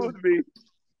 was It Marvin. was me.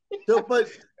 So, but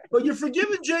you're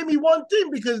forgiving Jamie one thing,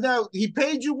 because now he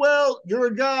paid you well. You're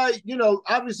a guy,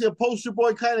 obviously a poster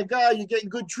boy kind of guy. You're getting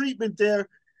good treatment there,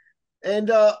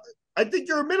 and I think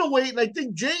you're a middleweight, and I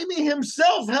think Jamie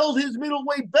himself held his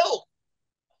middleweight belt.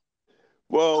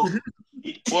 Well,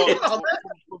 Yeah,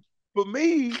 for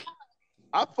me,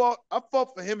 I fought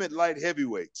for him at light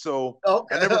heavyweight. So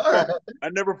okay. I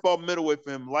never fought middleweight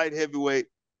for him, light heavyweight.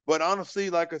 But honestly,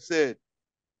 like I said,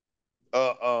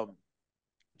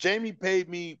 Jamie paid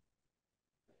me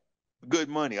good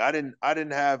money. I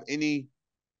didn't have any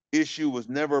issue, was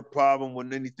never a problem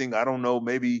with anything. I don't know,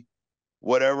 maybe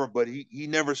whatever, but he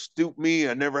never stooped me.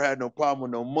 I never had no problem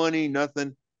with no money,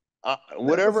 nothing.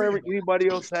 Whatever anybody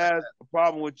else has a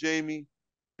problem with Jamie,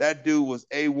 that dude was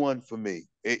A1 for me.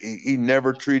 He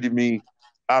never treated me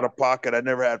out of pocket. I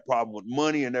never had a problem with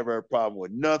money. I never had a problem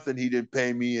with nothing. He didn't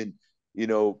pay me in,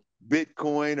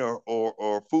 Bitcoin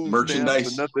or food stamps or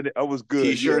Merchandise, nothing. I was good.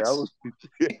 T-shirts. Yeah, I was.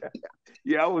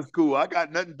 Yeah, I was cool. I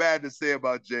got nothing bad to say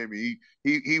about Jamie.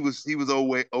 He was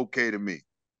always okay to me.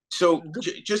 So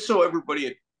just so everybody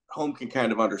at home can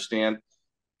kind of understand,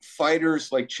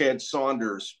 fighters like Chad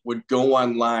Saunders would go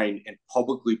online and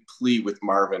publicly plead with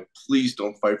Marvin, please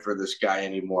don't fight for this guy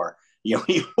anymore.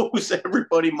 He owes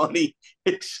everybody money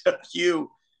except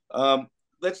you.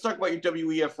 Let's talk about your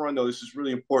WEF run, though. This is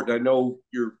really important. I know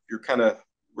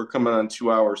we're coming on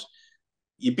 2 hours.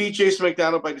 You beat Jason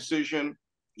McDonald by decision.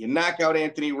 You knock out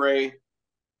Anthony Ray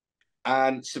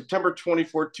on September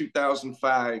 24th,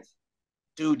 2005.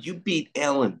 Dude, you beat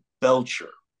Alan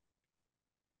Belcher.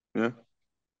 Yeah.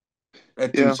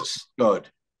 That dude's a stud.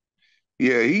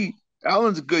 Yeah,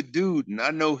 Alan's a good dude, and I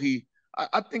know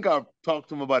I think I talked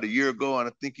to him about a year ago, and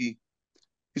I think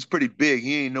he's pretty big.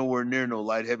 He ain't nowhere near no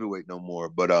light heavyweight no more.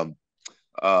 But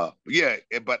yeah,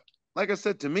 but like I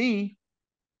said, to me,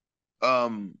 I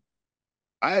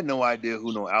had no idea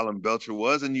who no Alan Belcher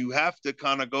was, and you have to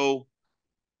kind of go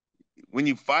when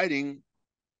you're fighting,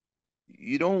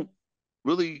 you don't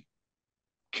really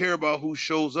care about who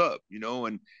shows up,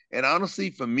 and honestly,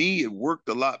 for me, it worked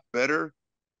a lot better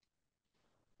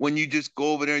when you just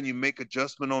go over there and you make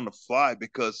adjustment on the fly,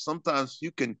 because sometimes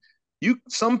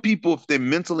some people, if they're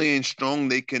mentally ain't strong,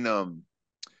 they can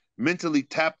mentally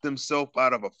tap themselves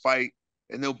out of a fight,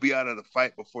 and they'll be out of the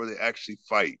fight before they actually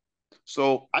fight.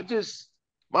 So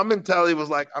my mentality was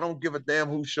like, I don't give a damn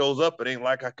who shows up. It ain't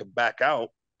like I can back out.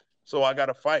 So I got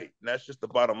to fight. And that's just the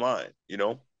bottom line,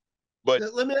 But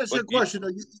let me ask you a question.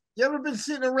 You ever been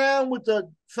sitting around with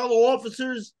the fellow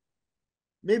officers,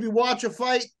 maybe watch a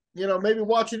fight, maybe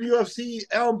watching the UFC,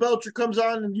 Alan Belcher comes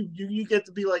on, and you get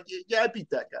to be like, yeah, I beat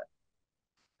that guy.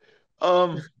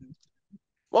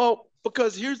 Well,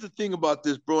 because here's the thing about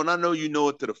this, bro, and I know you know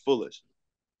it to the fullest.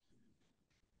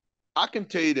 I can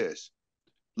tell you this.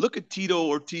 Look at Tito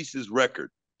Ortiz's record.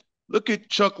 Look at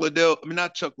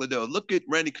not Chuck Liddell. Look at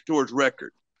Randy Couture's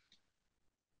record.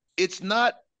 It's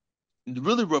not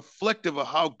really reflective of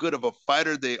how good of a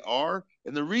fighter they are.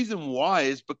 And the reason why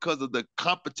is because of the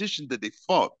competition that they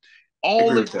fought.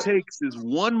 All it takes is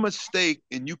one mistake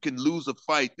and you can lose a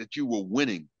fight that you were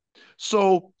winning.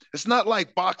 So it's not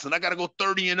like boxing. I got to go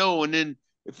 30-0. And then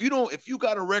if you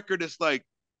got a record that's like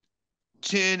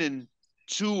 10-2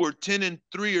 or 10-3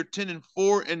 or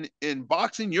 10-4 in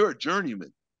boxing, you're a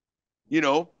journeyman,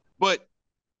 But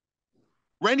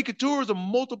Randy Couture is a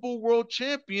multiple world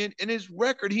champion, and his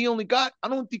record, I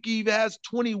don't think he even has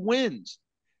 20 wins.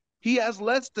 He has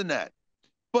less than that.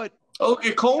 But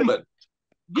Coleman.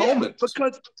 Yeah, Coleman.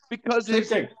 because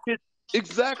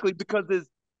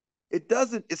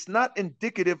it's not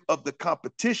indicative of the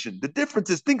competition. The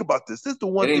difference is, think about this. This is the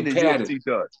one thing the UFC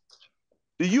does.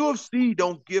 The UFC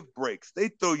don't give breaks. They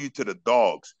throw you to the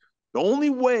dogs. The only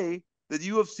way that the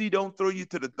UFC don't throw you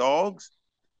to the dogs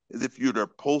is if you're their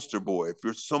poster boy, if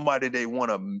you're somebody they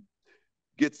want to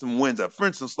get some wins at. For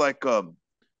instance, like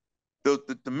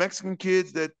the Mexican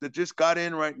kids that just got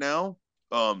in right now,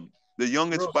 the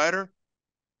youngest fighter,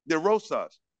 they're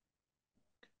Rosas.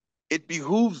 It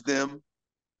behooves them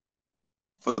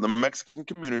for the Mexican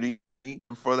community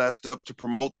for that to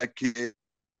promote that kid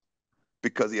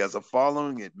because he has a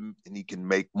following and he can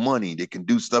make money. They can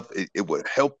do stuff. It would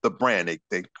help the brand.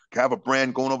 They have a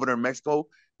brand going over there in Mexico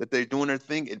that they're doing their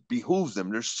thing. It behooves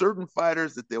them. There's certain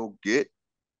fighters that they'll get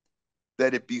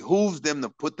that it behooves them to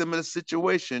put them in a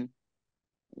situation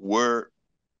where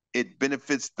it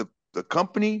benefits the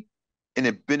company and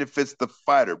it benefits the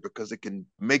fighter because it can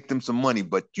make them some money.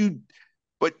 But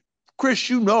Chris,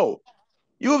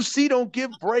 UFC don't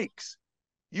give breaks.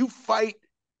 You fight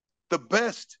the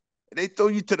best. They throw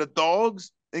you to the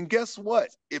dogs. And guess what?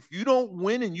 If you don't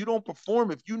win and you don't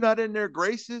perform, if you're not in their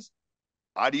graces,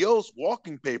 adios,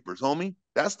 walking papers, homie.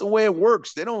 That's the way it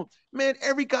works. They don't, man,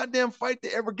 every goddamn fight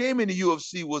they ever gave in the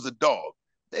UFC was a dog.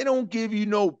 They don't give you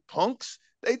no punks.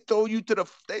 They throw you to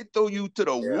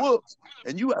the wolves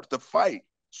and you have to fight.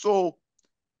 So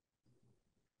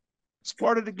it's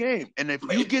part of the game. And if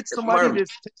you get somebody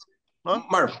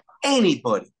Marv,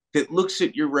 anybody that looks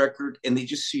at your record and they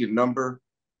just see a number,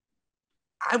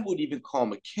 I wouldn't even call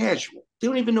them a casual. They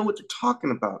don't even know what they're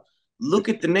talking about. Look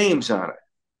at the names on it.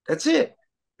 That's it.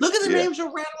 Look at the names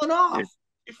you're rattling off. Yeah.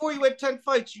 Before you had 10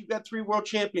 fights, you got 3 world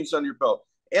champions under your belt.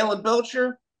 Alan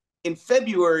Belcher, in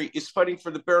February, is fighting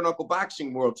for the bare knuckle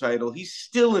boxing world title. He's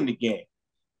still in the game.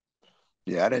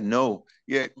 Yeah, I didn't know.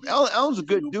 Yeah, Alan's a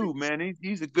good dude, man.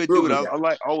 He's a good dude.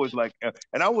 I always like,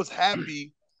 and I was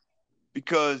happy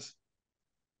because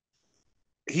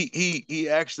he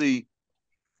actually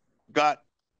got,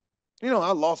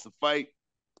 I lost a fight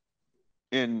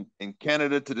in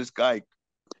Canada to this guy.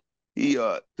 He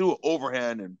threw an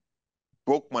overhand and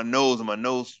broke my nose, and my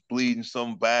nose was bleeding so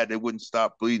bad it wouldn't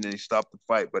stop bleeding, and he stopped the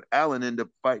fight. But Alan ended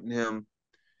up fighting him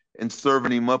and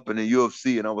serving him up in the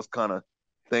UFC, and I was kind of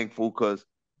thankful because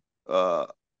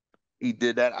he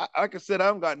did that. Like I said, I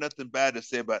haven't got nothing bad to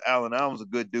say about Alan. Alan's a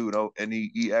good dude, and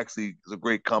he actually is a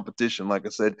great competition. Like I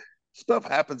said, stuff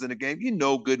happens in the game. You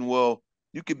know good and well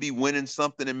you could be winning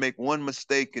something and make one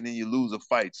mistake and then you lose a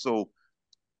fight. So,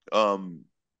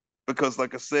 because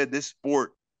like I said, this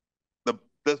sport,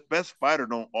 the best fighter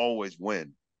don't always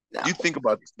win. No. You think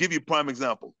about this. Give you a prime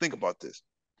example. Think about this.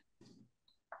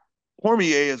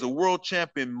 Cormier is a world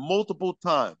champion multiple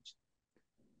times.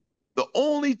 The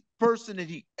only person that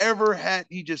he ever had,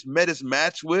 he just met his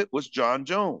match with was John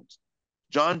Jones.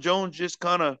 John Jones just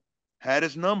kind of had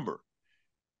his number.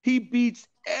 He beats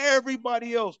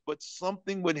everybody else, but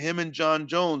something with him and John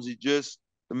Jones, the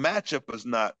matchup is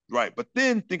not right. But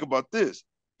then think about this.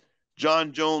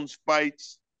 John Jones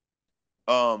fights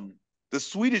the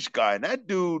Swedish guy, and that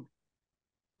dude,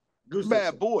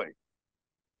 bad boy.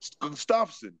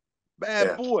 Gustafsson,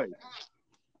 bad boy.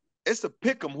 It's a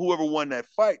pick 'em whoever won that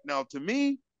fight. Now, to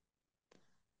me,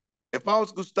 if I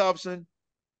was Gustafsson,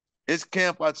 his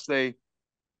camp, I'd say,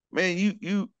 man,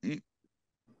 you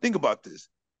think about this.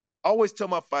 I always tell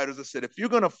my fighters, I said, if you're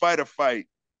going to fight a fight,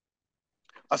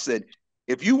 I said,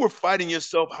 if you were fighting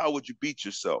yourself, how would you beat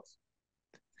yourself?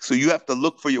 So you have to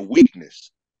look for your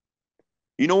weakness.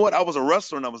 You know what? I was a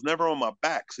wrestler and I was never on my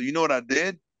back. So you know what I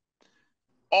did?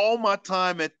 All my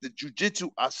time at the jiu-jitsu,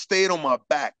 I stayed on my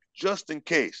back just in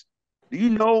case. Do you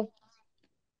know?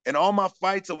 In all my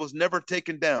fights, I was never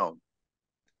taken down.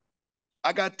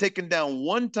 I got taken down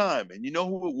one time, and you know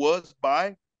who it was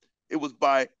by? It was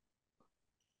by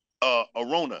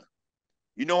Arona.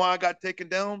 You know how I got taken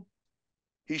down?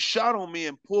 He shot on me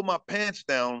and pulled my pants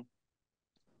down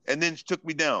and then took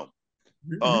me down.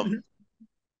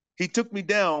 He took me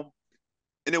down,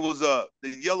 and it was the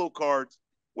yellow cards.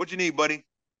 What you need, buddy?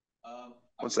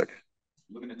 1 second.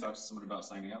 Looking to talk to someone about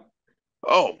signing out.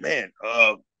 Oh, man.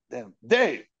 Damn.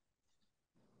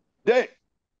 Dave,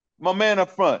 my man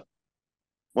up front.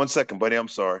 1 second, buddy. I'm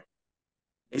sorry.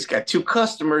 He's got 2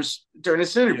 customers during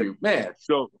this interview, man.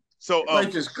 So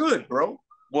life is good, bro.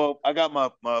 Well, I got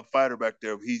my fighter back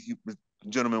there. He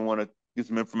gentleman want to get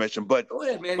some information, but go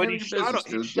ahead, man. But he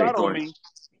shot on me.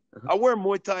 I wear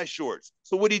Muay Thai shorts.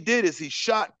 So what he did is he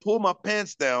pulled my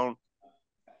pants down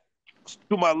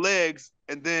to my legs,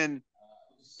 and then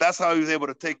that's how he was able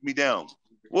to take me down.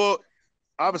 Well,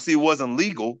 obviously it wasn't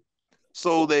legal,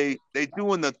 so they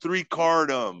doing the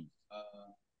 3-card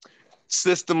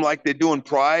system like they do in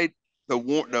Pride.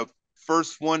 The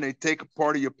first one, they take a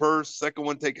part of your purse. Second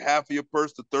one, take half of your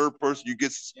purse. The third person, you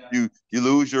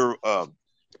lose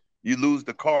you lose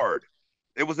the card.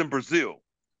 It was in Brazil,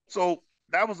 so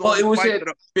that was. Well, it was at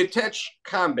Vitesse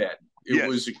Combat. It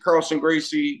was at Carlson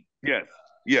Gracie. Yes.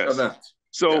 Event.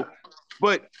 So,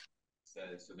 but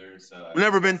So there's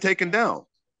never been taken down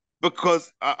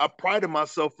because I prided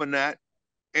myself in that.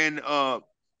 And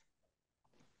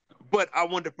but I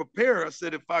wanted to prepare. I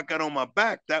said if I got on my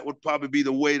back, that would probably be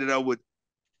the way that I would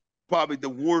probably the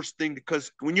worst thing,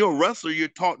 because when you're a wrestler, you're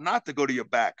taught not to go to your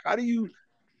back. How do you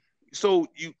so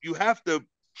you have to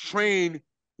train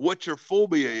what your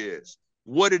phobia is,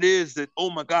 what it is that, oh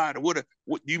my God, what do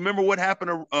you remember what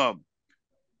happened to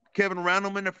Kevin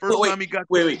Randleman the first time he got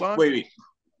to the spot? Wait.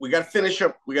 We got to finish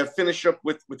up. We got to finish up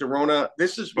with the Rona.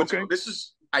 This is Okay. This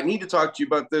is. I need to talk to you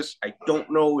about this. I don't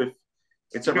know if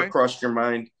it's ever crossed your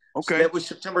mind. Okay. So that was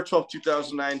September 12th,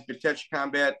 2009, Pitech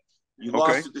Combat. You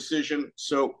lost the decision.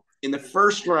 So in the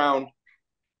first round,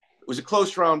 it was a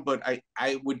close round, but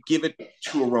I would give it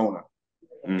to Arona.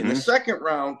 In the second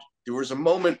round, there was a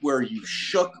moment where you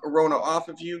shook Arona off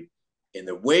of you, and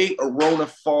the way Arona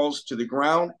falls to the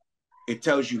ground, it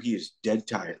tells you he is dead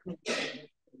tired.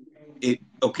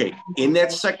 In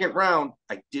that second round,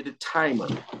 I did a timer.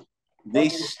 They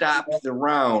stopped the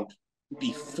round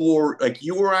before, like,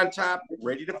 you were on top,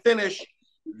 ready to finish.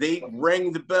 They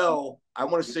rang the bell, I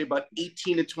want to say about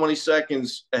 18 to 20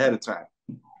 seconds ahead of time.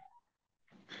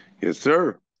 Yes,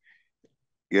 sir.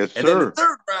 Yes, and sir. And then the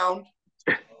third round,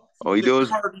 he does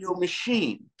cardio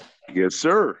machine. Yes,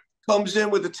 sir. Comes in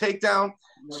with a takedown.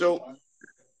 So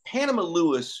Panama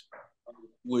Lewis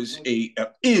is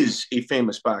a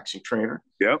famous boxing trainer.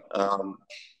 Yep.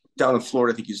 Down in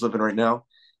Florida, I think he's living right now.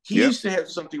 He used to have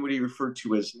something what he referred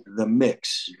to as the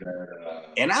mix.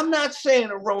 And I'm not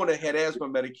saying Arona had asthma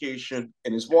medication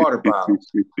in his water bottle,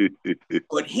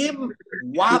 but him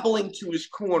wobbling to his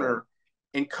corner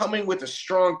and coming with a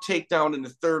strong takedown in the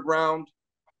third round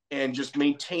and just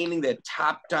maintaining that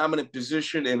top dominant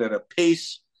position and at a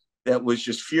pace that was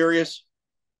just furious,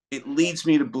 it leads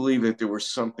me to believe that there was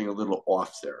something a little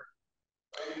off there.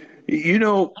 You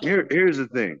know, here's the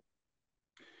thing.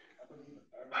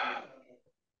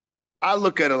 I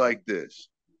look at it like this.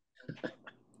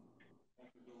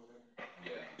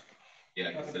 Yeah,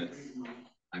 because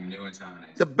I'm new in town.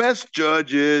 The best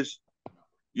judge is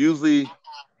usually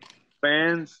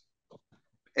fans,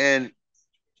 and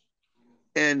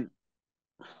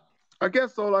I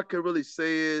guess all I could really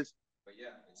say is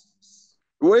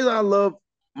the way that I love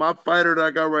my fighter that I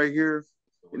got right here,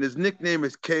 and his nickname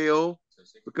is KO,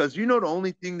 because you know the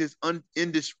only thing that's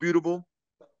indisputable?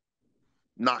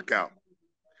 Knockout.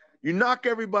 You knock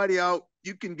everybody out,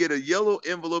 you can get a yellow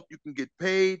envelope, you can get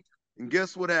paid, and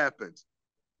guess what happens?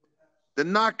 The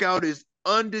knockout is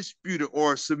undisputed,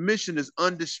 or a submission is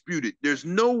undisputed. There's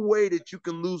no way that you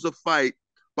can lose a fight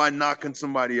by knocking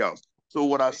somebody else. So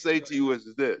what I say to you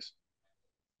is this.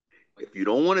 If you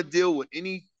don't want to deal with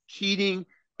any cheating,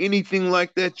 anything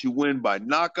like that, you win by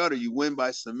knockout or you win by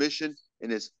submission,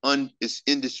 and it's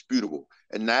indisputable.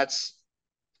 And it's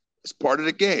part of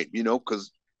the game, you know,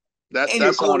 because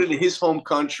that's going into his home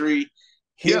country,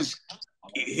 his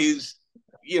managers.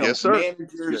 Yes, sir.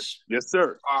 Yes,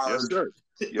 sir.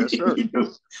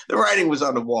 The writing was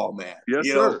on the wall, man. Yes,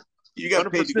 sir. You got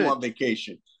paid to go on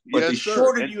vacation, but they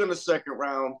shorted you in the second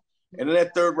round, and in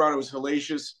that third round, it was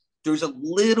hellacious. There's a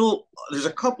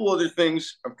couple other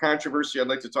things of controversy I'd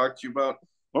like to talk to you about.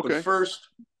 Okay. But first,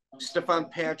 Stefan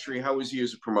Patry, how was he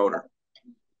as a promoter?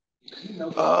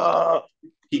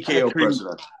 TKO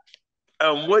president.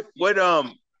 What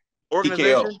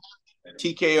organization?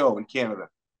 TKO in Canada.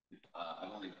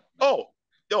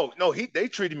 They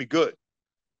treated me good.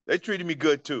 They treated me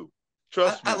good too.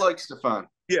 Trust me. I like Stefan.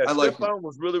 Yeah, Stefan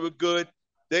was really good.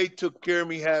 They took care of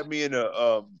me, had me in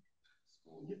a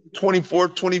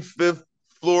 24th, 25th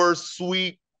floor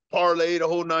suite, parlay, the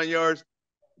whole 9 yards.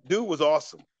 Dude was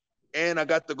awesome. And I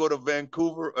got to go to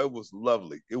Vancouver. It was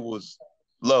lovely.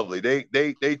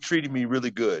 They treated me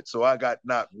really good. So I got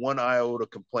not one iota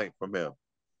complaint from him.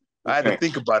 I had to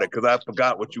think about it because I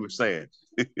forgot what you were saying.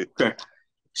 Okay.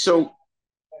 So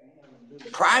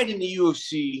Pride in the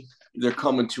UFC, they're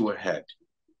coming to a head.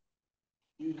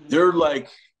 They're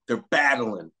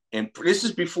battling. And this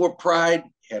is before Pride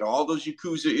had all those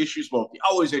Yakuza issues. Well, they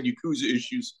always had Yakuza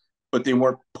issues, but they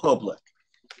weren't public.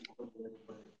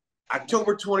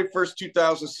 October 21st,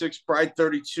 2006, Pride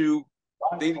 32,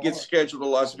 they get scheduled to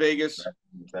Las Vegas.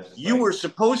 You were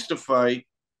supposed to fight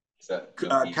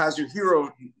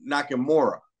Kazuhiro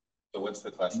Nakamura. So what's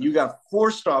the class? You got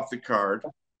forced off the card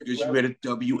because you had a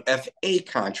WFA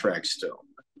contract still.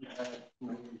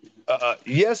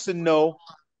 Yes and no,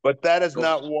 but that is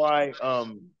not why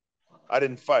I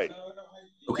didn't fight.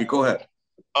 Okay, go ahead.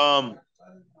 I'm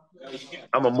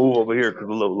gonna move over here because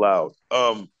it's a little loud.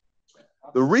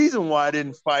 The reason why I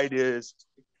didn't fight is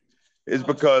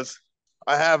because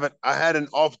I had an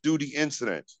off-duty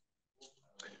incident.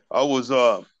 I was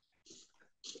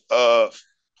I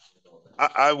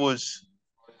was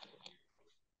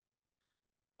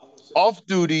off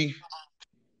duty.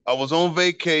 I was on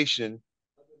vacation.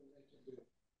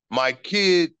 My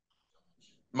kid,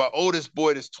 my oldest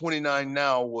boy that's 29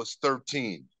 now, was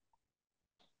 13.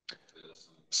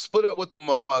 Split up with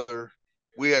my mother.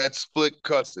 We had split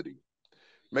custody.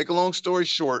 Make a long story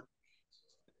short,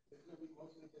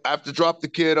 I have to drop the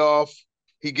kid off.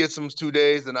 He gets him 2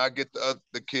 days, and I get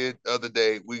the kid the other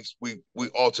day. We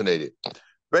alternated.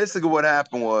 Basically, what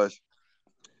happened was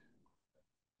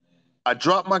I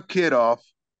dropped my kid off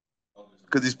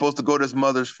because he's supposed to go to his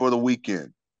mother's for the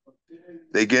weekend.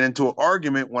 They get into an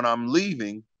argument when I'm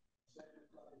leaving.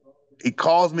 He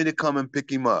calls me to come and pick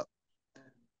him up.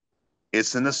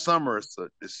 It's in the summer.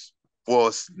 It's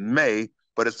May,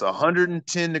 but it's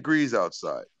 110 degrees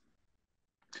outside.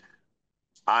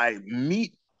 I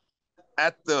meet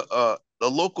at the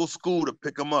local school to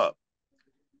pick him up.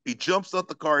 He jumps out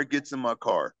the car. He gets in my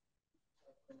car.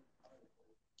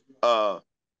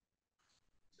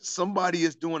 Somebody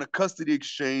is doing a custody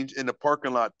exchange in the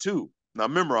parking lot too. Now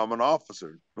remember, I'm an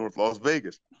officer, North Las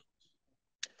Vegas.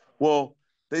 Well,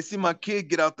 they see my kid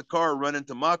get out the car, run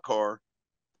into my car.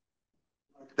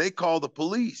 They call the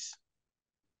police.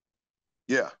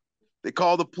 Yeah, they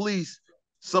call the police.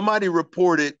 Somebody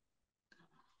reported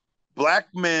black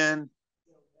man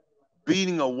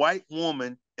beating a white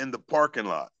woman in the parking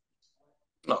lot.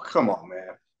 Oh, come on,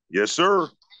 man. Yes, sir.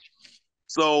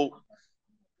 So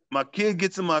my kid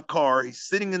gets in my car. He's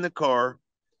sitting in the car.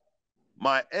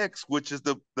 My ex, which is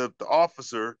the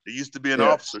officer, that used to be an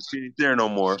officer, she ain't there no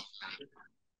more,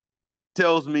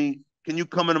 tells me, can you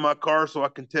come into my car so I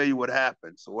can tell you what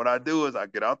happened? So what I do is I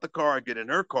get out the car, I get in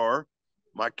her car.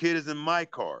 My kid is in my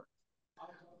car.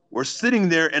 We're sitting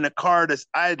there in a car that's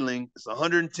idling. It's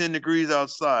 110 degrees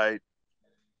outside,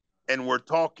 and we're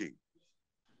talking.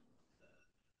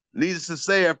 Needless to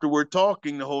say, after we're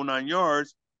talking the whole 9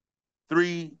 yards,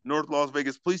 3 North Las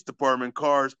Vegas Police Department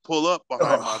cars pull up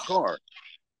behind my car.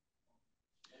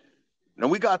 Now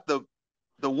we got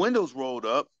the windows rolled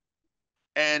up,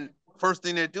 and first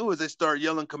thing they do is they start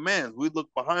yelling commands. We look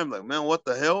behind like, man, what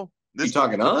the hell? This you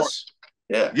talking to us?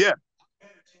 Yeah. Yeah.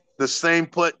 The same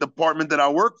department that I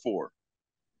work for.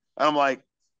 And I'm like,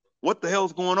 what the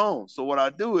hell's going on? So what I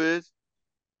do is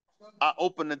I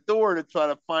open the door to try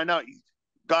to find out.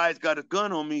 Guy's got a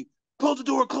gun on me. Close the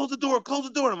door, close the door, close the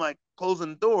door. And I'm like, closing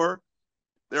the door.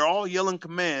 They're all yelling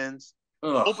commands.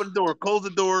 Ugh. Open the door, close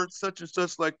the door, such and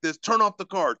such like this. Turn off the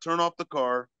car, turn off the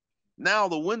car. Now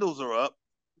the windows are up.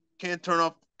 Can't turn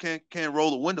off, can't roll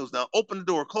the windows down. Open the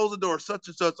door, close the door, such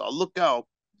and such. I look out.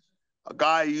 A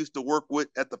guy I used to work with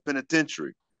at the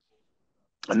penitentiary.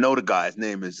 I know the guy. His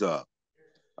name is I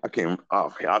worked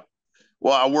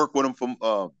with him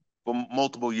for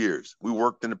multiple years. We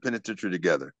worked in the penitentiary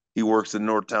together. He works in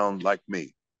Northtown like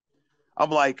me.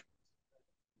 I'm like,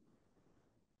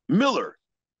 Miller,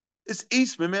 it's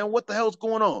Eastman, man. What the hell's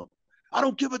going on? I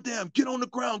don't give a damn. Get on the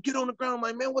ground. Get on the ground. I'm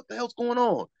like, man, what the hell's going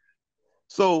on?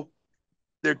 So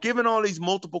they're giving all these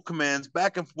multiple commands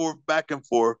back and forth, back and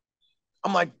forth.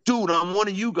 I'm like, dude, I'm one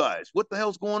of you guys. What the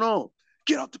hell's going on?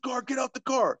 Get out the car, get out the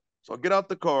car. So I get out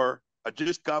the car. I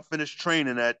just got finished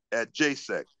training at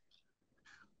JaySec.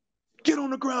 Get on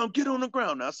the ground, get on the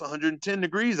ground. Now it's 110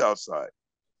 degrees outside.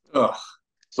 Ugh.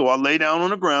 So I lay down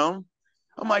on the ground.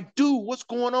 I'm like, dude, what's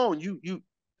going on? You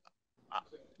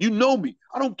know me.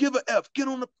 I don't give a F. Get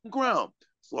on the ground.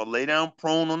 So I lay down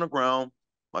prone on the ground.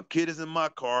 My kid is in my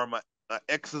car. My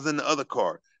ex is in the other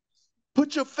car.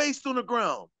 Put your face on the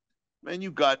ground. Man,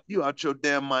 you out your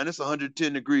damn mind. It's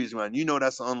 110 degrees, man. You know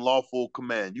that's an unlawful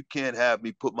command. You can't have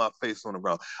me put my face on the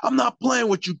ground. I'm not playing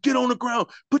with you. Get on the ground.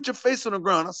 Put your face on the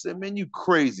ground. I said, man, you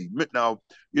crazy. Now,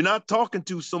 you're not talking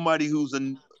to somebody who's a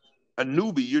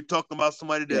newbie. You're talking about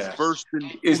somebody that's versed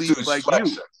in police like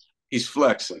flexing. you. He's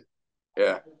flexing.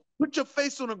 Yeah. Put your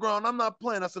face on the ground. I'm not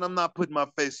playing. I said, I'm not putting my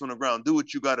face on the ground. Do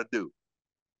what you got to do.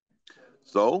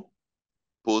 So,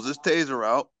 pulls his taser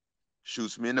out,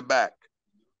 shoots me in the back.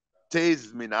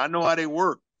 Tases me. Now I know how they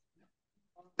work.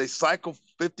 They cycle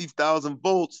 50,000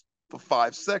 volts for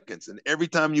 5 seconds. And every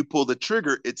time you pull the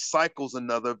trigger, it cycles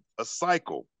a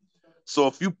cycle. So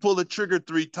if you pull the trigger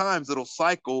 3 times, it'll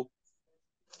cycle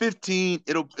 15.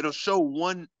 It'll show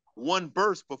one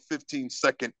burst for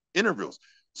 15-second intervals.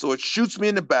 So it shoots me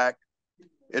in the back.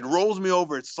 It rolls me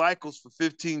over. It cycles for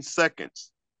 15 seconds.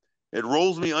 It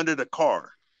rolls me under the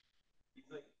car.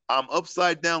 I'm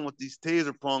upside down with these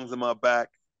taser prongs in my back.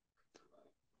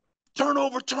 Turn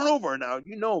over. Now,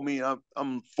 you know me, I'm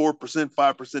 4%,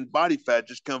 5% body fat,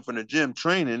 just come from the gym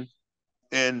training,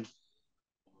 and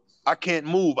I can't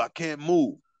move.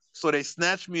 So they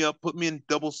snatch me up, put me in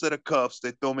double set of cuffs.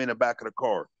 They throw me in the back of the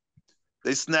car.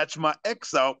 They snatch my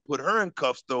ex out, put her in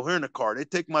cuffs, throw her in the car. They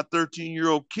take my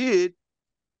 13-year-old kid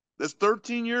that's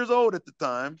 13 years old at the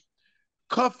time,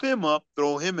 cuff him up,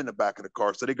 throw him in the back of the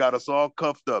car. So they got us all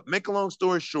cuffed up. Make a long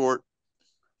story short,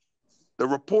 the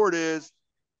report is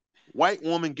white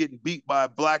woman getting beat by a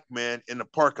black man in the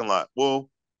parking lot. Well,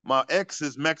 my ex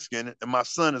is Mexican and my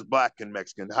son is black and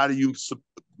Mexican. How do you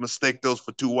mistake those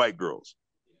for two white girls?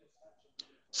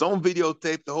 Someone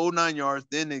videotaped the whole 9 yards.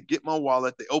 Then they get my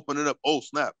wallet. They open it up. Oh,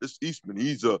 snap. This Eastman,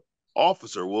 he's a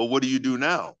officer. Well, what do you do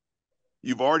now?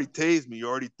 You've already tased me. You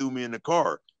already threw me in the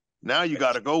car. Now you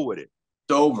got to go with it.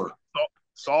 It's over.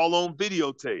 It's all on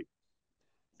videotape.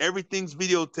 Everything's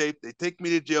videotaped. They take me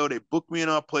to jail. They book me in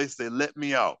our place. They let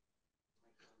me out.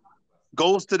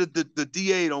 Goes to the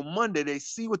DA on Monday. They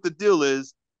see what the deal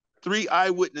is. 3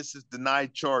 eyewitnesses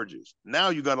denied charges. Now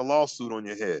you got a lawsuit on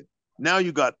your head. Now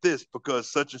you got this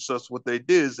because such and such. What they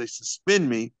did is they suspend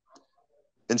me.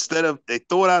 Instead of, they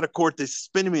throw it out of court, they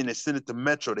suspend me and they send it to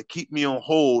Metro. They keep me on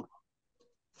hold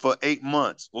for 8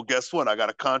 months. Well, guess what? I got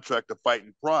a contract to fight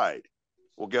in Pride.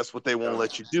 Well, guess what they won't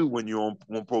let you do when you own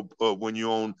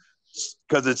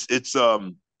because it's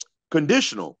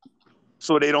conditional.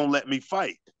 So they don't let me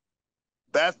fight.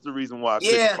 That's the reason why I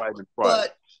couldn't fight in Pride.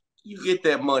 But you get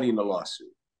that money in the lawsuit.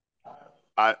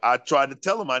 I tried to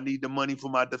tell them I need the money for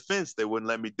my defense. They wouldn't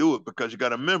let me do it because you got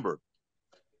to remember,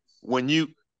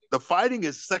 the fighting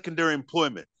is secondary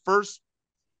employment. First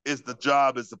is the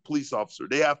job as a police officer.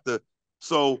 They have to.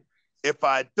 So if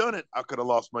I had done it, I could have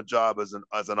lost my job as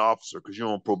an officer because you're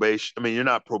on probation. I mean, you're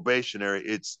not probationary.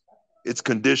 It's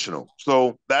conditional.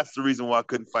 So that's the reason why I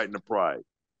couldn't fight in the Pride.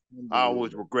 I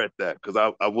always regret that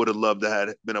because I would have loved to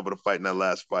have been able to fight in that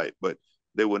last fight, but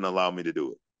they wouldn't allow me to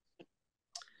do it.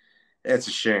 That's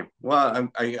a shame. Well,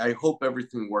 I hope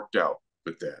everything worked out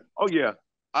with that. Oh yeah,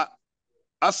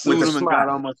 I sued him and got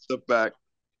all my stuff back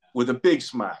with a big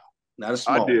smile, not a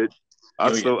small. I did.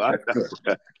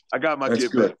 I got my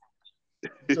kid back.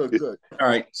 Good. All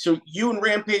right. So you and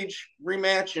Rampage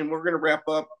rematch, and we're gonna wrap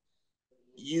up.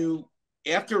 You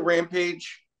after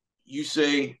Rampage, you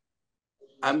say,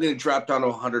 I'm gonna drop down to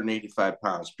 185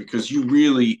 pounds because you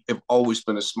really have always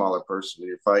been a smaller person in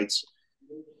your fights.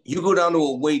 You go down to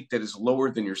a weight that is lower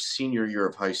than your senior year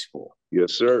of high school.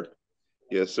 Yes, sir.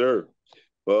 Yes, sir.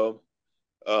 Well,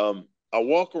 I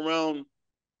walk around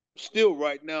still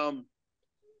right now. I'm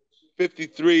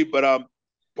 53, but I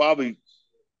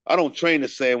don't train the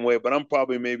same way, but I'm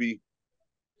probably maybe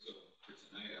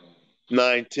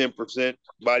 9-10%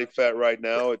 body fat right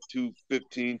now at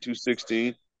 215,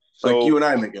 216. So, like you and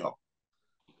I, Miguel.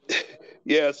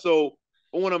 Yeah. So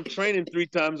when I'm training 3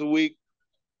 times a week,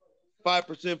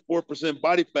 5%, 4%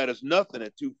 body fat is nothing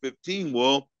at 215.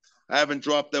 Well, I haven't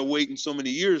dropped that weight in so many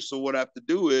years. So what I have to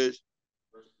do is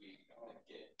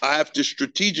I have to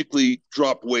strategically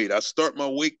drop weight. I start my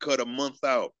weight cut a month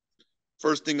out.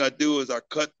 First thing I do is I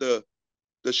cut the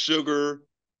sugar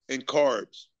and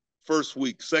carbs. First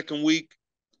week. Second week,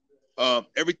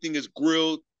 everything is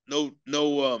grilled. No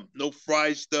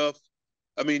fried stuff.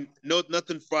 I mean,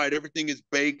 nothing fried. Everything is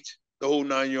baked. The whole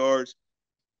 9 yards.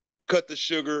 Cut the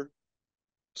sugar.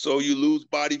 So you lose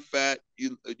body fat,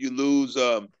 you lose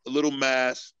a little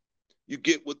mass, you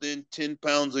get within 10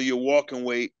 pounds of your walking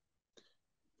weight.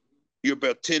 You're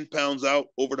about 10 pounds out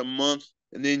over the month,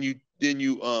 and then you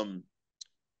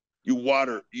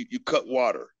cut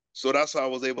water. So that's how I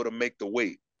was able to make the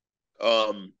weight.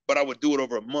 But I would do it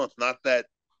over a month, not that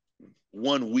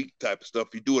 1 week type of stuff.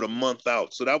 You do it a month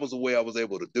out. So that was the way I was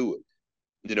able to do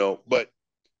it, But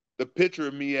the picture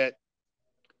of me at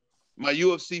my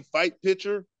UFC fight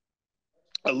picture,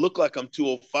 I look like I'm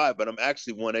 205, but I'm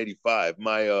actually 185.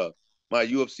 My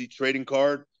UFC trading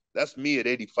card, that's me at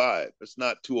 85. It's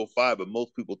not 205, but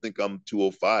most people think I'm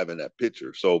 205 in that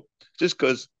picture. So just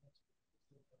because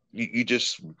you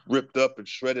just ripped up and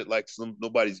shredded like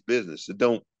nobody's business, it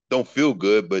don't feel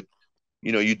good, but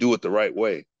you do it the right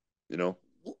way.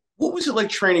 What was it like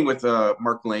training with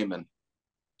Mark Lehman?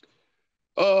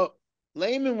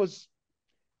 Lehman was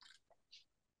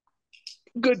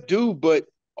a good dude, but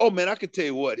oh man, I could tell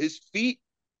you what, his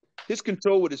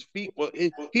control with his feet. Well, he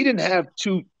didn't have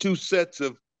two sets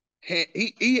of hand.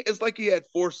 It's like he had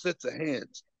 4 sets of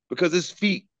hands because his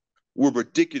feet were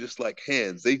ridiculous like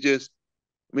hands. It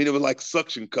was like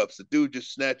suction cups. The dude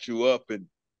just snatched you up, and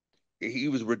he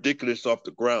was ridiculous off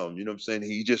the ground. You know what I'm saying?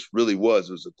 He just really was.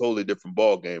 It was a totally different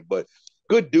ball game. But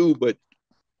good dude. But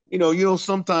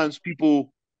sometimes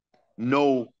people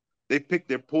know they pick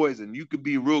their poison. You could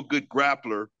be a real good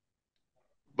grappler,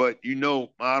 but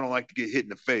I don't like to get hit in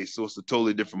the face, so it's a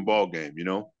totally different ball game,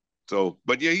 So,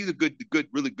 but yeah, he's a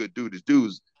really good dude. This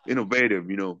dude's innovative,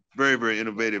 very, very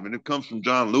innovative. And it comes from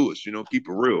John Lewis, keep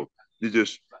it real. They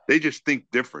just think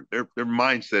different. Their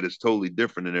mindset is totally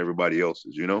different than everybody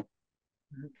else's,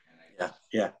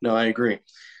 Yeah. No, I agree.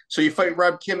 So you fight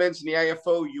Rob Kimmins in the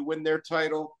IFO, you win their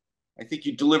title. I think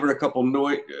you delivered a couple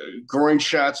groin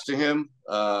shots to him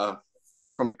from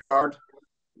the card.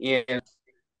 And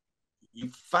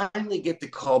you finally get the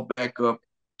call back up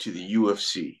to the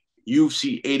UFC.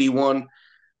 UFC 81.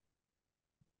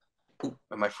 Ooh,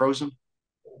 am I frozen?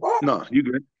 No, you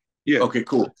good. Yeah. Okay,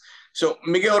 cool. So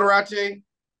Miguel Durante,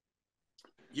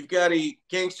 you've got a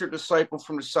gangster disciple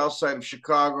from the south side of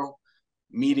Chicago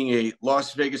meeting a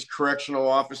Las Vegas correctional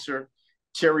officer,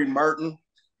 Terry Martin.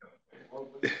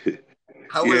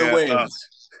 How were the weigh-ins?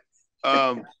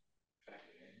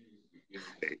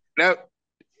 Now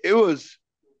it was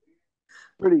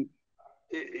pretty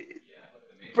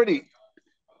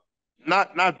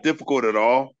not difficult at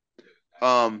all.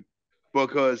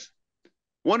 Because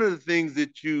one of the things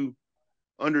that you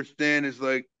understand is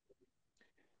like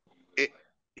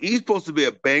he's supposed to be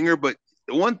a banger, but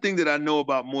the one thing that I know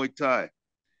about Muay Thai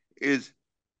is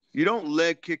you don't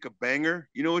leg kick a banger.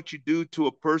 You know what you do to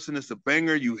a person that's a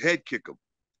banger? You head kick them.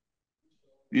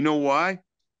 You know why?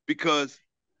 Because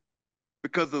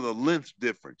of the length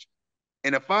difference.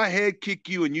 And if I head kick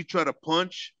you and you try to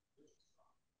punch,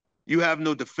 you have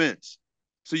no defense.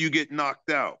 So you get knocked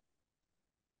out.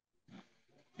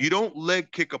 You don't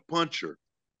leg kick a puncher.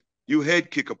 You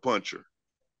head kick a puncher.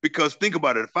 Because think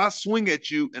about it. If I swing at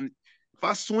you,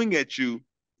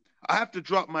 I have to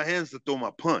drop my hands to throw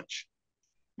my punch.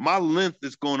 My length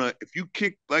is gonna, if you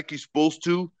kick like you're supposed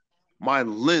to, my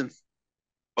length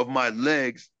of my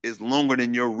legs is longer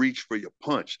than your reach for your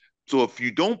punch. So if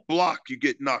you don't block, you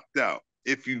get knocked out.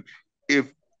 Think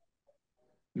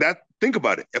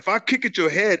about it. If I kick at your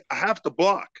head, I have to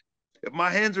block. If my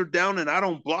hands are down and I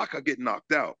don't block, I get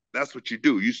knocked out. That's what you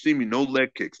do. You see me, no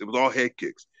leg kicks. It was all head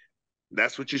kicks.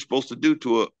 That's what you're supposed to do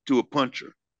to a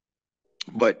puncher.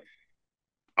 But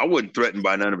I wasn't threatened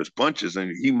by none of his punches,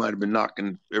 and he might have been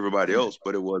knocking everybody else,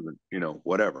 but it wasn't,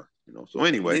 whatever. So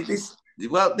anyway. They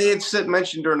had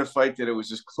mentioned during the fight that it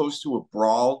was as close to a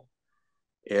brawl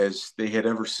as they had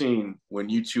ever seen when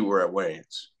you two were at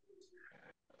weigh-ins.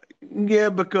 Yeah,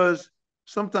 because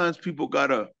sometimes people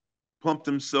gotta pump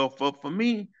themselves up. For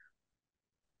me,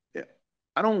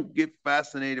 I don't get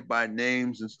fascinated by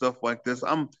names and stuff like this.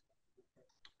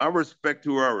 I respect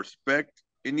who I respect.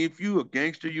 And if you a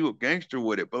gangster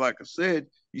with it. But like I said,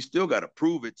 you still got to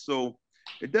prove it. So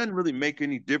it doesn't really make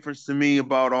any difference to me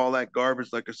about all that garbage.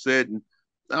 Like I said, and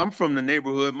I'm from the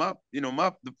neighborhood.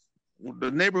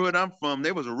 The neighborhood I'm from,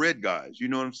 there was a red guys. You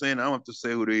know what I'm saying? I don't have to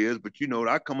say who they is, but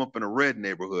I come up in a red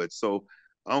neighborhood. So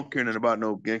I don't care nothing about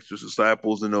no gangster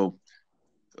disciples and no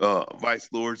vice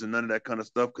lords and none of that kind of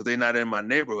stuff because they're not in my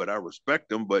neighborhood. I respect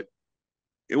them, but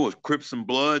it was Crips and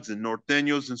Bloods and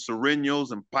Norteños and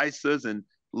Sureños and Paisas and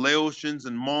Laotians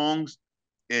and Mongs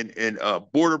and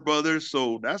Border Brothers.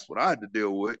 So that's what I had to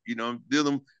deal with. I'm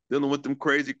dealing with them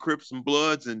crazy Crips and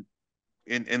Bloods and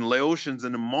Laotians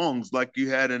and the Mongs like you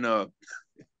had in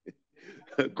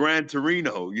Gran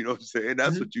Torino. You know what I'm saying?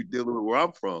 That's what you're dealing with where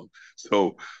I'm from.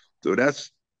 So that's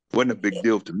wasn't a big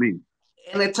deal to me.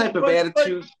 And that type of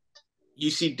attitude you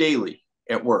see daily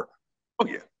at work. Oh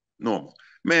yeah, normal.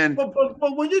 Man, but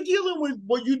when you're dealing with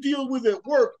what you deal with at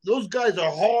work, those guys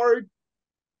are hard.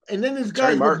 And then there's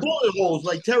guys with bullet holes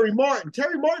like Terry Martin.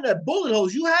 Terry Martin had bullet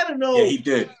holes. You had to know. Yeah, he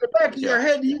did. In the back of your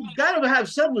head, you got to have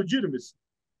some legitimacy.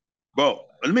 Well,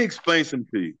 let me explain something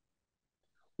to you.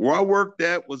 Where I worked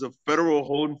at was a federal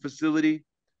holding facility.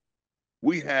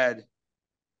 We had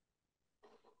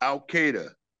Al Qaeda.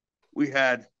 We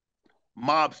had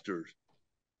mobsters.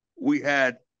 We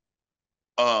had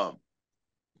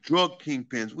drug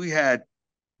kingpins. We had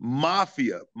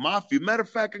mafia. Matter of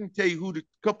fact, I can tell you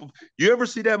you ever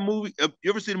see that movie?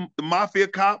 You ever see the Mafia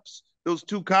Cops? Those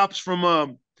two cops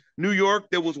from New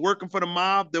York that was working for the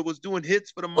mob, that was doing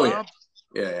hits for the mob?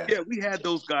 Oh, yeah. Yeah, we had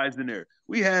those guys in there.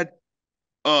 We had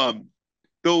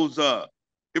those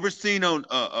ever seen on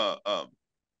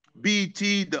BET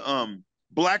the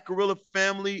Black Gorilla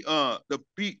Family,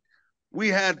 we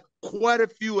had quite a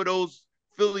few of those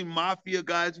Philly Mafia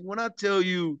guys. When I tell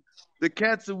you the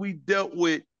cats that we dealt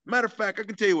with, matter of fact, I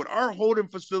can tell you what, our holding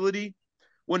facility,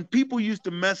 when people used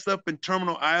to mess up in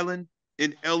Terminal Island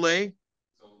in LA,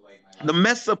 the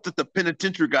mess up that the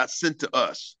penitentiary got sent to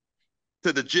us,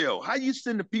 to the jail. How you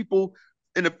send the people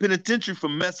in the penitentiary for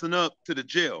messing up to the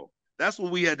jail? That's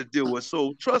what we had to deal with.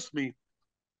 So trust me,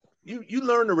 you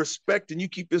learn to respect and you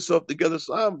keep yourself together.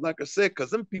 So I'm like I said, because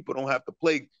them people don't have to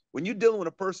play. When you're dealing with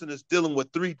a person that's dealing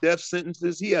with 3 death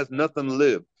sentences, he has nothing to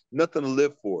live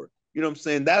for. You know what I'm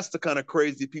saying? That's the kind of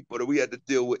crazy people that we had to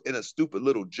deal with in a stupid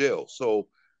little jail. So,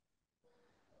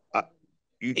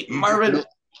 Marvin,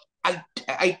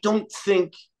 I don't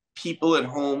think people at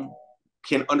home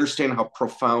can understand how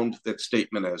profound that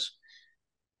statement is.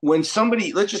 When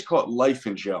somebody, let's just call it life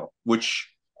in jail, which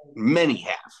many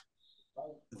have,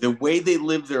 the way they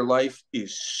live their life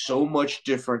is so much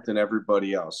different than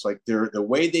everybody else. Like the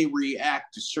way they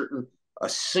react to a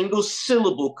single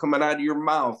syllable coming out of your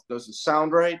mouth doesn't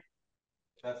sound right.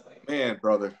 Man,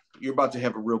 brother, you're about to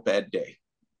have a real bad day.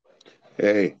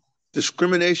 Hey,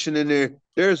 discrimination in there.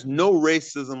 There's no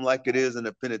racism like it is in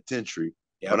the penitentiary.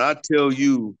 Yep. When I tell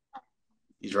you,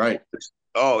 he's right.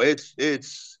 Oh,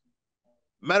 it's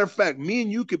matter of fact, me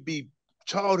and you could be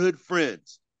childhood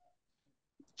friends.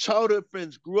 Childhood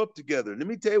friends grew up together. Let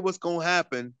me tell you what's gonna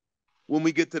happen when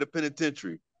we get to the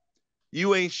penitentiary.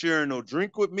 You ain't sharing no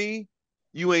drink with me.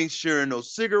 You ain't sharing no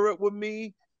cigarette with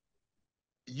me.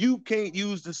 You can't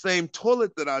use the same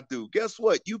toilet that I do. Guess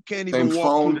what? You can't even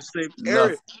walk through the same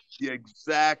area. Yeah,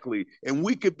 exactly. And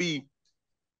we could be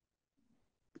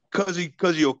because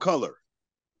of your color.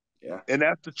 Yeah. And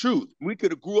that's the truth. We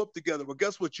could have grew up together, but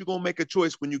guess what? You're going to make a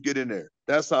choice when you get in there.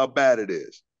 That's how bad it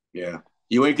is. Yeah.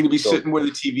 You ain't going to be sitting where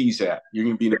the TV's at. You're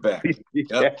going to be in the back.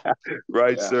 Yep. Yeah.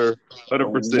 Right, yeah. Sir.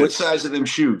 100%. What size are them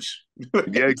shoes?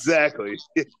 Yeah, exactly.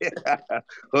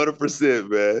 100%,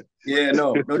 man. Yeah,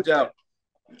 no doubt.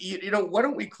 You know, why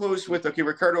don't we close with, okay,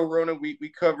 Ricardo Rona, we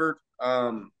covered.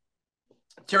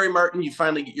 Terry Martin, you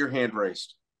finally get your hand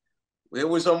raised. It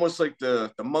was almost like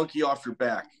the monkey off your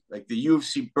back. Like the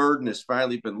UFC burden has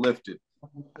finally been lifted.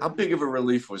 How big of a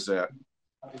relief was that?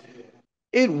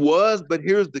 It was, but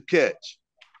here's the catch.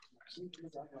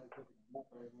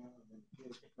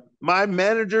 My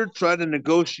manager tried to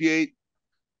negotiate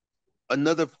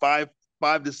another five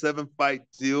to 7 fight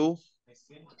deal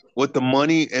with the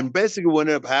money. And basically what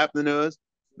ended up happening to us,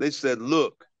 they said,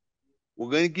 look, we're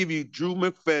going to give you Drew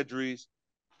McFedries.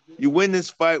 You win this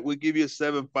fight, we'll give you a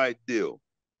 7-fight deal.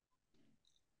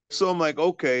 So I'm like,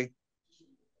 okay,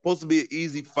 supposed to be an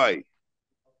easy fight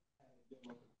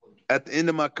at the end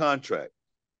of my contract.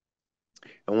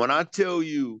 And when I tell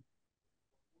you,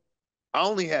 I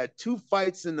only had 2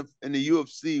 fights in the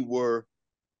UFC where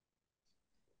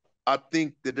I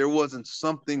think that there wasn't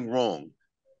something wrong.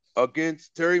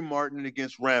 Against Terry Martin and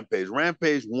against Rampage.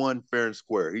 Rampage won fair and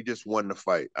square. He just won the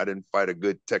fight. I didn't fight a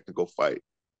good technical fight.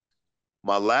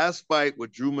 My last fight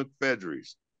with Drew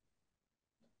McFedries.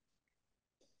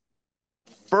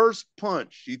 First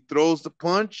punch, he throws the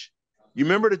punch. You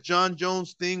remember the John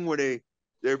Jones thing where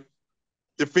their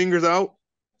fingers out?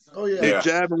 Oh, yeah. They're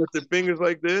jabbing with their fingers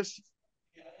like this.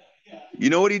 You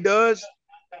know what he does?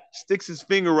 Sticks his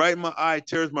finger right in my eye,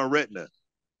 tears my retina.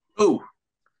 Ooh.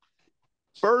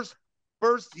 First,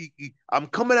 I'm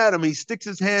coming at him. He sticks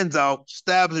his hands out,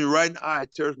 stabs me right in the eye,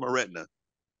 tears my retina.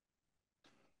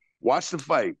 Watch the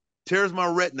fight. Tears my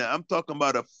retina. I'm talking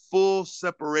about a full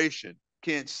separation.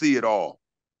 Can't see it all.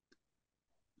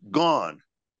 Gone.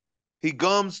 He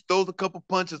gums, throws a couple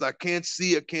punches. I can't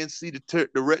see the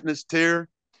retina's tear.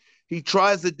 He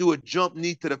tries to do a jump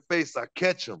knee to the face. I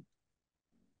catch him.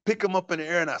 Pick him up in the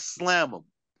air and I slam him.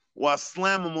 Well, I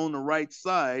slam him on the right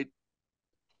side,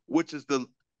 which is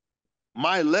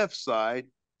my left side,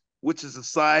 which is the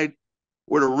side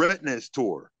where the retina is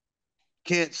tore.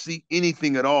 Can't see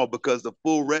anything at all because the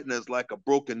full retina is like a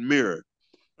broken mirror.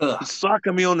 He's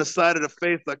socking me on the side of the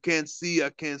face. I can't see.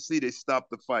 They stop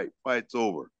the fight. Fight's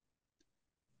over.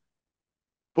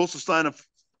 Supposed to sign a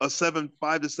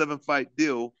 5 to 7 fight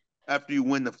deal after you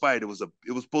win the fight. It was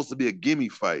supposed to be a gimme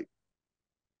fight.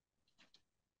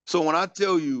 So when I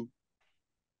tell you,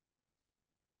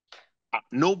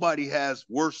 nobody has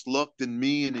worse luck than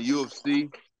me in the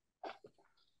UFC.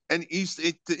 And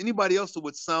to anybody else, it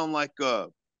would sound like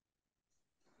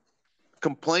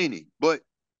complaining. But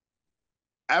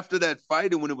after that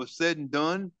fight and when it was said and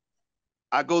done,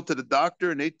 I go to the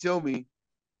doctor and they tell me,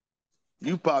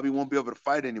 you probably won't be able to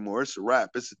fight anymore. It's a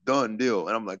wrap. It's a done deal.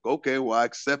 And I'm like, okay, well, I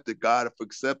accept it. God, if I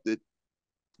accept it.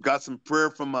 Got some prayer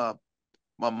from my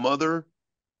mother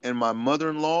and my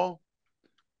mother-in-law.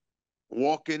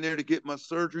 Walk in there to get my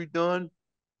surgery done.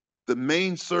 The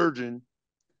main surgeon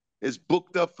is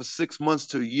booked up for 6 months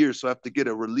to a year, so I have to get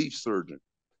a relief surgeon.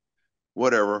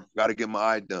 Whatever, got to get my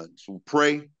eye done. So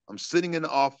pray. I'm sitting in the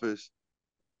office.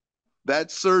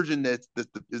 That surgeon,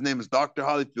 his name is Dr.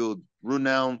 Holyfield,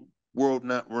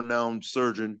 world-renowned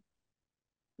surgeon.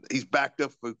 He's backed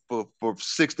up for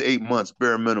 6 to 8 months,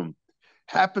 bare minimum.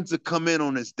 happens to come in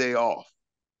on his day off.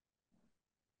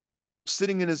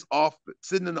 Sitting in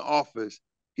the office,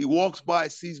 he walks by,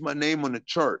 sees my name on the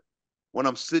chart when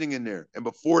I'm sitting in there. And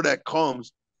before that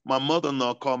comes, my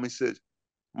mother-in-law called me and says,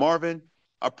 Marvin,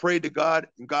 I prayed to God,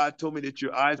 and God told me that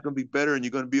your eye's going to be better and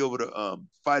you're going to be able to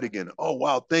fight again. Oh,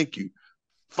 wow, thank you.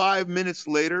 5 minutes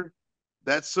later,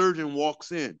 that surgeon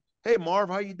walks in. Hey, Marv,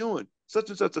 how you doing? Such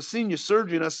and such a senior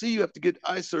surgery, and I see you have to get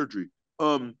eye surgery.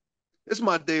 It's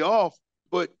my day off,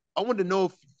 but I wanted to know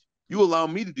if you allow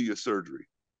me to do your surgery.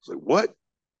 I was like, what?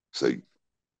 Say,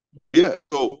 yeah.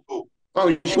 So,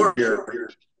 oh, you're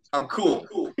here. I'm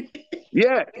cool.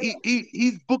 Yeah,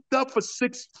 he's booked up for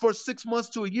 6 months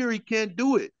to a year. He can't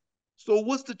do it. So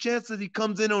what's the chance that he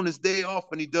comes in on his day off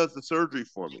and he does the surgery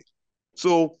for me?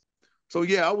 So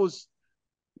yeah, I was,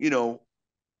 I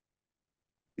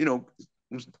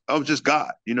was just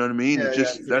God. You know what I mean? Yeah, It's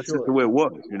just that's sure. just the way it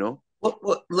was.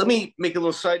 Well, let me make a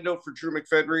little side note for Drew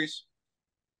McFedries.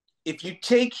 If you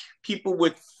take people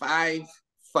with 5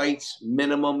 fights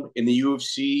minimum in the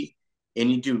UFC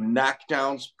and you do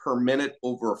knockdowns per minute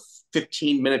over a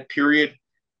 15-minute period,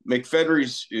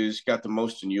 McFedries has got the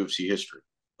most in UFC history.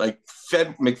 Like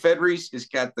McFedries has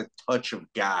got the touch of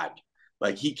God.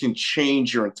 Like he can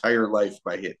change your entire life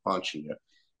by punching you.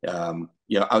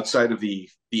 Outside of the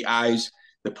eyes,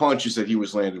 the punches that he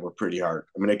was landing were pretty hard.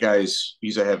 I mean, that guy's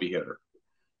he's a heavy hitter.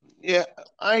 Yeah,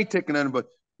 I ain't taking nothing but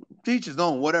teach his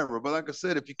own, whatever. But like I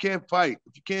said, if you can't fight,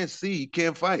 if you can't see, you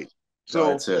can't fight. So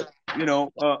that's it.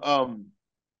 And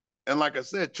like I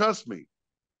said, trust me,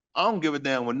 I don't give a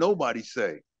damn what nobody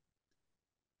say.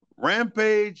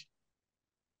 Rampage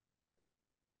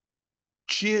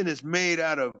chin is made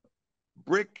out of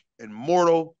brick and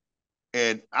mortar,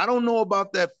 and I don't know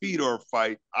about that Fedor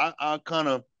fight. I kind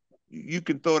of, you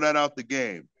can throw that out the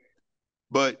game,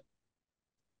 but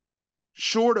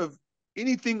short of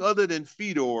anything other than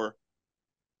Fedor,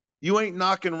 you ain't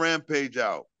knocking Rampage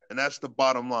out, and that's the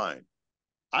bottom line.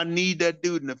 I need that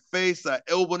dude in the face. I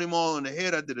elbowed him all in the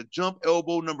head. I did a jump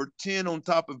elbow number 10 on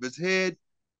top of his head.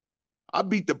 I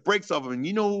beat the brakes off of him.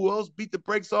 You know who else beat the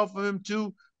brakes off of him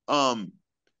too?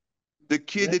 The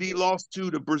kid that he lost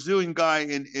to, the Brazilian guy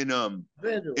in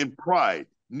Pride.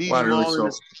 Need him all in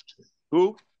his...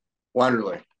 Who?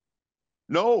 Wanderlei.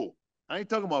 No, I ain't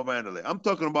talking about Wanderlei. I'm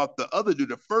talking about the other dude,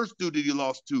 the first dude that he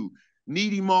lost to.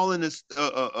 Need him all in this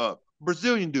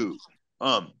Brazilian dude.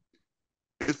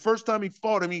 His first time he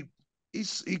fought him, he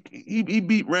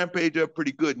beat Rampage up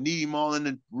pretty good. Need him all in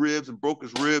the ribs and broke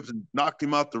his ribs and knocked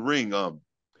him out the ring.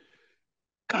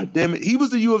 God damn it, he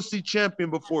was the UFC champion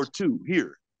before too.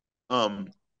 Here, but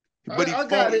I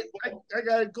got it. I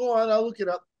got it. Go on, I'll look it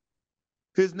up.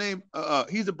 His name,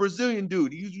 he's a Brazilian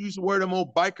dude. He used to wear them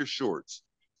old biker shorts.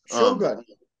 Shogun.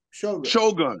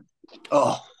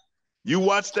 Oh, you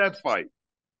watched that fight?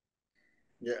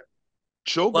 Yeah.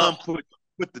 Shogun put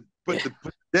the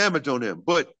damage on him.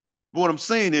 But what I'm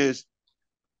saying is,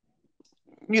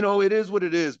 it is what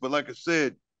it is. But like I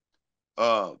said,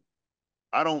 I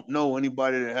don't know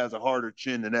anybody that has a harder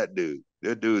chin than that dude.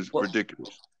 That dude is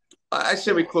ridiculous. I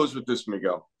say we close with this,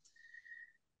 Miguel.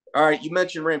 All right, you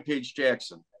mentioned Rampage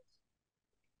Jackson.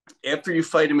 After you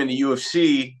fight him in the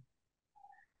UFC,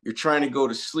 you're trying to go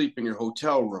to sleep in your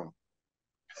hotel room.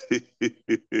 Is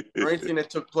there anything that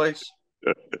took place?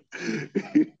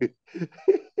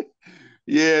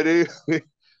 they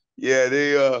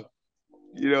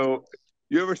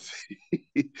you ever see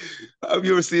have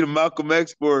you ever seen a Malcolm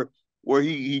X where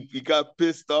he got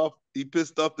pissed off? He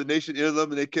pissed off the Nation Islam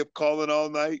and they kept calling all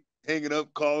night, hanging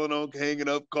up, calling on, hanging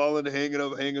up, calling, hanging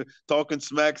up, talking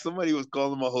smack. Somebody was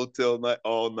calling my hotel night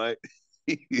all night.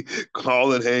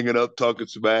 Calling, hanging up, talking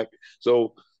smack.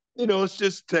 So, it's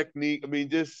just technique. I mean,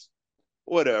 just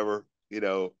whatever,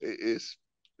 it's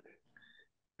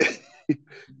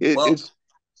it's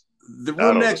the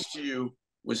room next to you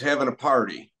was having a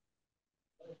party,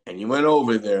 and you went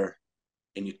over there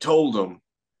and you told them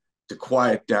to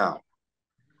quiet down.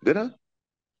 Did I?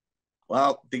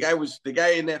 Well, the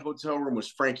guy in that hotel room was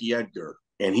Frankie Edgar,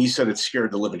 and he said it scared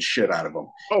the living shit out of him.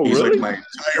 He's really? like, my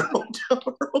entire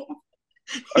hotel room.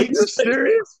 Are you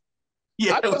serious?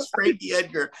 Yeah, it was Frankie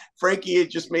Edgar. Frankie had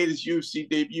just made his UFC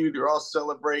debut. They're all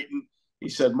celebrating. He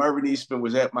said Marvin Eastman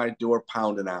was at my door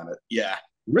pounding on it. Yeah.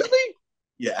 Really?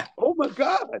 Yeah. Oh my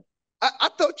God. I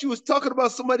thought you was talking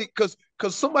about somebody because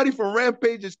somebody from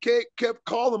Rampages kept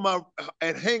calling my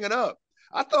and hanging up.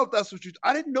 I thought that's what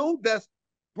I didn't know that's,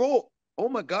 bro. Oh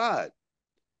my God.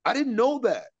 I didn't know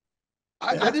that.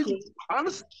 I didn't,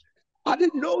 honestly, I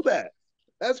didn't know that.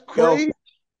 That's crazy.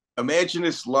 Imagine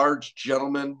this large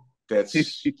gentleman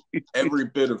that's every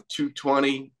bit of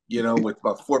 220, with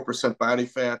about 4% body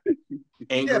fat.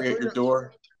 angry at your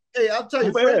door. Hey, I'll tell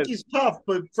you, Man. Frankie's tough,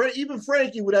 but even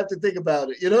Frankie would have to think about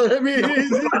it. You know what I mean?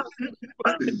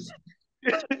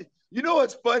 You know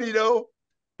what's funny though?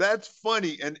 That's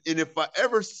funny. And if I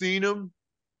ever seen him,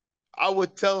 I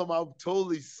would tell him I'm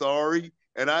totally sorry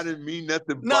and I didn't mean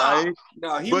nothing by it.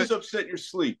 No, he was upset in your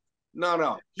sleep.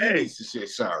 No. He needs to say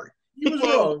sorry. He was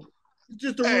wrong. He's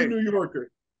just a rude New Yorker.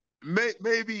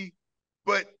 Maybe,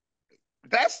 but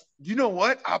that's, you know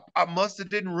what? I must have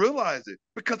didn't realize it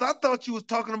because I thought you was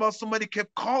talking about somebody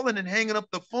kept calling and hanging up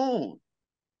the phone.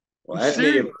 Well, that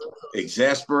may have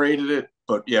exasperated it,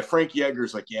 but yeah, Frankie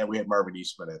Edgar's like, yeah, we had Marvin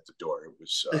Eastman at the door. It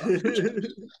was.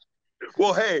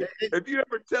 Well, hey, if you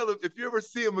ever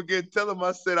see him again, tell him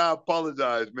I said I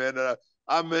apologize, man.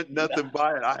 I meant nothing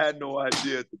by it. I had no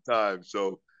idea at the time.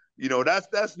 So, you know,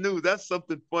 that's new. That's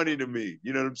something funny to me.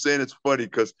 You know what I'm saying? It's funny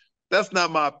because that's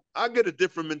not I get a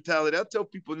different mentality. I tell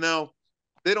people now,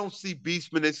 they don't see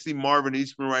Beastman, they see Marvin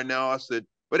Eastman right now. I said,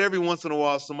 but every once in a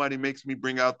while, somebody makes me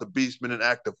bring out the Beastman and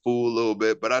act a fool a little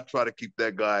bit. But I try to keep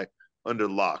that guy under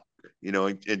lock, you know,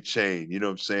 and chain. You know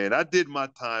what I'm saying? I did my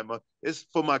time. It's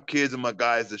for my kids and my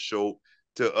guys to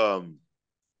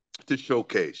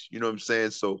showcase. You know what I'm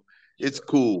saying? So it's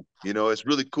cool. You know, it's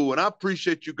really cool. And I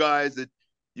appreciate you guys that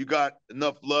you got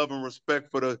enough love and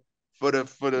respect for the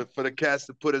cats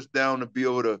to put us down to be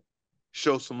able to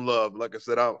show some love. Like I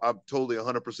said, I'm totally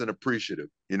 100% appreciative.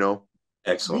 You know.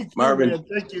 Excellent. Too, Marvin, man.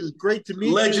 Thank you. Great to meet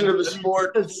you. Legend of the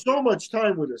sport. You spent so much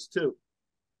time with us too.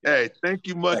 Hey, thank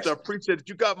you much. Excellent. I appreciate it.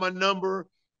 You got my number.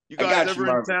 You guys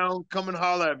ever in town, come and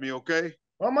holler at me, okay?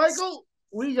 Well, Michael,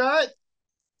 we got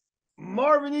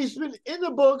Marvin Eastman in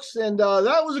the books, and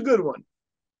that was a good one.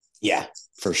 Yeah,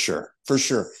 for sure.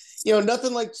 You know,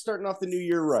 nothing like starting off the new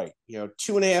year right. You know,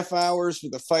 2.5 hours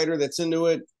with a fighter that's into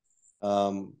it.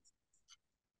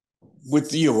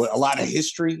 With a lot of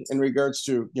history in regards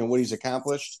to what he's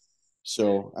accomplished.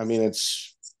 So I mean,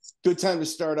 it's good time to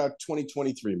start out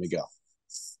 2023, Miguel.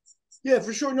 Yeah,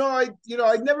 for sure. No, I'd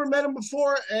never met him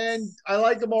before, and I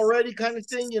like him already, kind of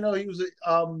thing. You know, he was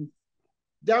a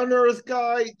down to earth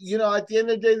guy. You know, at the end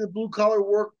of the day, the blue collar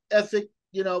work ethic.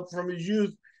 You know, from his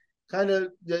youth, kind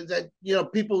of that. You know,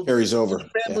 people carries over.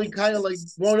 Family kind of like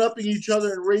one upping each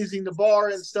other and raising the bar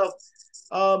and stuff.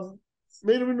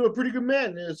 Made him into a pretty good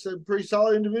man. It's a pretty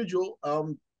solid individual.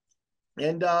 And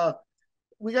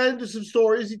we got into some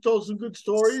stories. He told some good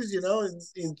stories,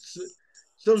 and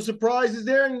some surprises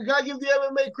there. And you got to give the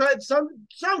MMA credit, some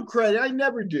credit. I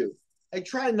never do. I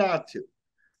try not to.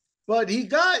 But he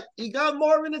got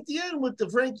Marvin at the end with the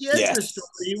Frankie Edgar story.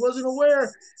 He wasn't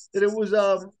aware that it was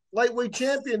lightweight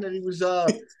champion that he was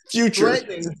future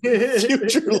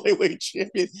lightweight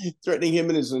champion, threatening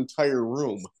him in his entire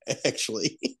room,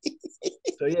 actually.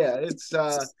 So yeah, it's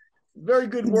very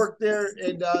good work there,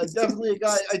 and definitely a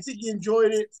guy. I think he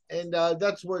enjoyed it, and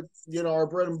that's what our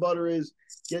bread and butter is,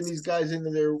 getting these guys into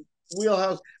their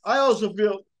wheelhouse. I also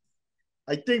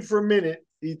I think for a minute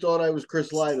he thought I was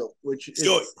Chris Lytle, which is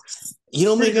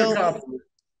Miguel.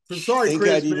 Sorry,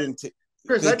 Chris.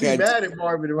 Chris, I'd be mad at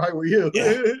Marvin if I were you.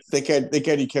 Yeah. Thank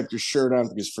God you kept your shirt on,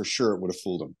 because for sure it would have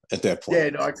fooled him at that point. Yeah,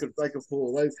 no, I could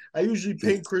fool him. I usually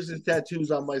paint Chris's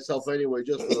tattoos on myself anyway,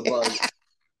 just for the buzz.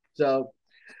 So,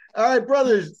 all right,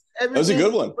 brothers. That was a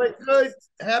good one. Good.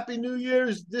 Happy New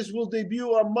Year's. This will debut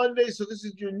on Monday, so this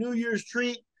is your New Year's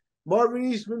treat.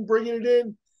 Marvin Eastman bringing it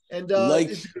in. And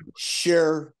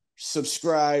share,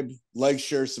 subscribe. Like,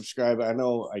 share, subscribe. I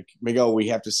know, Miguel, we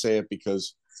have to say it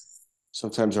because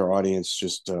sometimes our audience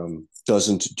just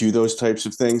doesn't do those types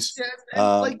of things.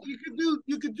 Yeah, and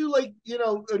you could do like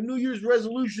New Year's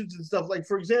resolutions and stuff. Like,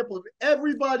 for example, if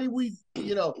everybody when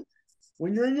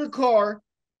you're in your car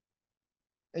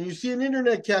and you see an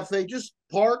internet cafe, just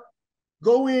park,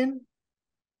 go in,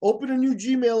 open a new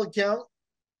Gmail account,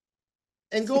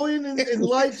 and go in and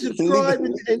like, subscribe,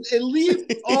 and leave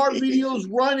our videos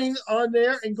running on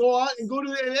there, and go out and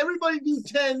and everybody do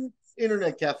 10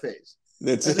 internet cafes.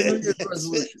 That's it.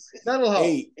 That'll help.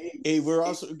 Hey, we're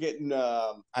also getting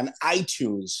on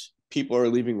iTunes. People are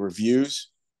leaving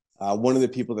reviews. One of the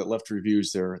people that left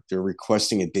reviews, they're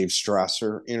requesting a Dave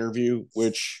Strasser interview,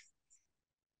 which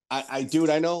I do it.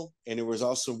 I know, and there was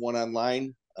also one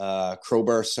online.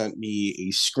 Crowbar sent me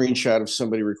a screenshot of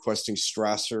somebody requesting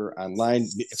Strasser online.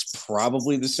 It's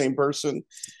probably the same person,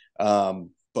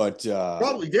 but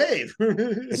probably Dave.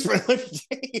 It's probably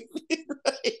Dave,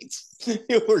 right?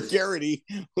 Or Garrity,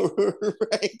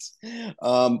 right?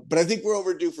 But I think we're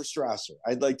overdue for Strasser.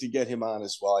 I'd like to get him on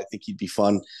as well. I think he'd be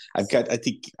fun. I got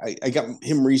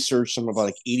him researched. I'm about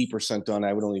like 80% done.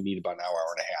 I would only need about an hour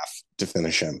and a half to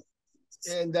finish him.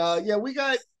 And we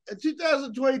got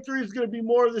 2023 is going to be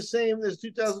more of the same as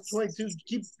 2022.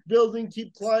 Keep building,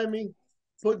 keep climbing,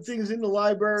 put things in the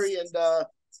library, and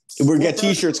we're gonna get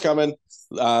t-shirts coming.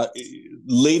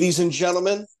 Ladies and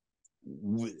gentlemen,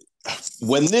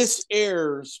 when this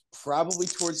airs, probably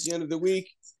towards the end of the week,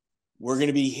 we're going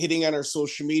to be hitting on our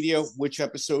social media which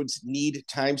episodes need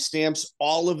timestamps.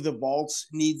 All of the vaults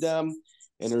need them,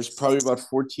 and there's probably about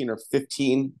 14 or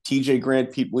 15, TJ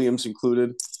Grant, Pete Williams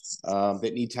included,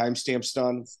 that need timestamps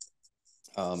done.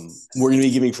 We're going to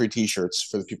be giving free t-shirts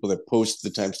for the people that post the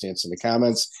timestamps in the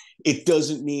comments. It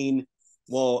doesn't mean,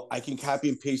 well, I can copy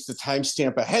and paste the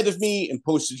timestamp ahead of me and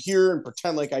post it here and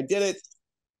pretend like I did it.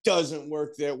 Doesn't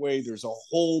work that way. There's a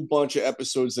whole bunch of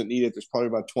episodes that need it. There's probably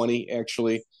about 20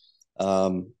 actually.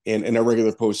 And our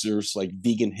regular posters like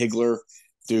Vegan Higgler,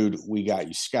 dude, we got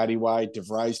you. Scotty Y,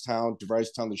 DeVry's Town.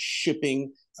 The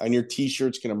shipping on your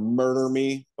t-shirt's gonna murder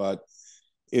me, but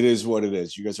it is what it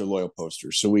is. You guys are loyal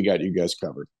posters, so we got you guys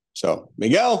covered. So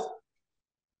Miguel,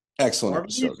 excellent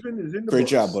episode. Great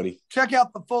job, buddy. Check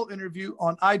out the full interview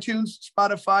on iTunes,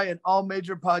 Spotify, and all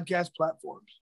major podcast platforms.